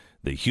life,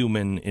 the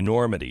human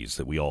enormities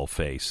that we all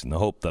face, in the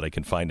hope that I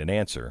can find an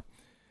answer.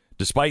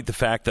 Despite the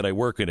fact that I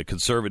work in a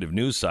conservative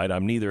news site,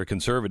 I'm neither a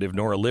conservative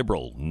nor a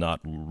liberal, not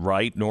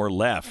right nor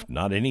left,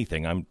 not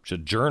anything. I'm a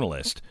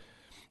journalist.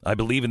 I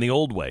believe in the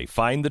old way.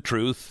 Find the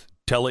truth,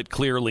 tell it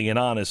clearly and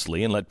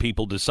honestly, and let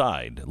people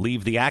decide.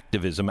 Leave the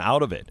activism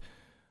out of it.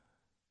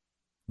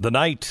 The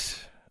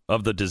night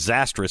of the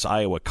disastrous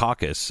Iowa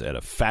caucus at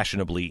a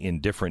fashionably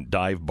indifferent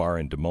dive bar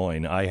in Des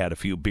Moines, I had a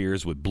few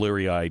beers with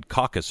bleary-eyed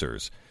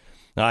caucusers.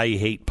 I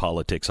hate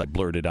politics, I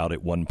blurted out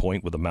at one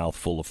point with a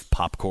mouthful of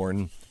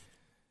popcorn.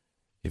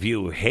 If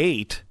you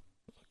hate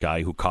a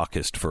guy who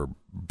caucused for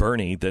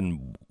Bernie,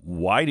 then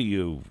why do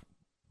you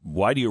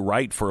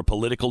write for a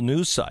political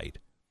news site?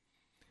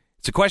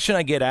 It's a question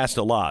I get asked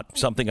a lot,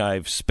 something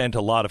I've spent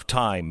a lot of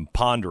time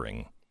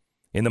pondering.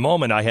 In the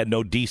moment, I had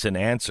no decent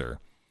answer,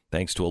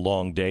 thanks to a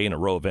long day and a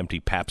row of empty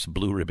Pabst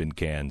Blue Ribbon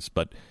cans,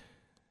 but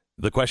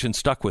the question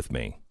stuck with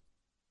me.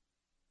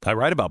 I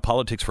write about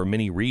politics for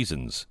many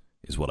reasons,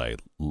 is what I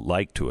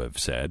like to have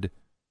said,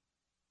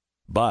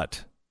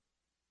 but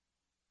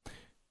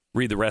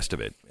read the rest of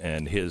it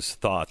and his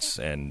thoughts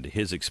and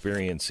his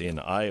experience in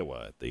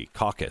Iowa, the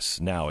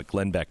caucus, now at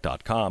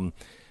glennbeck.com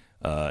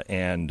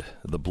and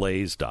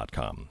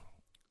theblaze.com.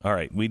 All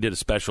right, we did a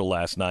special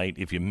last night.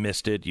 If you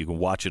missed it, you can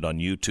watch it on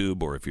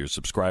YouTube, or if you're a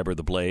subscriber of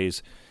The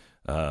Blaze,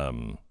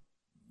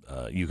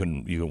 you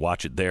can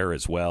watch it there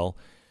as well.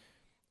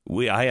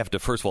 I have to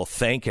first of all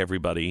thank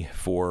everybody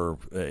for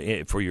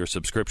your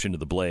subscription to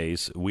The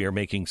Blaze. We are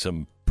making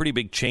some pretty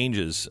big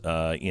changes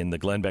in the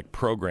Glenn Beck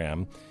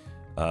program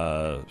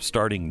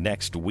starting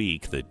next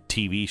week. The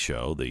TV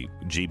show, the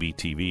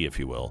GBTV, if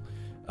you will,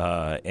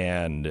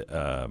 and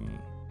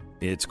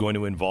it's going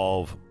to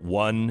involve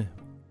one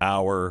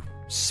 4-hour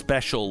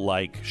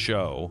special-like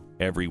show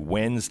every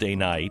Wednesday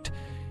night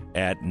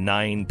at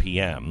 9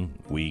 p.m.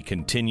 We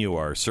continue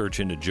our search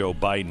into Joe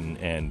Biden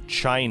and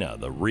China.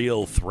 The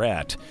real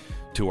threat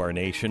to our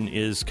nation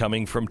is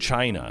coming from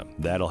China.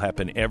 That'll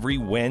happen every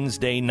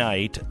Wednesday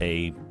night,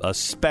 a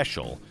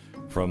special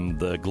from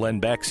the Glenn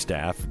Beck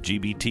staff,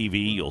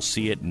 GBTV. You'll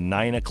see it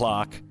 9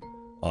 o'clock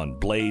on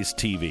Blaze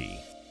TV.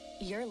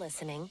 You're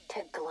listening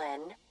to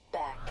Glenn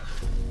Beck.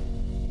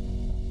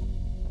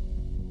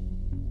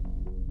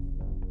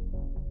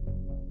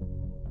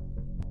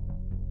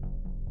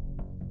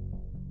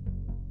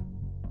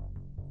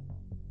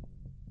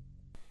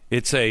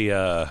 It's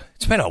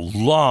been a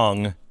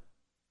long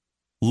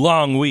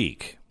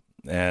week,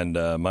 and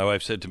my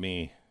wife said to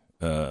me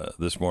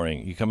this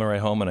morning, "You coming right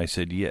home?" And I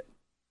said, "Yeah."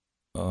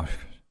 Oh,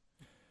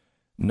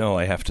 no,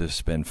 I have to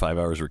spend 5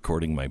 hours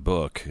recording my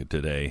book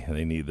today.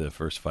 They need the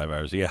first 5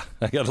 hours. Yeah,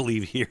 I got to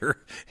leave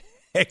here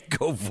and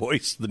go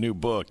voice the new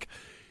book.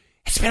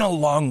 It's been a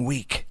long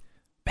week.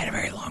 Been a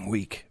very long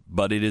week,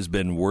 but it has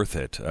been worth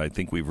it. I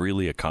think we've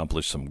really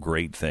accomplished some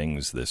great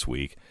things this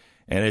week,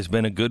 and it's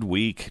been a good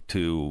week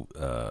to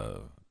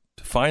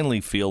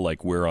finally feel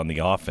like we're on the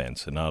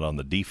offense and not on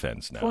the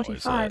defense now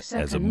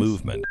as a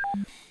movement.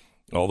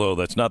 Although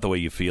that's not the way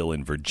you feel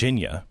in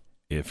Virginia.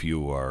 If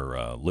you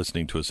are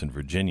listening to us in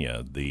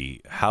Virginia,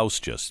 the House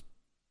just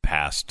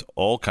passed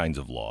all kinds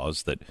of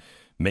laws that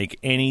make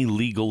any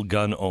legal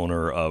gun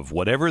owner of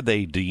whatever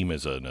they deem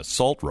as an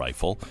assault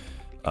rifle,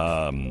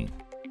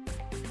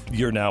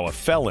 you're now a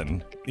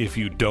felon if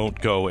you don't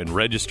go and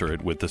register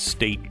it with the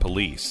state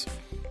police.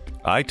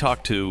 I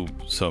talked to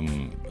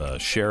some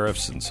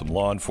sheriffs and some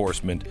law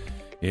enforcement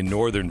in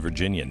Northern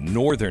Virginia,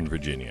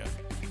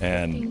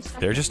 and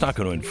they're just not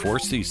going to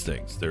enforce these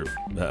things.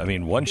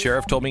 One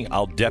sheriff told me,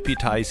 "I'll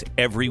deputize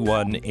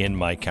everyone in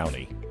my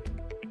county."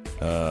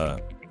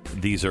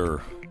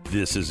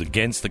 This is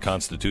against the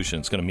Constitution.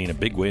 It's going to mean a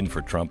big win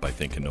for Trump, I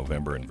think, in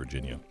November in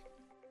Virginia.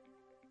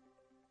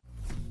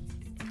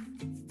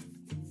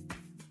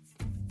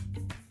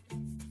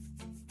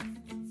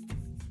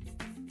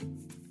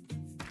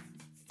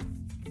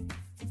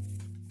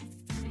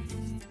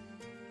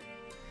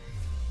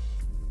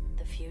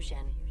 The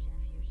fusion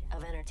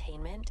of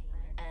entertainment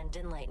and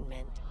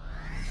enlightenment.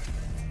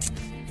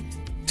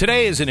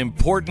 Today is an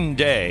important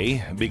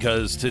day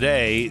because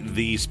today,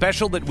 the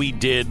special that we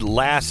did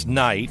last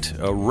night,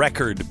 a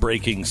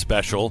record-breaking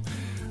special,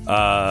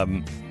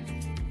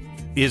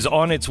 is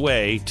on its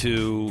way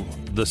to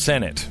the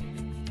Senate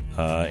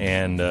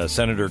and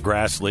Senator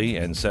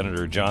Grassley and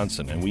Senator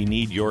Johnson. And we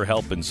need your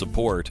help and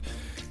support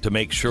to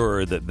make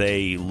sure that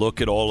they look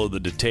at all of the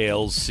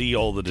details, see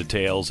all the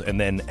details, and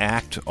then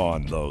act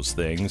on those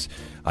things.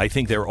 I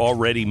think they're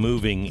already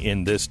moving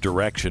in this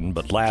direction,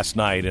 but last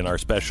night in our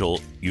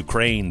special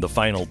Ukraine, the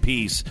final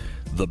piece,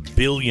 the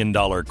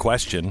billion-dollar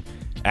question,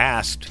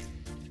 asked,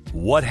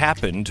 what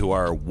happened to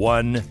our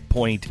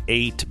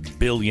 $1.8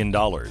 billion?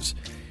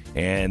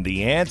 And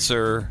the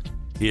answer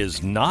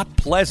is not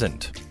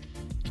pleasant,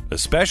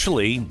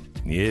 especially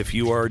if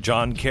you are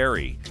John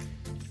Kerry,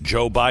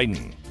 Joe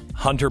Biden,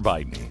 Hunter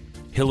Biden,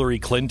 Hillary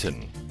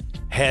Clinton,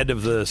 head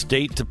of the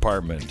State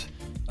Department,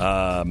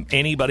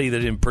 anybody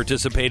that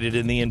participated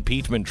in the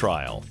impeachment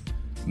trial,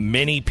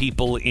 many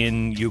people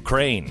in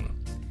Ukraine,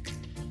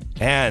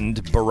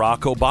 and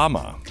Barack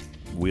Obama.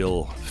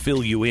 We'll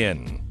fill you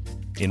in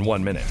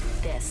 1 minute.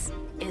 This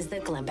is the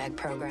Glenn Beck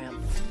Program.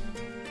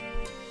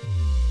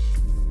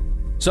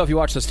 So if you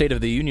watched the State of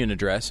the Union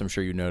address, I'm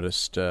sure you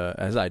noticed,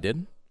 as I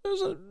did, there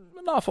was an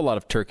awful lot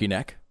of turkey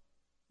neck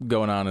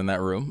going on in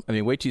that room. I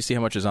mean, wait till you see how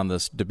much is on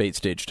this debate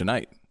stage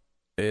tonight.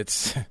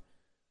 It's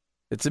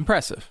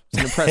impressive. It's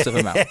an impressive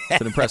amount.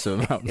 It's an impressive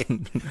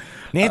amount.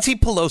 Nancy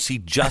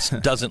Pelosi just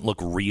doesn't look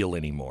real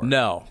anymore.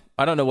 No.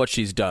 I don't know what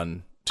she's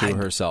done to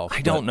herself.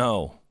 I don't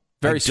know.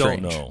 Very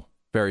strange. Don't know.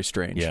 Very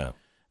strange. Yeah.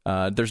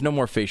 There's no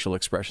more facial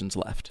expressions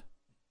left.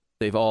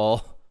 They've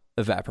all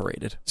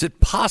evaporated. Is it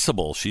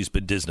possible she's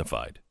been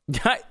Disneyfied?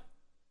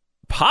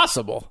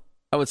 Possible?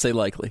 I would say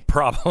likely.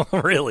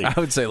 Really? I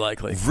would say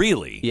likely.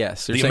 Really?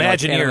 Yes. The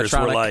Imagineers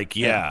were like,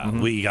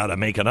 we got to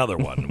make another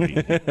one.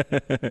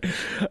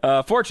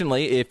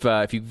 Fortunately, if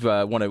you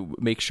want to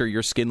make sure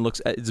your skin looks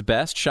at its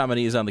best,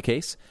 Chamonix is on the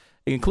case,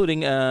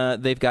 including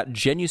they've got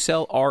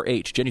Genucel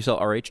RH.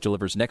 Genucel RH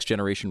delivers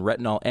next-generation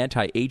retinol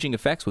anti-aging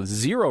effects with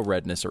zero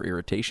redness or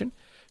irritation.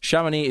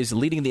 Chamonix is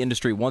leading the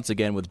industry once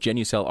again with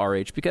Genucel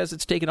RH because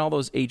it's taken all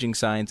those aging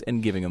signs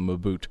and giving them a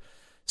boot.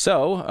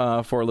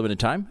 So, for a limited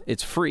time,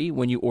 it's free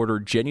when you order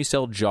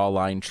Genucel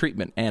Jawline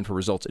Treatment. And for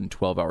results in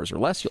 12 hours or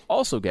less, you'll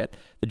also get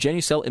the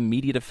Genucel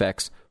Immediate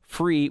Effects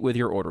free with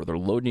your order. They're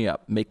loading you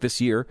up. Make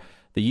this year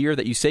the year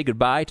that you say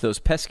goodbye to those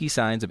pesky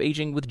signs of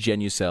aging with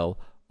Genucel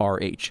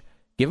RH.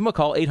 Give them a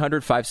call,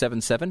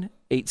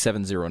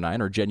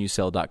 800-577-8709 or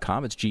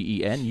Genucel.com. It's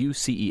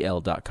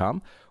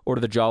Genucel.com.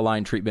 Order the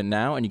Jawline Treatment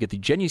now, and you get the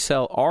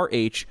Genucel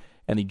RH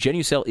and the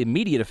Genucel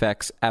Immediate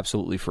Effects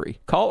absolutely free.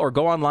 Call or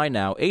go online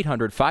now,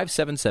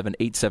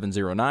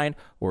 800-577-8709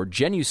 or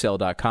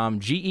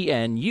Genucel.com,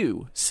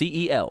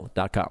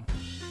 Genucel.com.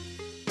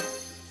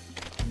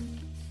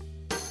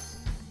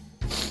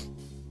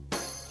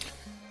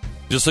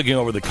 Just looking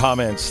over the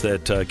comments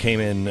that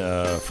came in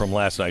from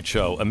last night's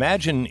show.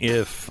 Imagine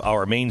if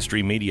our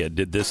mainstream media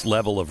did this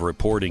level of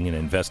reporting and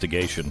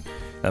investigation.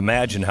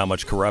 Imagine how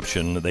much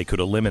corruption they could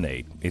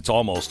eliminate. It's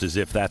almost as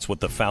if that's what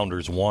the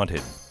founders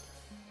wanted.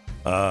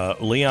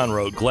 Leon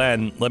wrote,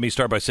 Glenn, let me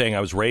start by saying I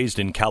was raised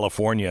in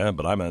California,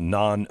 but I'm a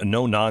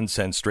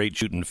no-nonsense,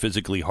 straight-shooting,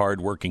 physically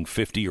hard-working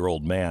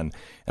 50-year-old man,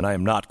 and I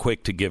am not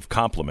quick to give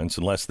compliments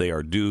unless they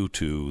are due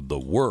to the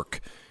work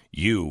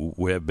you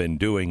have been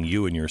doing,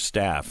 you and your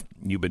staff.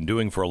 You've been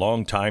doing for a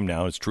long time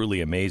now. It's truly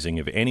amazing.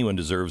 If anyone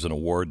deserves an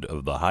award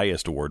of the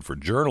highest award for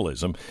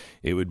journalism,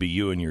 it would be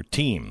you and your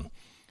team.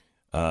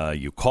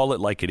 You call it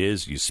like it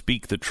is. You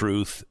speak the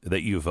truth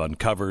that you've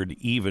uncovered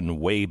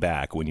even way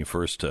back when you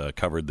first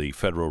covered the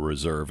Federal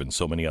Reserve and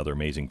so many other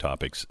amazing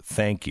topics.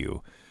 Thank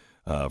you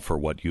for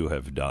what you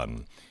have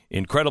done.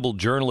 Incredible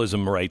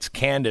journalism, writes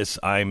Candace.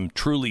 I'm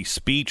truly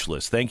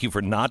speechless. Thank you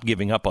for not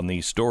giving up on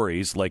these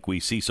stories like we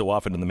see so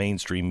often in the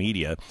mainstream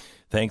media.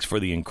 Thanks for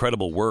the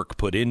incredible work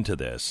put into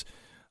this.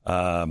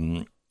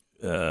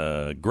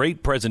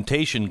 Great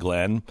presentation,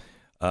 Glenn.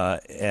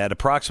 At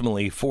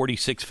approximately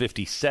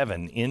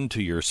 46:57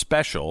 into your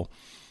special,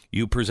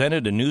 you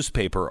presented a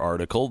newspaper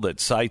article that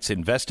cites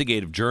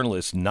investigative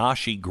journalist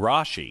Nashi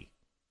Grashi.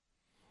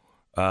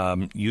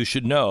 You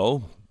should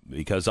know,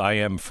 because I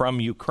am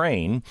from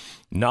Ukraine,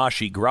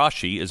 Nashi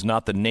Grashi is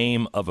not the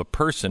name of a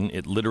person.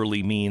 It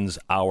literally means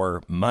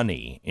our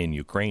money in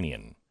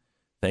Ukrainian.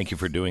 Thank you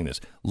for doing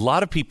this. A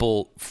lot of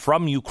people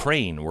from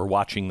Ukraine were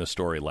watching the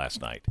story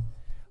last night.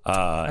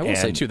 I will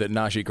say, too, that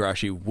Nashi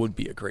Grashi would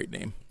be a great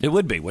name. It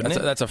would be, wouldn't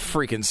it? That's a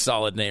freaking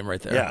solid name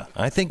right there. Yeah,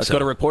 I think Let's so. go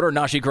to reporter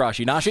Nashi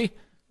Grashi. Nashi?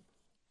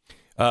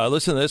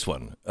 Listen to this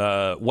one.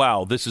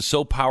 Wow, this is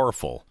so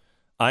powerful.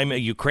 I'm a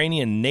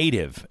Ukrainian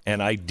native,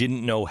 and I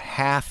didn't know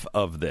half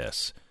of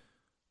this.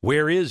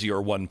 Where is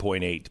your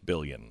 $1.8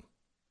 billion?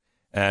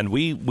 And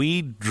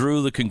we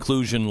drew the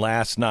conclusion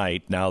last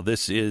night. Now,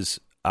 this is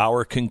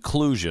our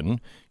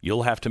conclusion.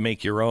 You'll have to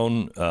make your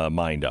own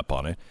mind up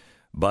on it.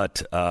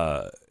 But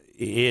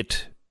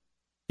it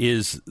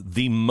is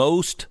the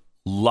most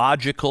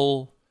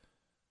logical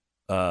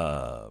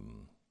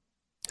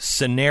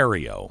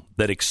scenario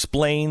that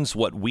explains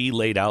what we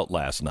laid out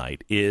last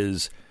night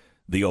is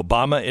the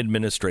Obama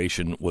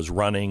administration was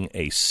running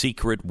a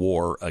secret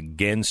war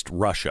against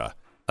Russia,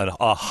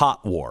 a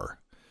hot war.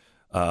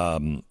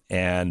 And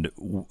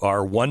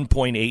our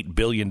 $1.8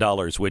 billion,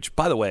 which,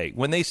 by the way,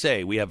 when they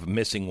say we have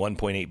missing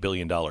 $1.8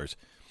 billion,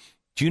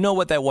 do you know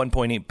what that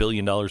 $1.8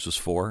 billion was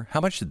for? How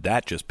much did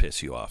that just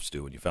piss you off,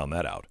 Stu, when you found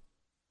that out?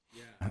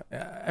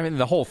 Yeah. I mean,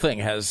 the whole thing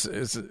is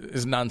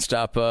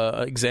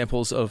nonstop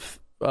examples of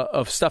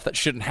stuff that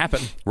shouldn't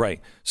happen.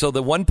 Right. So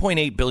the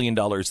 $1.8 billion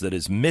that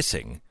is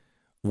missing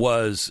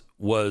was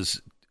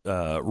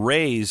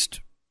raised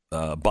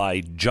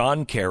by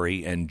John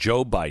Kerry and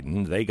Joe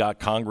Biden. They got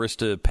Congress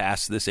to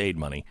pass this aid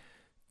money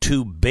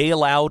to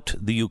bail out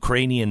the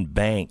Ukrainian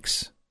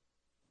banks.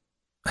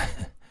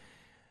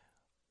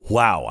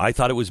 Wow, I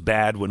thought it was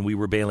bad when we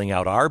were bailing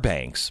out our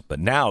banks, but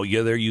now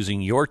they're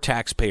using your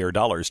taxpayer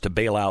dollars to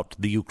bail out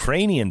the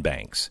Ukrainian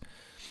banks.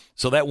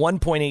 So that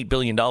 $1.8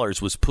 billion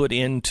was put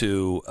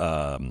into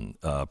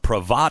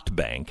Privat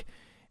Bank,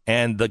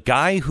 and the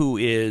guy who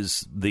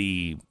is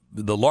the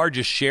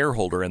largest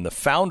shareholder and the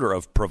founder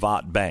of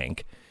Privat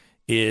Bank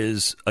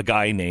is a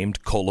guy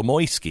named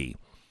Kolomoisky.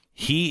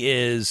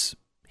 He's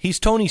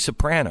Tony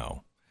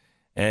Soprano.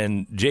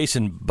 And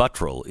Jason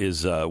Buttrill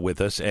is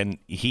with us, and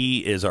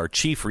he is our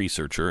chief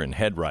researcher and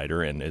head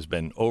writer and has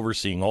been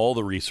overseeing all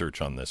the research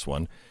on this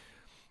one.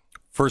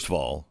 First of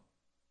all,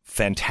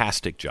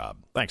 fantastic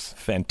job. Thanks.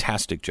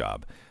 Fantastic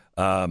job.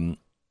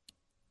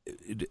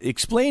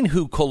 Explain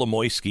who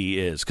Kolomoisky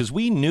is, because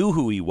we knew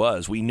who he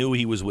was. We knew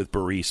he was with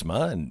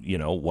Burisma, and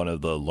one of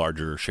the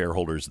larger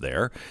shareholders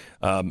there,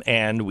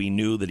 and we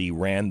knew that he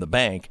ran the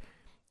bank,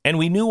 and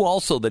we knew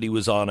also that he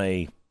was on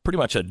pretty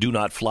much a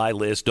do-not-fly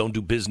list, don't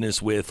do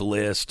business with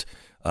list.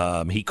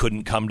 He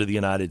couldn't come to the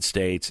United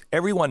States.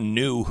 Everyone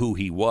knew who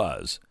he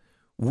was.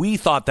 We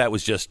thought that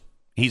was just,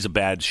 he's a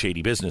bad,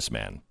 shady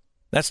businessman.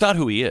 That's not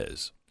who he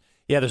is.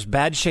 Yeah, there's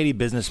bad, shady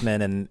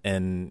businessmen,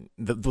 and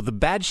the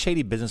bad,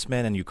 shady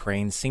businessmen in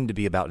Ukraine seem to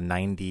be about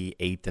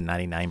 98 to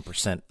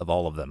 99% of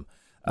all of them.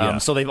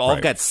 So they've all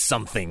got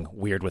something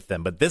weird with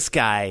them. But this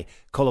guy,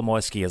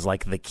 Kolomoisky, is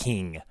like the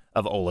king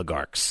of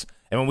oligarchs.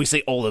 And when we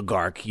say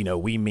oligarch,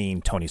 we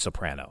mean Tony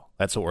Soprano.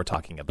 That's what we're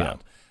talking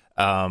about.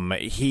 Yeah.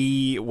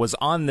 He was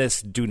on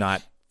this do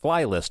not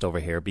fly list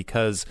over here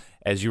because,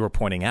 as you were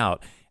pointing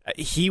out,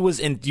 he was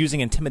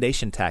using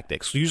intimidation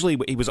tactics. Usually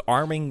he was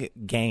arming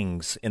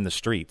gangs in the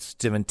streets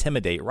to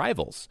intimidate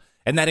rivals.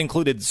 And that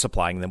included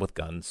supplying them with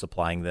guns,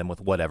 supplying them with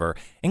whatever,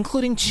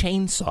 including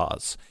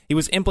chainsaws. He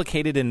was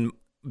implicated in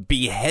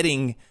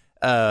beheadings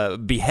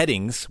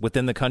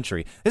within the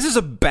country. This is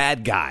a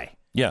bad guy.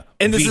 Yeah.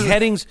 And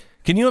beheadings.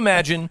 Can you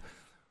imagine?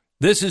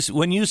 This is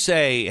when you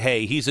say,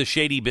 hey, he's a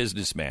shady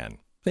businessman.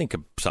 Think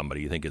of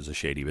somebody you think is a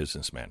shady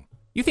businessman.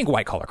 You think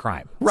white-collar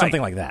crime, right.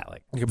 Something like that,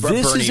 like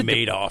Bernie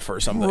Madoff or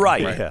something.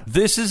 Right. Yeah.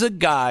 This is a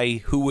guy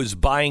who was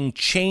buying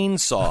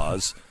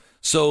chainsaws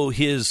so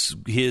his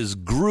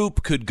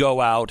group could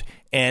go out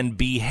and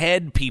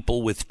behead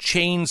people with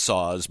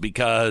chainsaws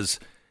because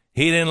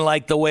he didn't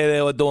like the way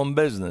they were doing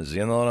business.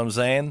 You know what I'm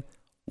saying?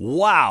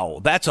 Wow,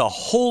 that's a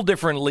whole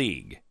different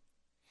league.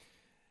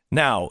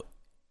 Now,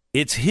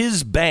 it's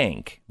his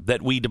bank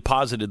that we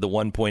deposited the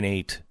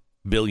 $1.8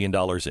 billion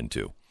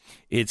into.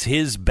 It's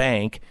his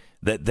bank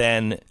that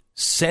then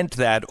sent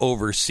that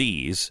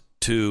overseas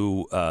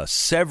to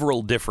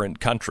several different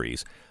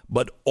countries,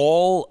 but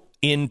all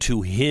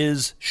into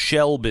his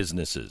shell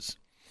businesses.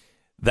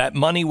 That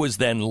money was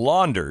then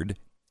laundered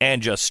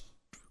and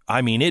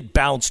it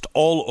bounced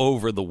all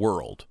over the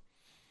world.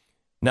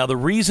 Now, the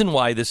reason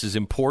why this is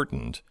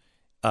important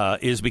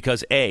is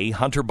because, A,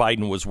 Hunter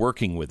Biden was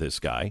working with this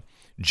guy.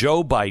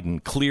 Joe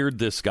Biden cleared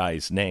this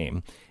guy's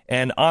name.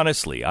 And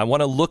honestly, I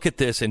want to look at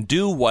this and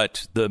do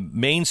what the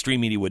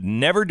mainstream media would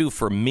never do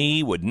for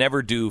me, would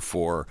never do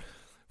for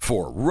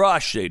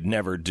Rush, they'd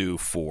never do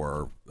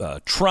for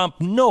Trump,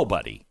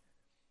 nobody.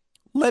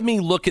 Let me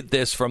look at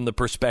this from the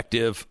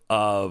perspective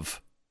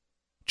of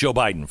Joe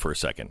Biden for a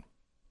second.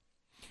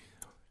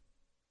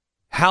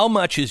 How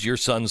much is your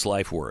son's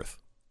life worth?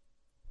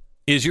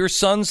 Is your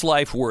son's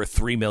life worth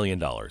 $3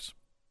 million?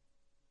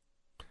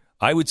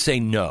 I would say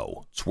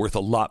no. It's worth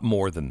a lot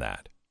more than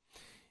that.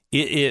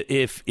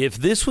 If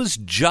this was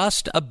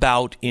just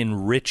about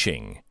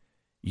enriching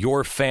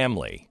your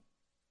family,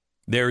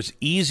 there's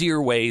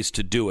easier ways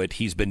to do it.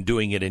 He's been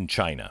doing it in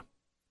China.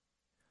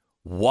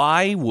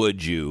 Why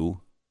would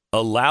you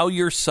allow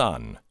your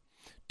son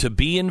to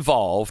be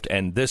involved?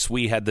 And this,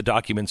 we had the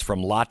documents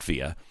from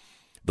Latvia.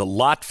 The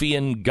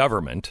Latvian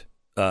government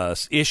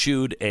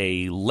issued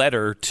a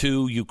letter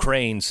to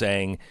Ukraine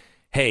saying,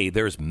 hey,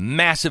 there's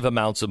massive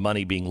amounts of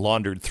money being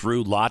laundered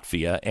through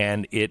Latvia,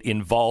 and it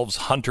involves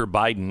Hunter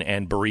Biden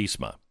and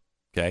Burisma.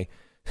 Okay?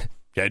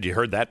 Had you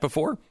heard that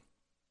before?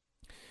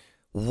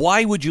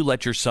 Why would you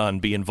let your son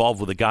be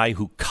involved with a guy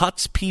who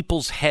cuts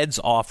people's heads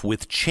off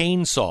with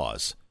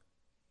chainsaws?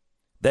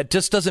 That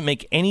just doesn't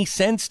make any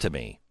sense to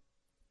me.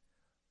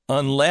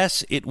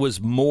 Unless it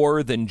was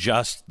more than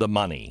just the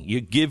money. You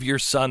give your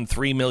son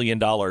 $3 million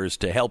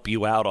to help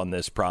you out on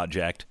this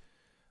project.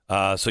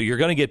 So you're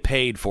going to get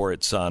paid for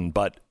it, son,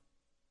 but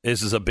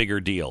this is a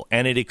bigger deal.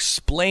 And it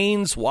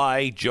explains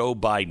why Joe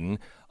Biden,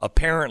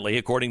 apparently,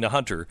 according to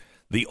Hunter,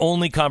 the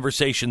only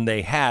conversation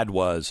they had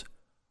was,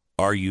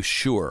 are you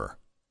sure?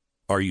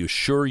 Are you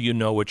sure you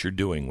know what you're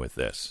doing with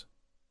this?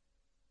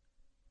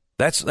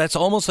 That's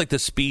almost like the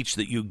speech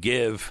that you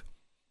give,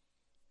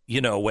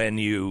 when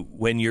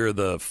you're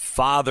the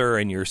father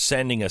and you're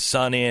sending a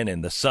son in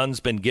and the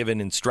son's been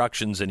given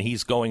instructions and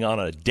he's going on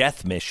a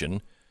death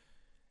mission.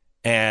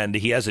 And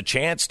he has a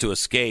chance to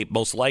escape,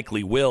 most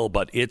likely will,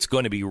 but it's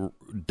going to be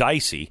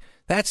dicey.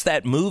 That's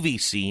that movie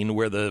scene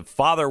where the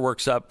father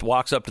walks up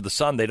to the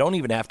son. They don't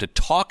even have to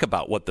talk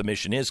about what the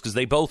mission is because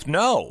they both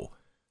know.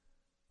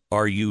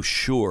 Are you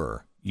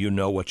sure you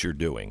know what you're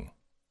doing?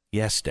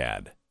 Yes,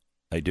 Dad,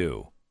 I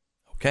do.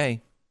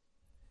 Okay.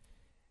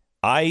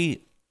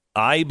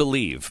 I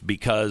believe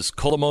because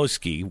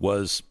Kolomoisky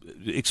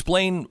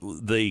explain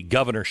the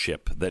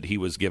governorship that he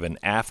was given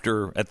at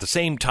the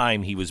same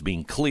time he was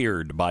being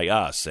cleared by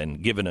us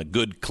and given a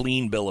good,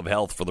 clean bill of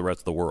health for the rest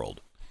of the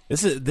world.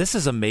 This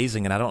is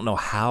amazing, and I don't know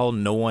how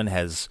no one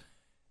has.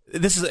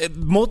 This is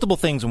multiple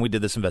things when we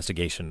did this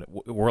investigation.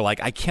 We're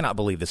like, I cannot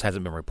believe this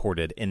hasn't been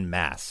reported en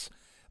masse.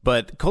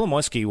 But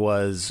Kolomoisky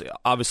was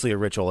obviously a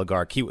rich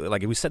oligarch. He,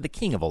 like we said, the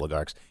king of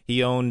oligarchs.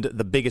 He owned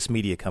the biggest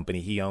media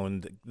company. He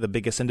owned the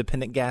biggest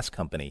independent gas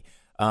company,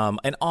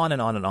 and on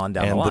and on and on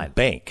down the line. And the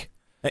bank.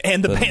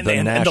 And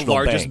the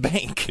largest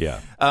bank. Yeah.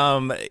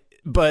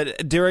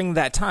 But during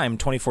that time,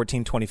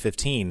 2014,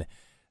 2015,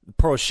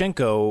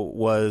 Poroshenko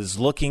was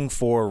looking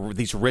for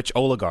these rich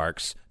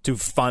oligarchs to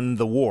fund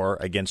the war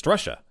against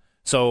Russia.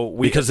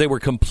 Because they were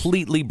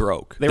completely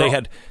broke. They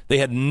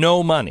had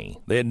no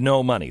money.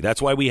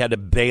 That's why we had to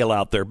bail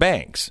out their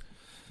banks.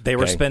 They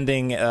were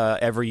spending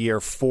every year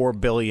 $4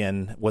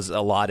 billion was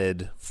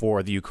allotted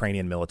for the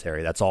Ukrainian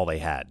military. That's all they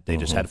had. They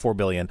just had $4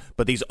 billion.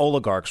 But these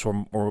oligarchs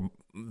were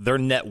their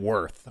net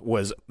worth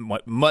was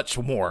much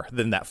more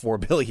than that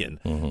 $4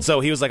 billion. So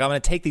he was like, I'm going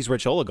to take these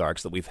rich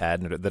oligarchs that we've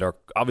had that are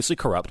obviously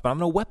corrupt, but I'm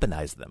going to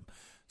weaponize them.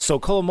 So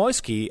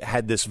Kolomoisky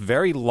had this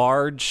very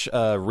large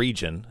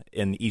region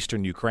in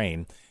eastern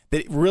Ukraine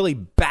that really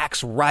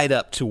backs right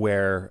up to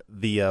where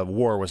the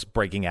war was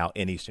breaking out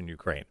in eastern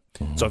Ukraine.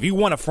 So if you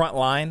want a front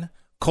line,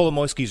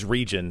 Kolomoisky's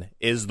region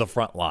is the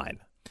front line.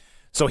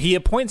 So he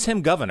appoints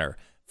him governor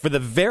for the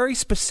very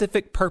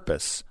specific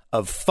purpose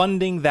of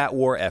funding that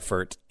war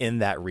effort in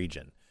that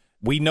region.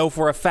 We know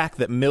for a fact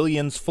that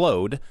millions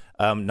flowed,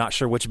 not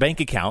sure which bank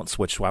accounts,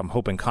 which I'm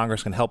hoping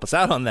Congress can help us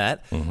out on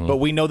that, but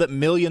we know that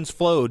millions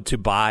flowed to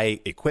buy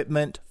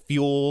equipment,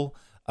 fuel.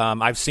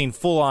 I've seen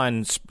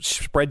full-on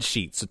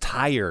spreadsheets,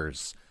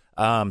 tires,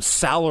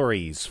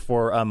 salaries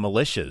for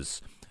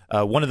militias.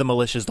 One of the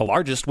militias, the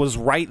largest, was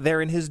right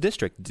there in his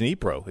district,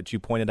 Dnipro, that you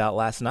pointed out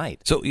last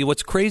night. So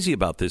what's crazy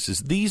about this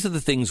is these are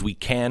the things we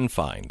can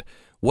find.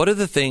 What are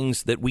the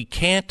things that we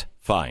can't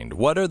find?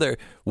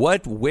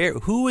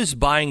 Who is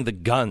buying the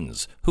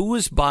guns? Who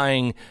is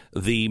buying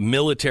the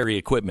military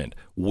equipment?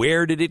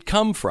 Where did it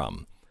come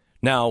from?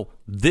 Now,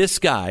 this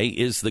guy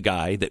is the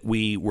guy that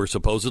we were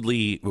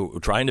supposedly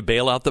trying to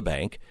bail out the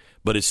bank,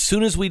 but as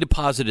soon as we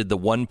deposited the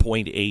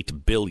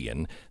 $1.8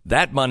 billion,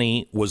 that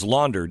money was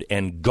laundered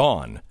and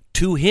gone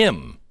to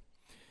him.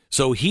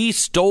 So he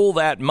stole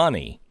that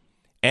money.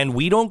 And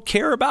we don't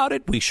care about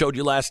it. We showed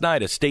you last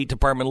night a State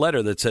Department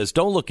letter that says,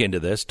 don't look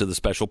into this, to the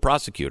special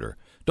prosecutor.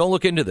 Don't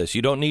look into this.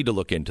 You don't need to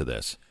look into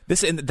this.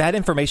 That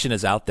information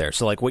is out there.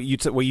 So like what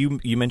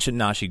you mentioned,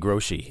 Nashi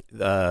Groshi,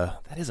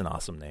 that is an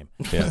awesome name.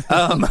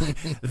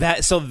 Yeah.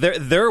 So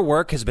their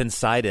work has been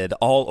cited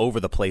all over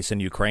the place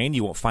in Ukraine.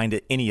 You won't find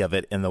any of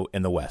it in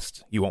the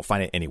West. You won't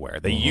find it anywhere.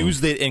 They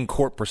used it in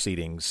court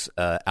proceedings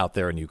out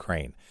there in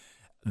Ukraine.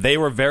 They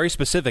were very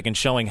specific in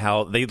showing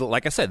how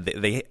like I said,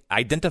 they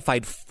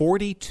identified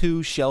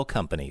 42 shell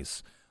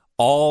companies,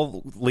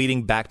 all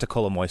leading back to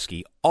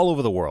Kolomoisky, all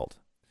over the world.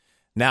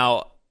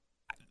 Now,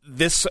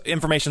 this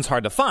information's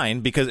hard to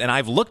find and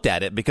I've looked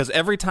at it because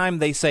every time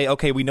they say,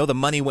 okay, we know the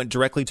money went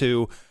directly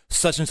to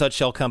such and such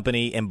shell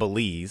company in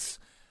Belize,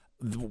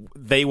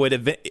 they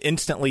would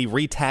instantly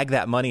retag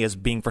that money as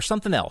being for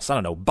something else. I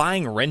don't know,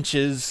 buying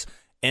wrenches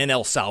in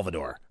El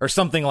Salvador or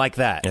something like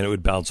that. And it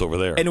would bounce over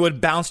there. And it would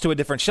bounce to a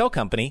different shell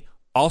company,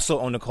 also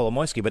owned by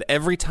Kolomoisky. But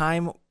every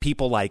time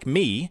people like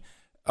me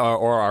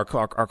or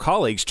our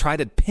colleagues try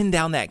to pin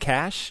down that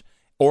cash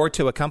or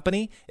to a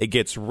company, it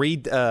gets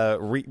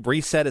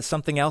reset as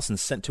something else and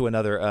sent to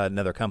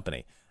another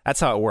company. That's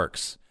how it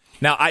works.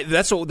 Now,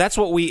 that's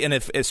what we, and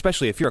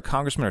especially if you're a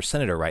congressman or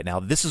senator right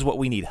now, this is what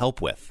we need help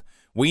with.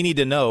 We need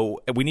to know,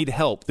 we need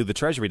help through the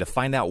Treasury to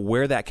find out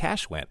where that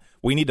cash went.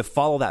 We need to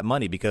follow that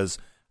money because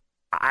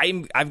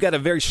I've got a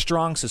very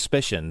strong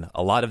suspicion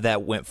a lot of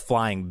that went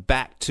flying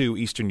back to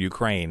eastern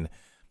Ukraine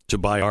to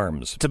buy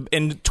arms.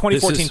 In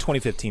 2014,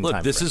 2015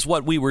 Look, this is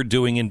what we were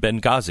doing in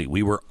Benghazi.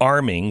 We were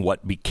arming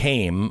what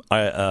became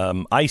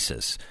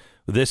ISIS.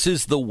 This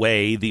is the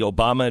way the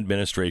Obama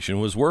administration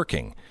was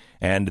working.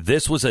 And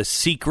this was a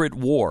secret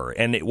war.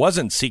 And it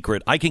wasn't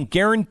secret. I can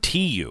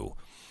guarantee you,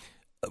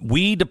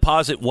 we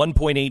deposit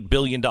 $1.8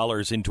 billion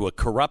into a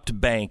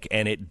corrupt bank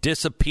and it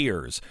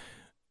disappears.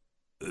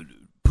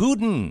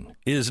 Putin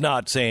is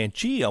not saying,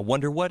 gee, I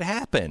wonder what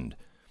happened.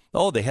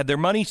 Oh, they had their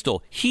money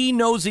stolen. He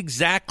knows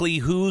exactly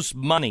whose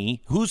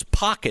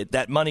pocket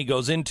that money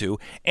goes into,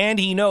 and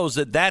he knows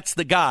that that's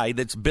the guy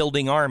that's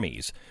building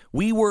armies.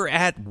 We were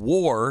at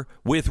war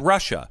with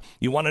Russia.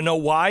 You want to know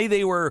why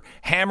they were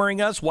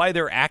hammering us, why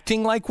they're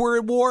acting like we're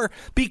at war?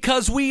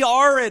 Because we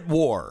are at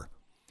war.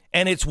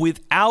 And it's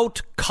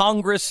without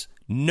Congress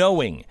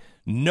knowing.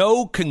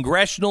 No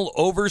congressional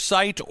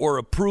oversight or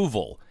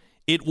approval.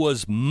 It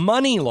was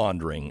money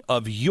laundering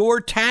of your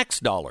tax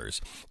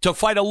dollars to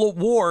fight a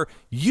war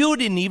you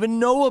didn't even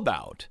know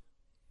about.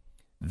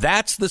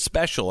 That's the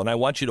special, and I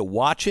want you to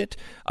watch it.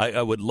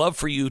 I would love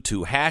for you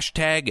to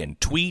hashtag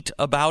and tweet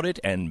about it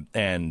and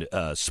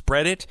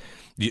spread it.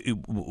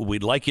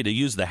 We'd like you to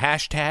use the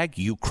hashtag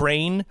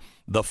Ukraine,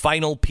 the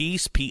final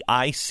peace, Piece.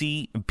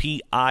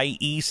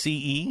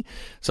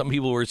 Some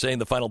people were saying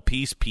the final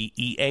peace, Peace.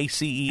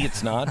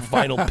 It's not.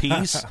 Final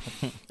peace.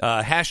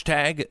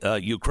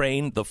 Hashtag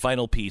Ukraine, the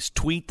final peace.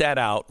 Tweet that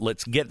out.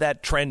 Let's get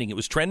that trending. It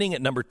was trending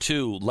at number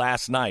 2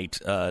 last night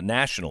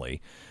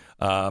nationally.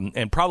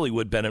 And probably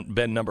would have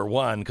been number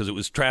 1 because it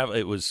was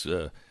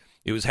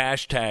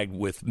hashtagged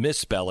with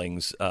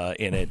misspellings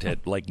in it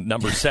at like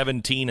number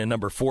 17 and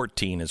number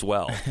 14 as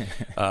well.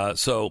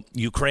 So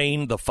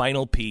Ukraine, the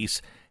final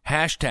peace,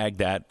 hashtag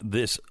that.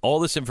 All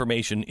this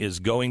information is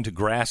going to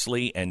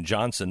Grassley and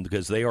Johnson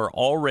because they are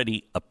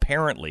already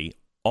apparently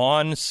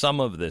on some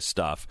of this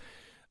stuff.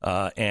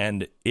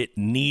 And it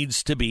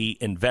needs to be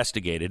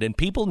investigated, and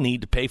people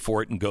need to pay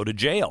for it and go to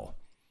jail.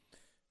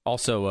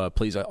 Also,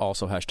 please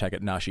also hashtag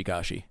it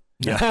Nashigashi.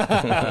 Yeah.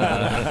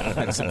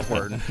 That's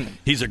important.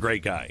 He's a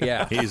great guy.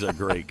 Yeah. He's a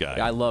great guy.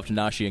 I loved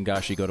Nashi and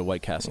Gashi Go to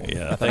White Castle.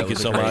 Yeah. Thank you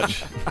so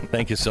much.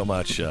 Thank you so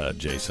much,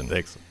 Jason.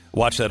 Thanks.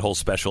 Watch that whole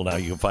special now.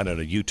 You can find it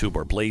on YouTube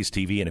or Blaze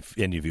TV. And if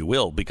any of you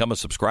will, become a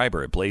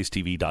subscriber at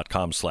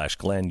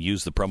blazetv.com/Glenn.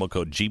 Use the promo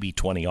code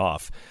GB20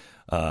 off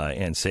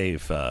and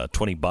save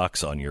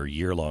 $20 on your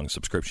year-long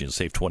subscription. You'll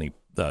save 20%.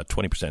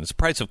 It's the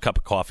price of a cup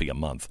of coffee a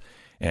month.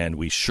 And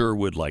we sure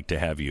would like to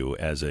have you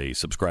as a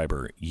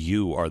subscriber.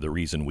 You are the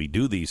reason we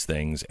do these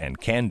things and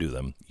can do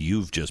them.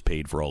 You've just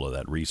paid for all of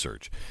that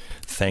research.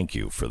 Thank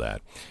you for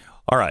that.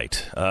 All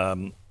right.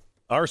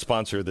 Our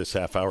sponsor this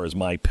half hour is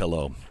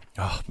MyPillow.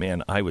 Oh,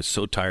 man, I was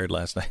so tired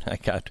last night. I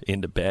got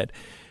into bed.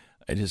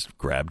 I just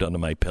grabbed onto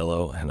my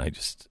pillow, and I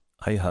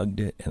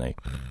hugged it, and I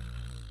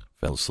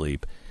fell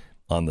asleep.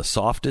 On the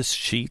softest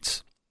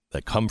sheets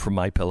that come from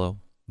MyPillow,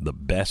 the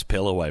best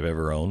pillow I've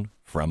ever owned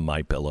from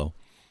MyPillow.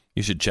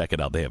 You should check it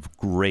out. They have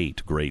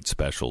great, great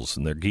specials,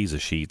 and they're Giza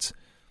sheets.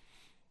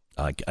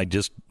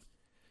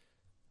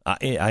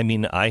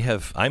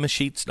 I'm a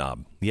sheet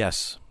snob.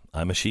 Yes,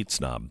 I'm a sheet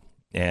snob.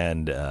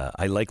 And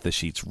I like the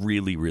sheets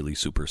really, really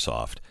super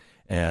soft.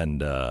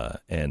 And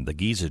the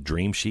Giza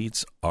Dream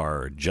Sheets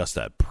are just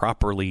that,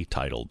 properly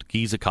titled.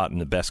 Giza cotton,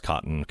 the best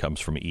cotton, comes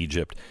from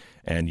Egypt.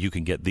 And you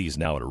can get these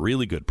now at a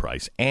really good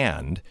price.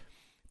 And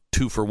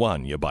 2 for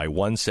 1. You buy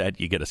one set,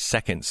 you get a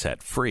second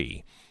set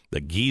free.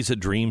 The Giza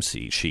Dream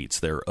Sheets,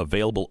 they're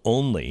available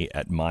only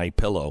at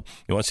MyPillow.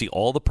 You want to see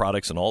all the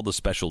products and all the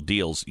special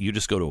deals, you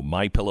just go to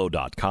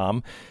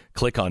MyPillow.com,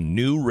 click on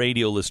New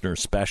Radio Listener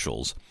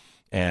Specials,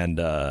 and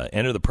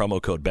enter the promo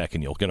code Beck,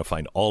 and you're going to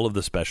find all of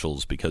the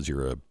specials because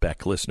you're a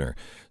Beck listener.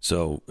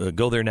 So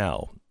go there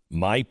now,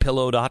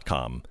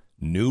 MyPillow.com,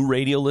 New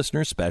Radio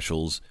Listener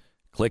Specials.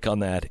 Click on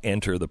that,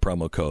 enter the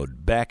promo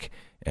code Beck,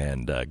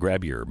 and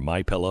grab your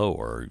MyPillow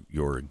or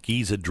your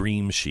Giza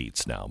Dream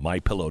Sheets now,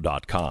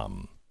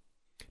 MyPillow.com.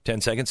 10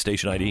 seconds,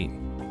 station ID.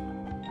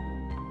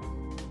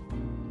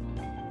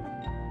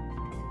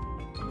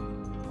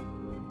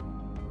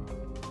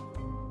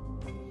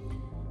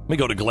 Let me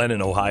go to Glenn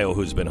in Ohio,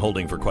 who's been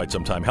holding for quite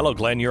some time. Hello,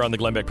 Glenn. You're on the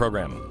Glenn Beck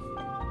program.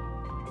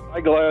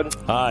 Hi, Glenn.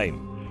 Hi.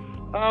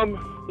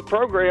 The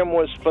program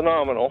was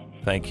phenomenal.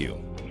 Thank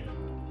you.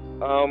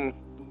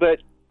 But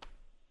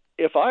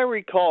if I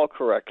recall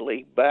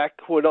correctly, back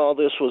when all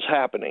this was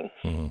happening,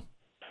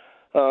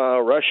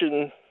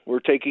 Russian were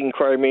taking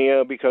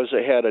Crimea because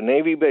they had a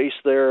Navy base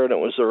there, and it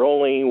was their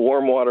only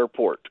warm water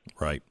port.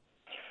 Right.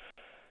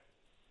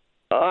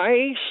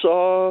 I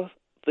saw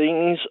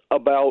things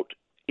about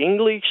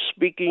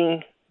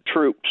English-speaking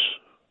troops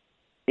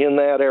in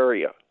that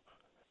area.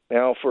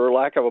 Now, for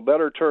lack of a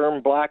better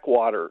term,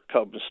 Blackwater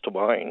comes to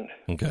mind.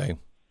 Okay.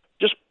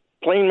 Just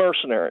plain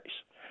mercenaries.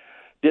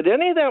 Did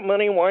any of that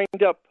money wind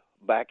up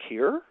back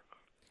here?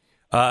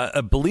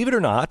 Believe it or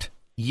not,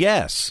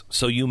 yes.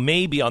 So you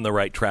may be on the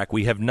right track.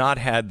 We have not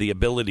had the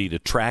ability to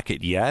track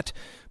it yet,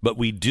 but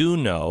we do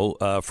know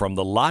from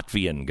the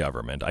Latvian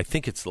government, I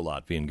think it's the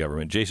Latvian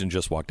government, Jason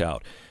just walked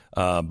out,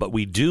 but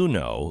we do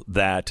know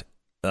that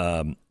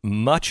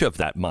much of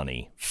that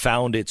money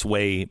found its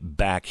way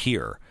back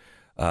here.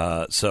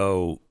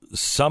 So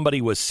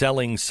somebody was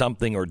selling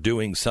something or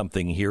doing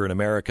something here in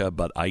America,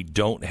 but I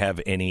don't have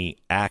any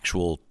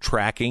actual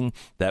tracking.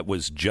 That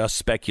was just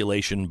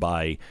speculation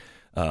by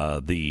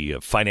the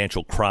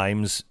Financial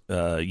Crimes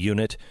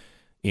Unit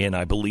in,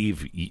 I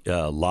believe,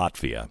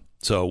 Latvia.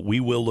 So we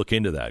will look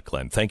into that,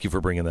 Glenn. Thank you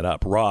for bringing that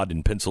up. Rod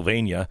in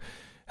Pennsylvania.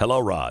 Hello,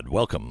 Rod.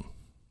 Welcome.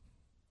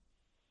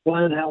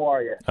 Glenn, how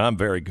are you? I'm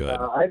very good.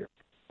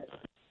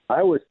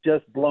 I was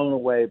just blown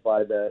away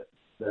by the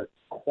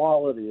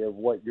quality of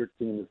what your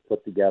team has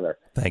put together.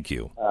 Thank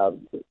you.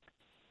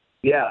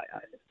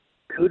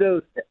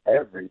 Kudos to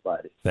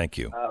everybody. Thank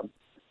you.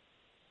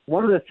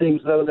 One of the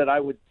things, though, that I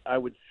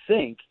would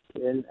think,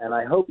 and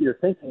I hope you're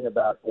thinking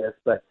about this,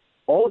 but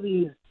all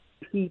these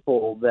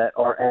people that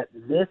are at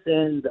this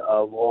end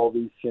of all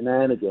these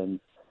shenanigans,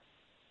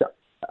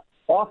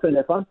 often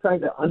if I'm trying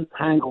to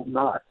untangle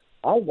knots,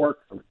 I'll work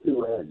from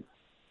two ends.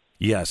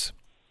 Yes.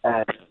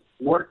 And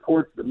work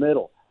towards the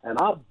middle. And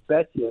I'll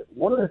bet you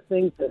one of the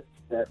things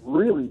that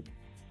really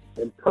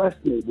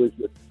impressed me was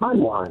your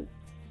timeline.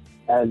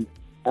 And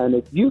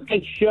if you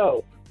can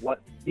show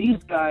what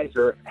these guys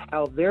are,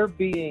 how they're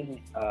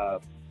being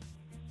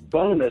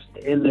bonused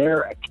in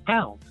their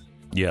accounts.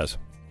 Yes.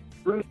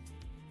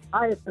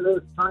 Prior to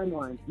those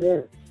timelines,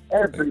 man,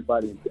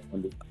 everybody.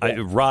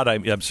 Rod,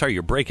 I'm sorry,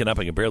 you're breaking up.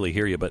 I can barely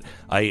hear you, but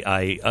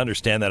I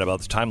understand that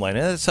about the timeline.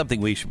 And that's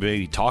something we should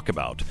maybe talk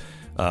about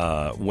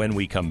when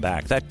we come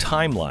back. That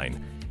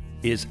timeline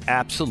is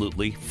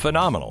absolutely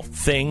phenomenal.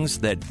 Things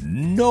that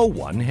no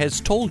one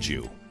has told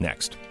you.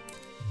 Next.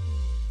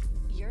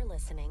 You're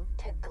listening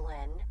to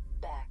Glenn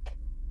Beck.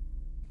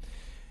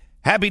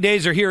 Happy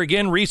days are here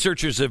again.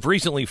 Researchers have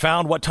recently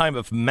found what type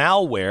of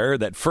malware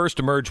that first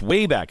emerged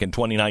way back in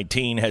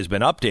 2019 has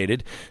been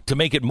updated to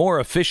make it more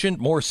efficient,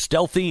 more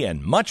stealthy,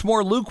 and much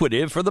more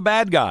lucrative for the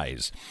bad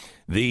guys.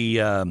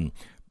 The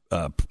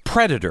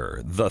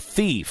Predator, the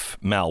Thief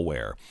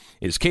malware,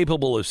 is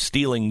capable of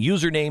stealing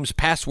usernames,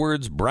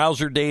 passwords,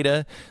 browser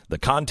data, the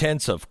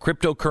contents of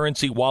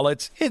cryptocurrency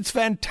wallets. It's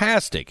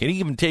fantastic. It can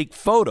even take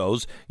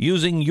photos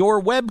using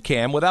your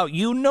webcam without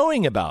you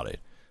knowing about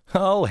it.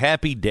 Oh,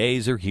 happy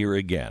days are here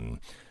again.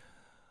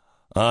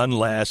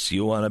 Unless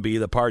you want to be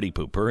the party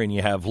pooper and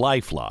you have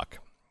LifeLock.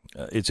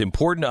 It's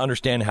important to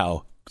understand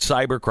how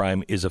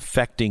cybercrime is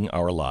affecting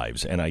our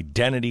lives, and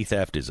identity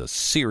theft is a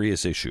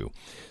serious issue.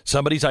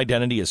 Somebody's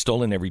identity is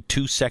stolen every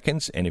 2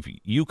 seconds, and if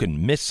you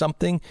can miss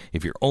something,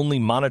 if you're only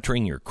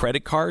monitoring your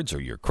credit cards or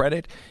your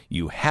credit,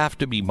 you have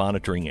to be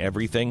monitoring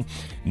everything.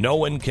 No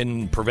one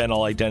can prevent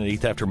all identity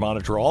theft or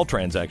monitor all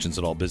transactions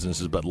at all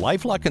businesses, but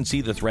LifeLock can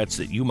see the threats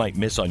that you might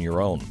miss on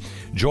your own.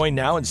 Join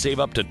now and save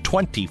up to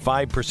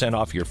 25%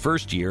 off your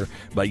first year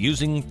by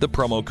using the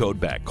promo code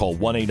BECK. Call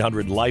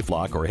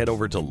 1-800-LifeLock or head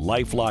over to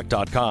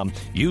lifelock.com.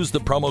 Use the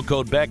promo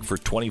code BECK for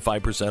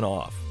 25%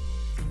 off.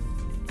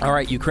 All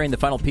right, Ukraine, the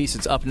final piece,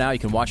 it's up now. You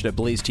can watch it at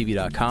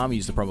blazetv.com.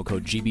 Use the promo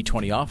code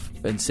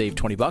GB20OFF and save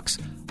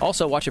 $20.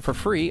 Also, watch it for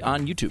free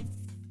on YouTube.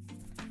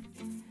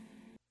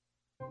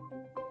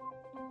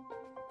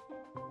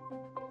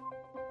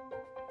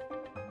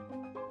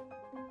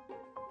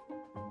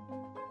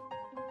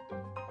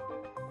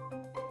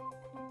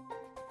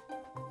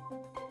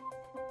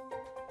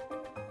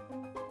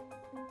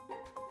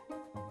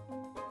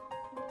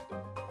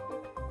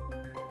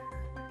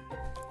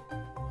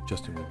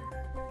 Justin Wheeler.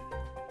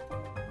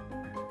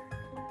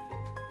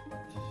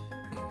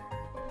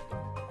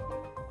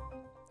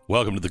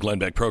 Welcome to the Glenn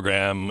Beck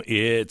program.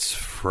 It's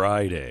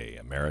Friday,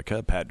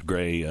 America. Pat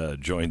Gray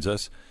joins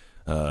us.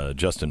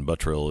 Jason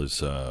Buttrill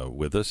is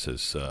with us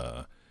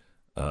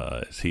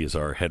as he is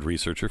our head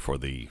researcher for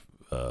the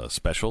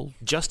special.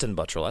 Justin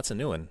Buttrill, that's a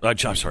new one.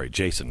 I'm sorry,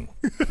 Jason.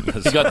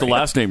 He got the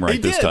last name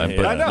right this time,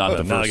 but not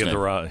the first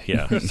name.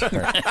 Yeah,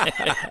 sorry.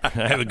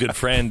 I have a good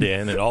friend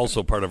in, and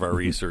also part of our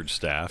research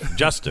staff.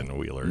 Justin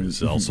Wheeler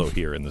is also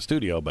here in the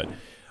studio, but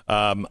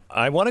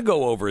I want to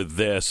go over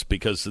this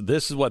because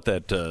this is what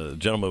that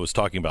gentleman was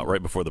talking about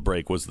right before the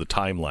break was the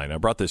timeline. I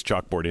brought this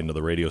chalkboard into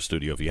the radio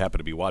studio. If you happen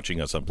to be watching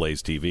us on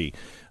Blaze TV,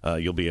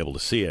 you'll be able to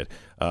see it.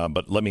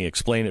 But let me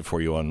explain it for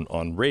you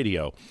on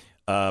radio.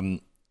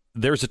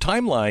 There's a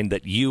timeline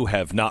that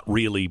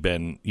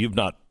you've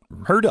not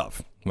heard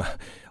of.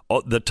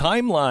 The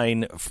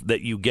timeline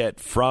that you get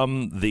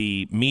from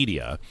the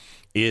media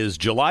is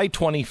July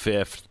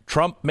 25th.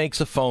 Trump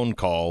makes a phone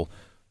call.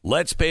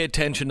 Let's pay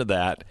attention to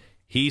that.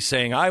 He's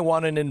saying, I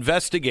want an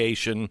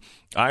investigation.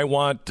 I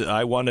want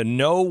to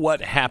know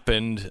what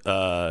happened,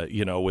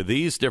 with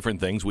these different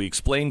things. We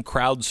explained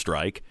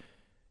CrowdStrike.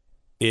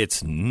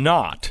 It's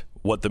not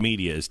what the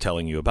media is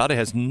telling you about. It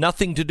has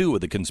nothing to do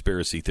with the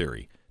conspiracy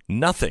theory.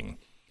 Nothing.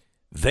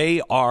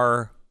 They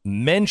are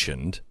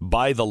mentioned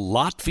by the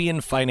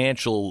Latvian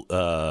Financial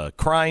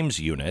Crimes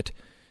Unit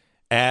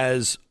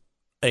as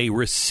a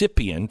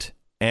recipient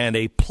and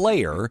a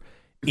player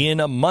in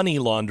a money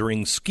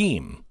laundering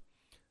scheme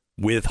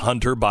with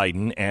Hunter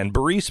Biden and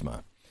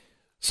Burisma.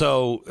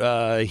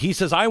 So he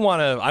says, I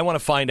want to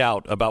find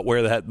out about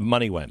where that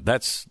money went.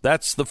 That's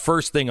the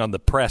first thing on the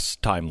press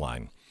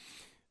timeline.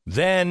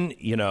 Then,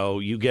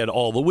 you get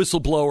all the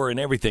whistleblower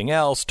and everything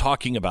else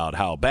talking about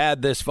how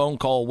bad this phone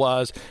call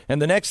was. And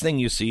the next thing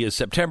you see is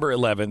September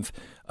 11th,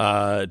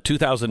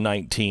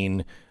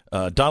 2019,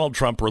 Donald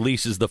Trump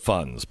releases the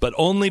funds, but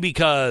only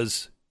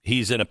because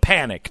he's in a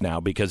panic now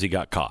because he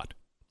got caught.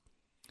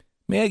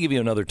 May I give you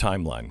another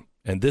timeline?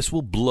 And this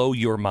will blow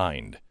your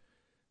mind.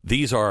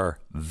 These are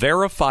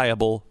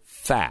verifiable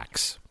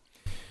facts.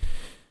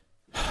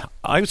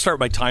 I would start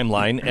my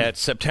timeline at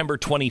September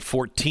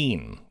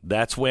 2014.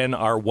 That's when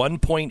our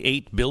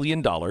 $1.8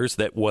 billion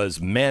that was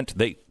meant,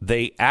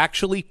 they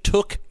actually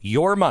took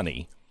your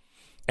money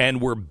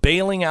and were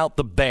bailing out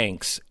the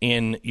banks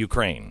in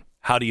Ukraine.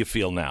 How do you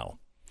feel now?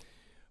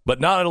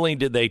 But not only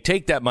did they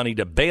take that money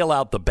to bail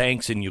out the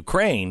banks in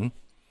Ukraine,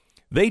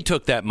 they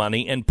took that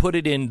money and put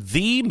it in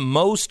the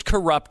most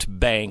corrupt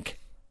bank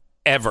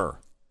ever.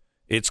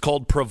 It's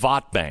called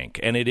Privatbank,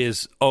 and it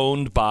is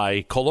owned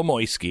by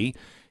Kolomoisky.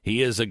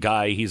 He is a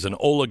guy, he's an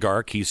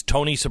oligarch. He's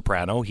Tony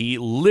Soprano. He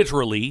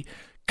literally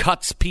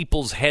cuts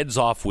people's heads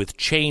off with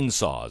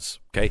chainsaws.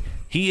 Okay,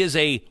 he is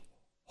a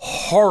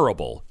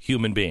horrible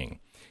human being.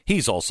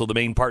 He's also the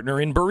main partner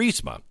in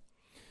Burisma.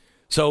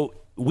 So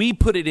we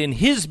put it in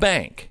his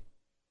bank,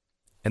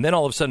 and then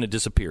all of a sudden it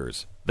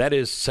disappears. That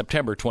is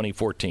September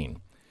 2014.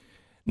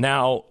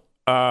 Now,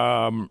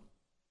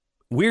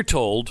 we're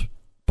told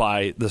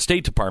by the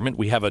State Department,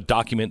 we have a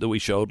document that we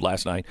showed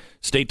last night.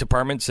 State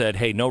Department said,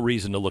 hey, no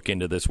reason to look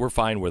into this. We're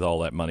fine where all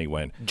that money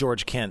went.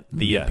 George Kent,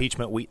 the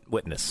impeachment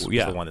witness,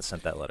 was the one that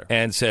sent that letter.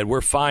 And said,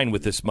 we're fine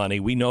with this money.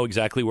 We know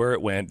exactly where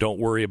it went. Don't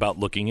worry about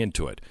looking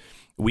into it.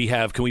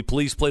 Can we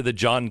please play the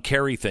John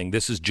Kerry thing?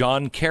 This is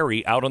John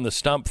Kerry out on the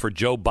stump for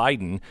Joe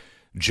Biden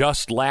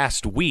just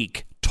last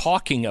week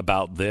talking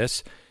about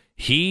this.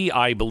 He,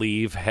 I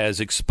believe,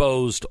 has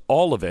exposed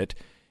all of it.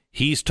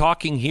 He's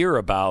talking here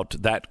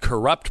about that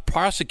corrupt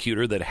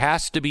prosecutor that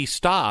has to be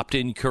stopped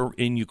in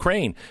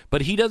Ukraine,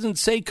 but he doesn't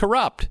say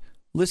corrupt.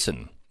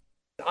 Listen.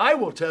 I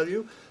will tell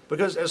you,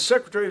 because as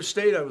Secretary of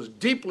State, I was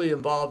deeply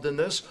involved in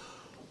this.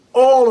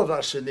 All of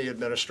us in the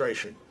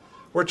administration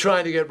were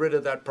trying to get rid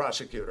of that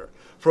prosecutor.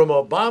 From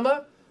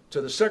Obama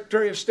to the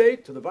Secretary of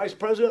State to the Vice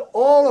President,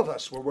 all of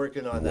us were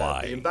working on that.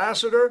 Why? The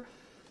ambassador,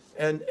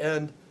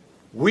 and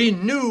we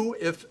knew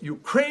if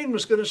Ukraine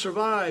was going to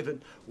survive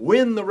and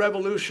win the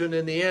revolution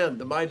in the end,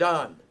 the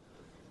Maidan,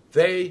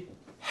 they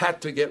had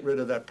to get rid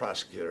of that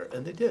prosecutor,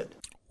 and they did.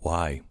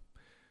 Why?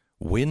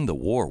 Win the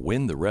war,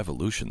 win the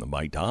revolution, the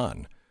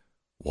Maidan.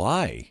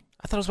 Why?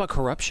 I thought it was about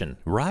corruption.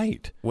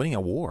 Right. Winning a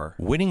war.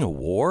 Winning a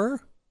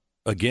war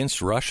against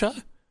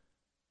Russia?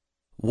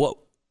 What?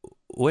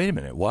 Wait a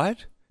minute,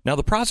 what? Now,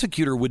 the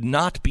prosecutor would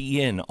not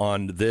be in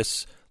on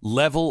this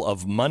level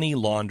of money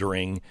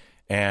laundering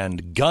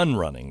and gun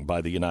running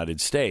by the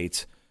United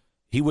States.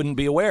 He wouldn't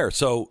be aware.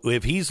 So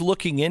if he's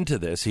looking into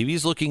this, if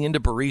he's looking into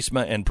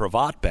Burisma and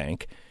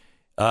Privatbank,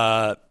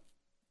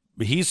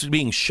 he's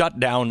being shut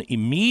down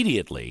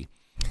immediately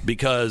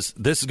because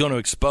this is going to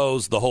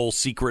expose the whole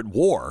secret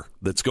war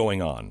that's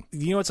going on.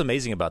 You know what's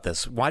amazing about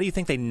this? Why do you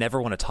think they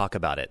never want to talk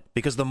about it?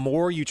 Because the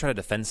more you try to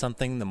defend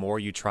something, the more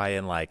you try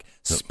and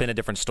spin a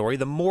different story,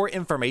 the more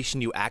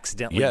information you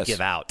accidentally give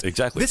out.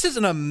 Exactly. This is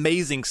an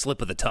amazing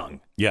slip of the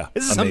tongue. Yeah.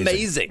 This is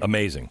amazing.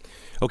 Amazing.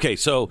 Okay,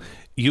 so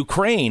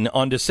Ukraine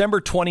on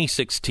December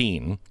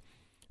 2016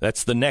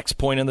 That's the next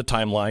point in the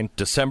timeline.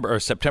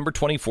 September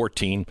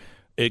 2014,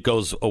 it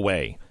goes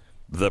away.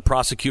 The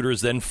prosecutor is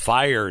then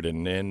fired,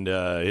 and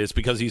it's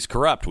because he's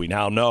corrupt. We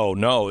now know,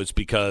 no, it's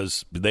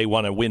because they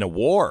want to win a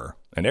war,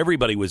 and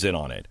everybody was in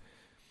on it.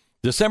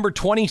 December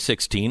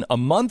 2016, a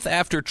month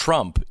after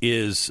Trump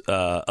is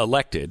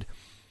elected,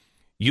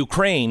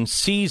 Ukraine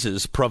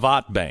seizes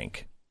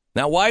Privatbank.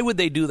 Now, why would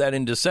they do that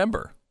in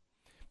December?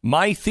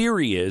 My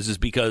theory is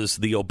because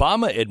the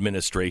Obama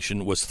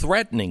administration was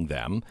threatening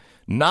them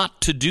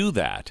not to do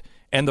that.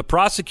 And the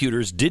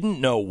prosecutors didn't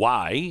know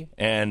why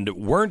and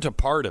weren't a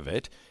part of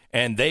it.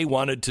 And they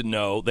wanted to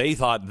know, they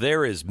thought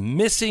there is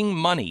missing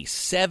money,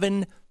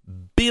 $7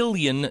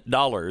 billion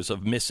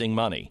of missing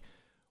money.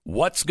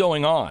 What's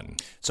going on?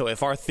 So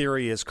if our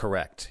theory is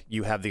correct,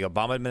 you have the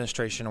Obama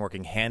administration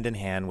working hand in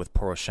hand with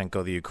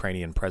Poroshenko, the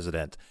Ukrainian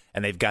president,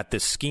 and they've got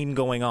this scheme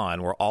going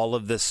on where all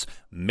of this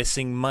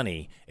missing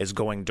money is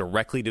going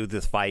directly to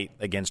the fight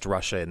against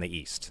Russia in the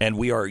East. And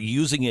we are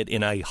using it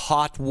in a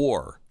hot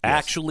war,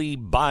 actually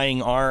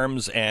buying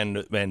arms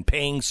and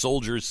paying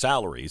soldiers'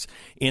 salaries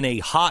in a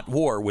hot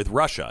war with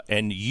Russia.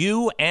 And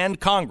you and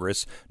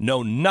Congress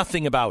know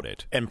nothing about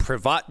it. And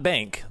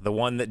Privatbank, the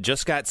one that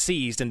just got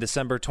seized in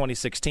December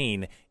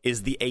 2016,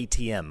 is the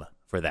ATM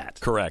for that.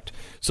 Correct.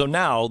 So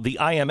now the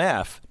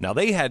IMF,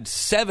 they had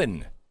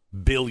 $7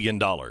 billion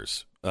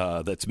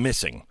that's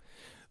missing.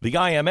 The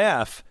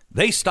IMF,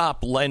 they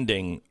stopped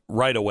lending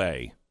right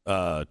away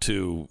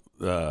to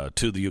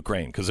the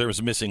Ukraine because there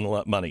was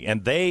missing money.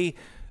 And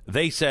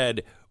they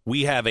said,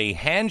 we have a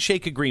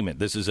handshake agreement.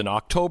 This is in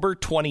October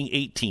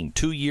 2018,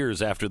 2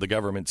 years after the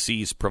government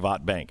seized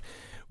Privatbank.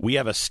 We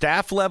have a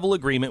staff-level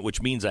agreement,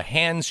 which means a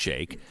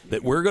handshake,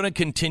 that we're going to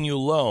continue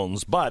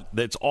loans, but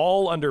that's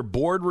all under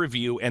board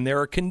review, and there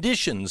are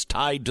conditions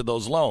tied to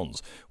those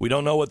loans. We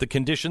don't know what the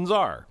conditions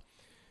are.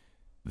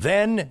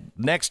 Then,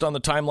 next on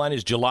the timeline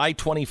is July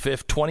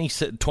 25th,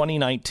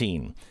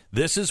 2019.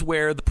 This is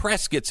where the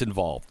press gets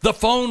involved. The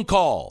phone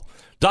call.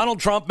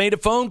 Donald Trump made a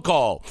phone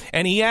call,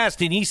 and he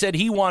asked, and he said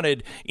he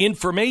wanted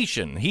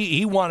information.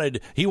 He wanted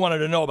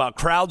to know about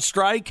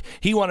CrowdStrike.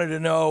 He wanted to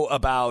know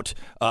about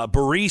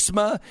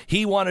Burisma.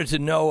 He wanted to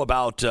know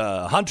about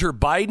Hunter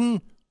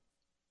Biden.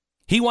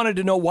 He wanted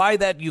to know why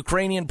that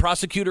Ukrainian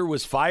prosecutor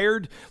was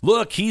fired.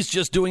 Look, he's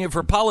just doing it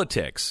for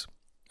politics.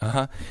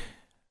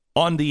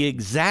 On the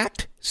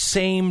exact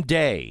same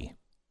day,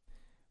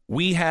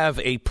 we have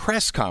a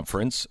press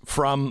conference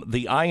from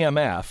the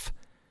IMF.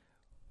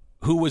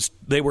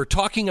 They were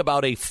talking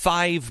about a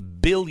 $5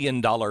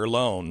 billion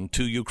loan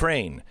to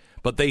Ukraine,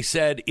 but they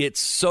said it's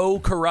so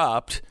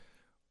corrupt,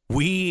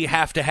 we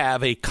have to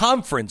have a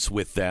conference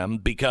with them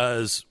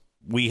because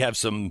we have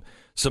some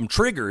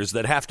triggers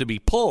that have to be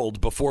pulled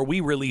before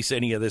we release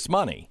any of this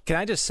money. Can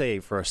I just say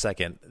for a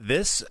second,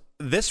 this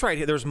right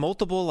here, there's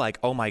multiple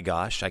oh my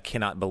gosh, I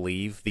cannot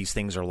believe these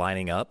things are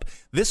lining up.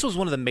 This was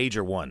one of the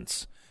major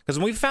ones. Because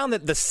when we found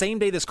that the same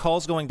day this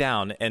call's going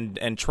down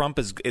and Trump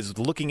is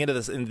looking into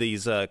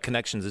these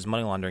connections, these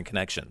money laundering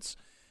connections,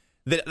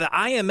 the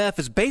IMF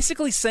is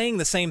basically saying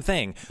the same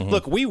thing. Mm-hmm.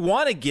 Look, we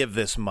want to give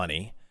this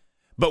money,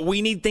 but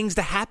we need things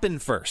to happen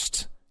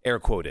first, air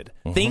quoted.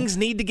 Mm-hmm. Things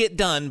need to get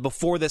done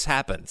before this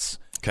happens.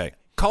 Okay.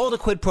 Call it a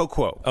quid pro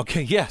quo.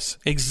 Okay, yes,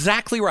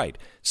 exactly right.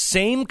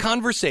 Same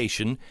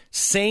conversation,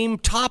 same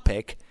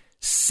topic,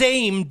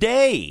 same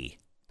day.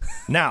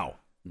 Now,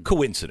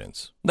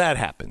 coincidence. That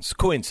happens.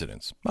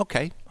 Coincidence.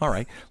 Okay. All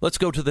right. Let's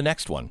go to the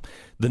next one.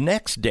 The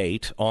next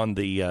date on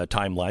the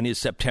timeline is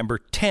September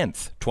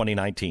 10th,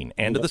 2019.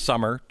 End of the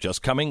summer,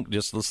 just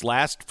this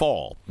last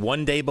fall.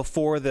 One day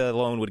before the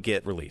loan would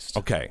get released.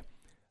 Okay.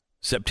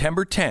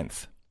 September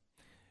 10th.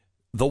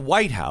 The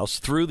White House,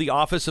 through the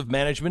Office of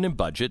Management and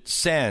Budget,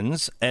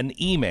 sends an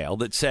email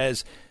that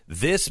says,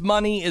 this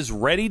money is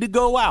ready to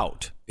go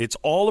out. It's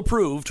all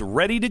approved,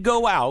 ready to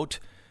go out.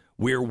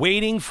 We're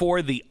waiting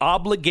for the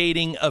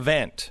obligating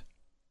event.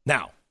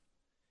 Now,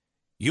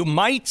 you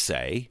might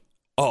say,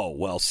 oh,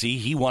 well, see,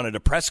 he wanted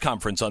a press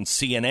conference on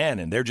CNN,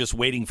 and they're just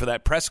waiting for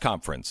that press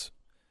conference.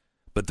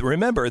 But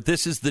remember,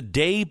 this is the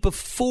day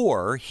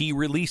before he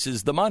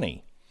releases the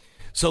money.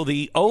 So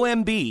the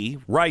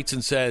OMB writes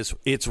and says,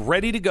 it's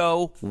ready to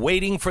go,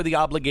 waiting for the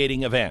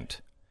obligating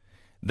event.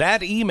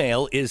 That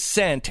email is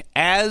sent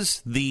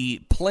as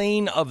the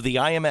plane of the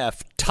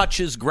IMF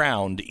touches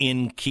ground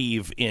in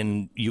Kyiv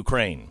in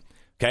Ukraine.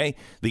 Okay,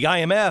 the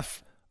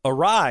IMF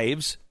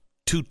arrives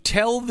to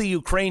tell the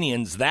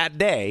Ukrainians that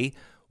day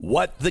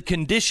what the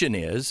condition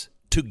is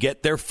to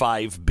get their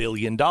 $5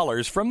 billion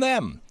from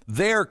them,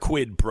 their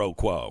quid pro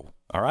quo.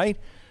 All right.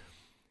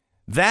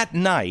 That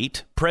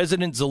night,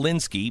 President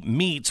Zelensky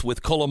meets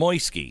with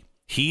Kolomoisky.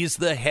 He's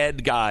the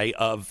head guy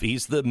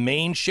he's the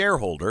main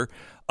shareholder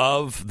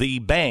of the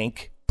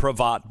bank,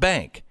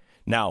 Privatbank.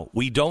 Now,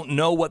 we don't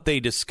know what they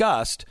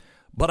discussed.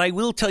 But I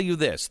will tell you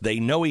this. They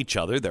know each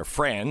other. They're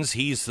friends.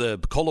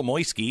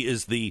 Kolomoisky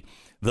is the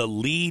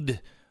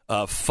lead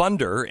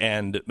funder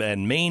and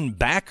main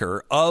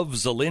backer of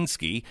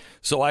Zelensky.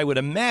 So I would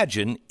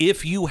imagine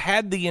if you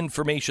had the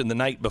information the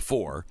night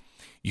before,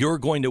 you're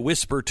going to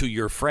whisper to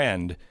your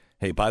friend,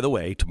 hey, by the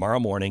way, tomorrow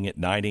morning at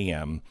 9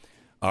 a.m.,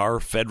 our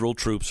federal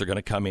troops are going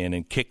to come in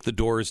and kick the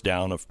doors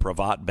down of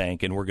Pravat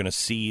Bank, and we're going to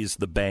seize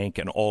the bank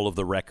and all of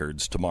the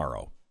records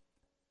tomorrow.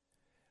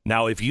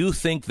 Now, if you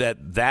think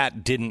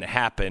that didn't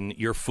happen,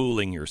 you're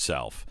fooling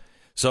yourself.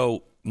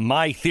 So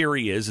my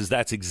theory is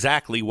that's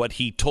exactly what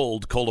he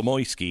told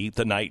Kolomoisky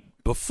the night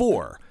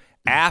before,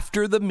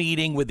 after the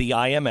meeting with the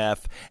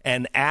IMF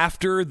and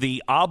after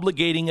the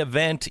obligating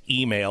event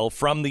email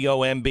from the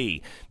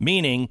OMB,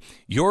 meaning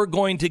you're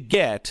going to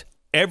get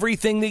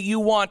everything that you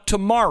want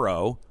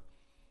tomorrow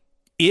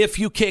if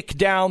you kick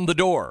down the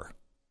door.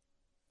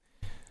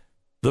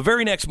 The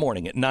very next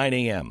morning at 9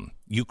 a.m.,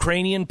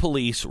 Ukrainian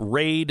police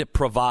raid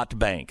Pravat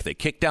Bank. They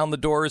kick down the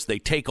doors, they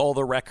take all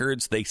the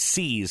records, they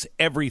seize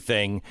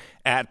everything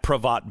at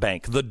Pravat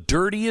Bank, the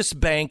dirtiest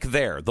bank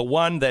there, the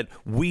one that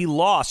we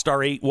lost our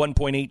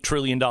 $1.8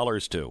 trillion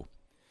to.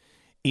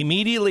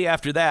 Immediately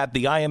after that,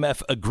 the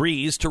IMF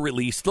agrees to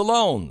release the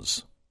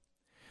loans.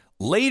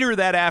 Later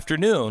that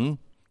afternoon,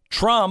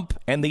 Trump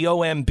and the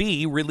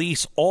OMB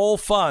release all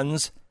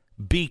funds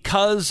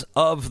because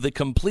of the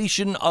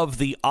completion of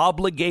the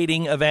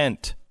obligating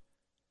event.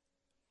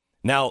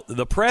 Now,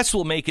 the press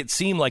will make it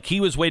seem like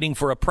he was waiting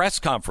for a press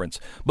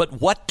conference,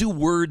 but what do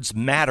words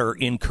matter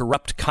in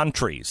corrupt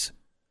countries?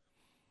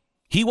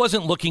 He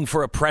wasn't looking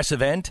for a press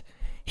event.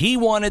 He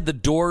wanted the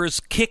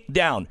doors kicked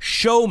down.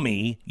 Show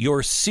me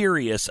you're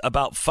serious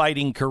about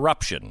fighting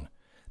corruption.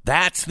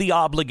 That's the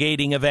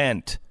obligating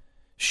event.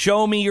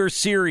 Show me you're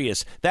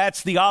serious.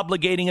 That's the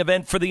obligating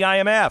event for the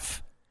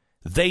IMF.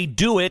 They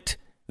do it.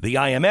 The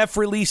IMF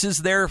releases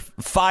their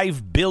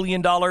 $5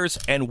 billion,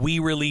 and we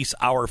release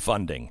our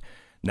funding.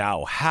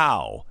 Now,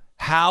 how?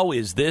 How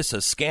is this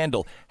a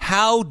scandal?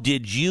 How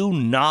did you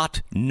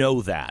not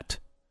know that?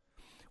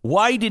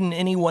 Why didn't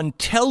anyone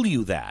tell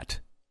you that?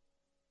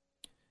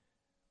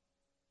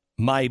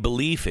 My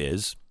belief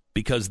is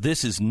because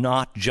this is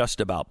not just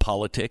about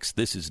politics.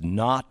 This is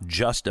not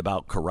just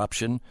about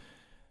corruption.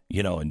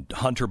 You know, and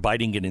Hunter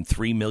Biden getting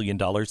 $3 million.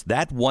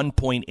 That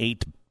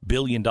 $1.8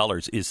 billion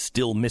is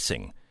still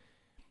missing.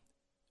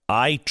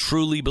 I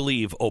truly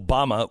believe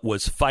Obama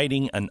was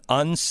fighting an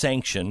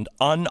unsanctioned,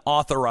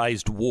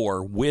 unauthorized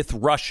war with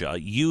Russia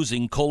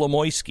using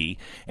Kolomoisky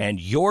and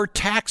your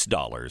tax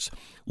dollars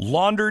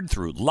laundered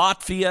through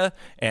Latvia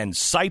and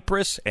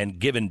Cyprus and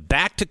given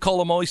back to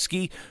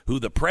Kolomoisky, who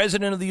the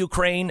president of the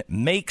Ukraine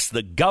makes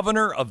the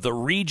governor of the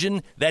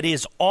region that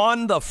is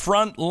on the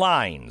front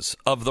lines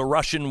of the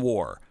Russian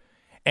war.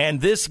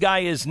 And this guy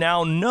is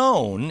now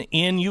known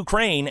in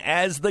Ukraine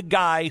as the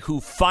guy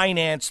who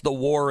financed the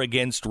war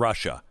against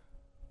Russia.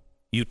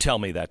 You tell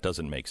me that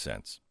doesn't make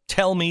sense.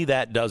 Tell me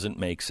that doesn't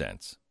make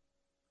sense.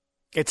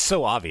 It's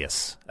so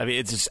obvious. I mean,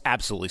 it's just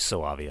absolutely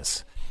so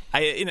obvious.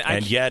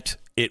 And yet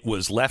it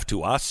was left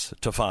to us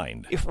to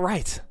find.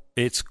 Right.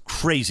 It's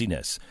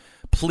craziness.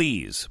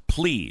 Please,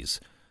 please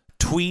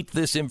tweet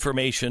this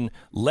information.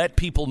 Let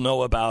people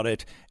know about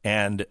it,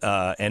 and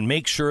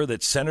make sure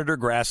that Senator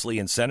Grassley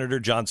and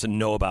Senator Johnson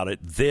know about it.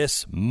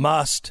 This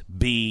must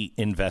be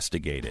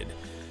investigated.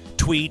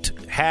 Tweet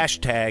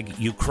hashtag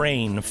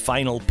Ukraine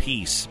Final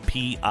Peace,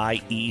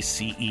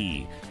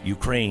 PIECE,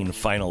 Ukraine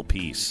Final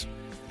Peace.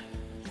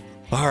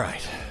 All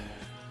right.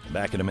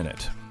 Back in a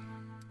minute.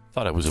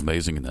 Thought I was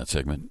amazing in that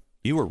segment.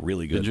 You were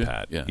really good,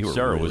 Pat. Yeah. You were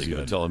Sarah really was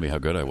good. Telling me how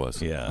good I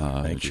was.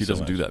 Yeah. She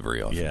doesn't do that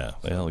very often. Yeah.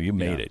 Well, you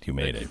made it. You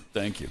made it.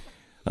 Thank you.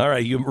 All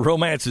right,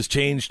 romance has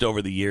changed over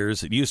the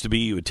years. It used to be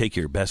you would take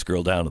your best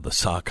girl down to the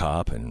sock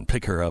hop and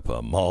pick her up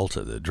a malt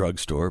at the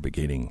drugstore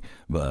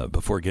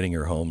before getting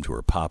her home to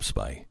her pops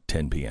by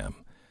 10 p.m.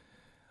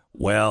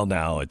 Well,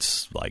 now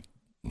it's like,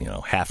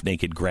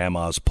 half-naked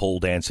grandmas pole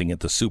dancing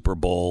at the Super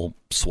Bowl,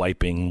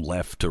 swiping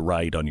left to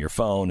right on your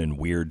phone and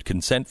weird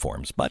consent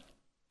forms. But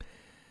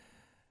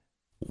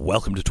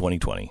welcome to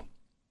 2020.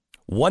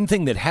 One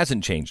thing that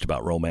hasn't changed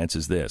about romance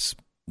is this.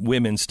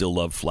 Women still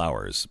love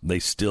flowers. They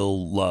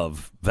still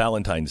love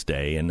Valentine's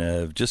Day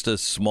and just a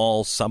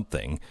small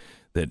something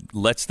that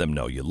lets them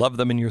know you love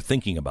them and you're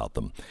thinking about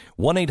them.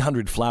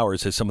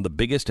 1-800-Flowers has some of the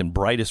biggest and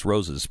brightest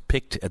roses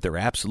picked at their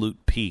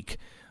absolute peak.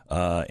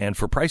 And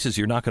for prices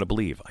you're not going to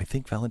believe. I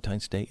think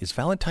Valentine's Day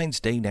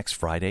next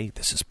Friday?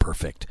 This is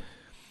perfect.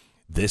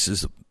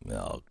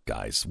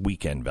 Guys,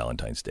 weekend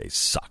Valentine's Days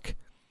suck.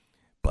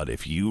 But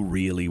if you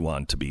really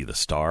want to be the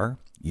star,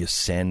 you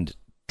send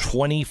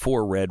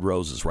 24 red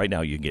roses. Right now,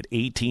 you can get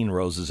 18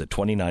 roses at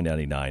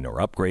 $29.99 or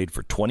upgrade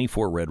for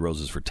 24 red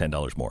roses for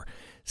 $10 more.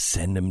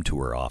 Send them to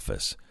her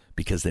office,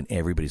 because then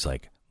everybody's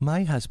like,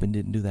 my husband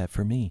didn't do that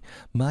for me.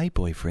 My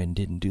boyfriend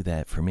didn't do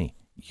that for me.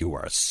 You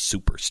are a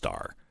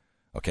superstar.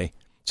 Okay?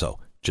 So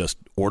just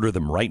order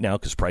them right now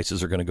because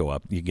prices are going to go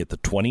up. You get the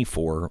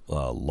 24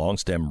 long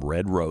stem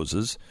red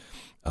roses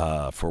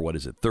for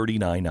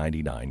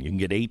 $39.99. You can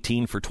get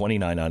 18 for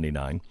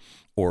 $29.99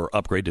 or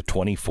upgrade to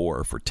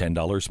 24 for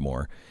 $10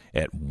 more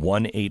at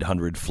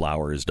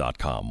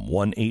 1-800-Flowers.com.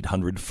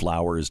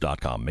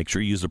 1-800-Flowers.com. Make sure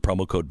you use the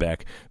promo code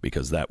BECK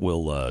because that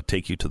will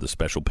take you to the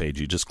special page.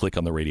 You just click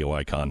on the radio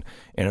icon,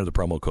 enter the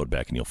promo code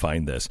BECK, and you'll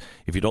find this.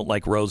 If you don't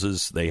like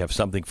roses, they have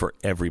something for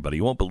everybody.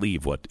 You won't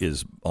believe what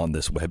is on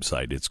this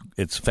website.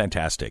 It's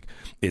fantastic.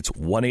 It's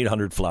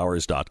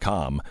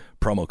 1-800-Flowers.com,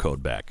 promo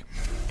code BECK.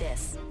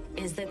 This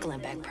is the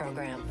Glenn Beck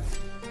Program.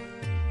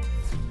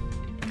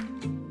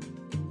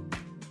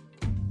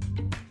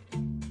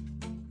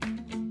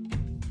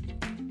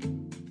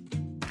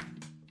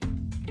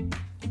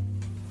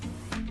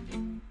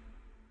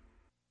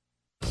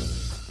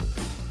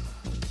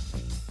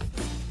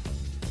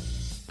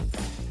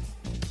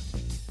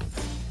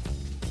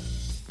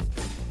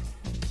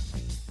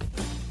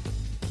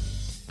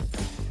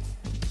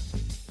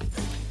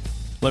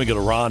 Let me go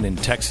to Ron in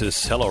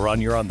Texas. Hello, Ron.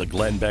 You're on the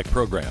Glenn Beck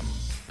Program.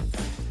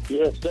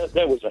 Yes,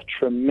 that was a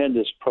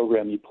tremendous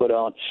program you put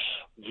on.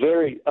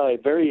 Very,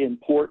 very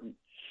important.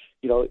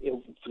 You know,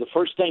 the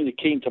first thing that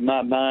came to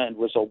my mind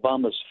was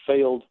Obama's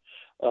failed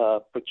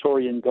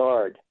Praetorian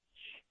Guard.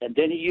 And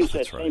then he used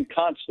that same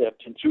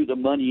concept and threw the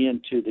money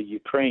into the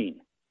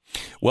Ukraine.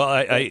 Well,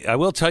 I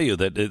will tell you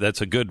that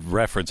that's a good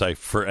reference. I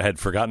had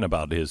forgotten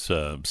about his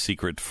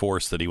secret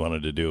force that he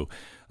wanted to do.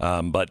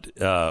 But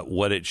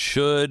what it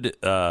should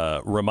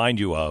remind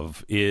you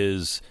of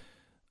is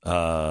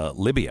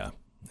Libya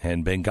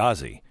and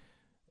Benghazi.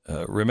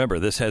 Remember,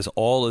 this has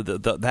all of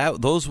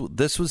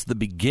this was the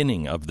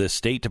beginning of this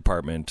State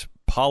Department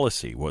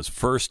policy. Was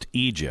first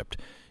Egypt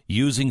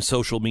using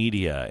social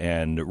media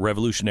and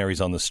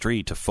revolutionaries on the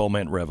street to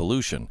foment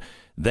revolution.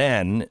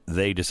 Then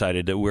they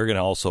decided that we're going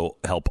to also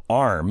help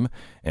arm,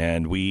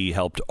 and we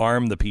helped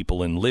arm the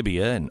people in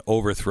Libya and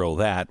overthrow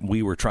that.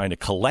 We were trying to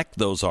collect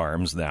those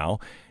arms now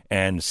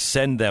and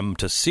send them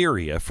to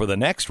Syria for the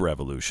next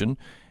revolution,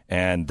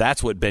 and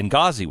that's what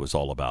Benghazi was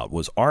all about,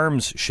 was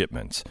arms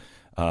shipments.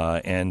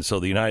 And so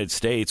the United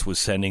States was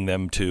sending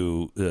them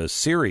to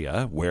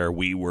Syria, where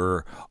we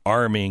were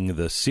arming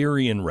the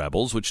Syrian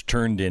rebels, which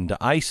turned into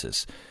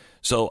ISIS.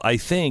 So I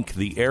think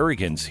the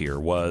arrogance here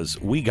was,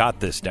 we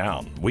got this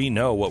down. We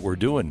know what we're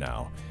doing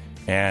now.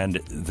 And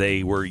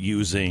they were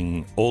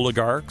using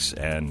oligarchs.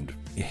 And,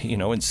 you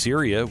know, in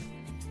Syria,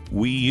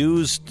 we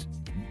used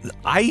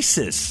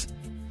ISIS.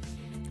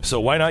 So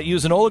why not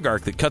use an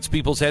oligarch that cuts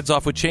people's heads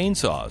off with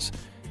chainsaws?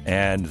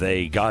 And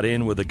they got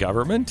in with the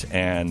government,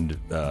 and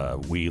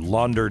we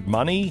laundered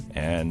money,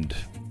 and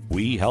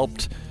we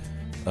helped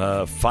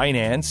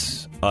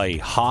finance a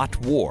hot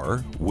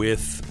war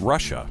with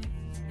Russia.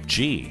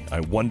 Gee, I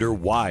wonder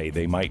why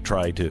they might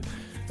try to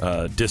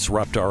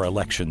disrupt our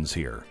elections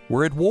here.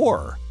 We're at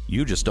war.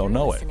 You just don't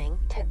know it. Listening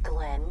to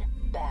Glenn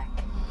Beck.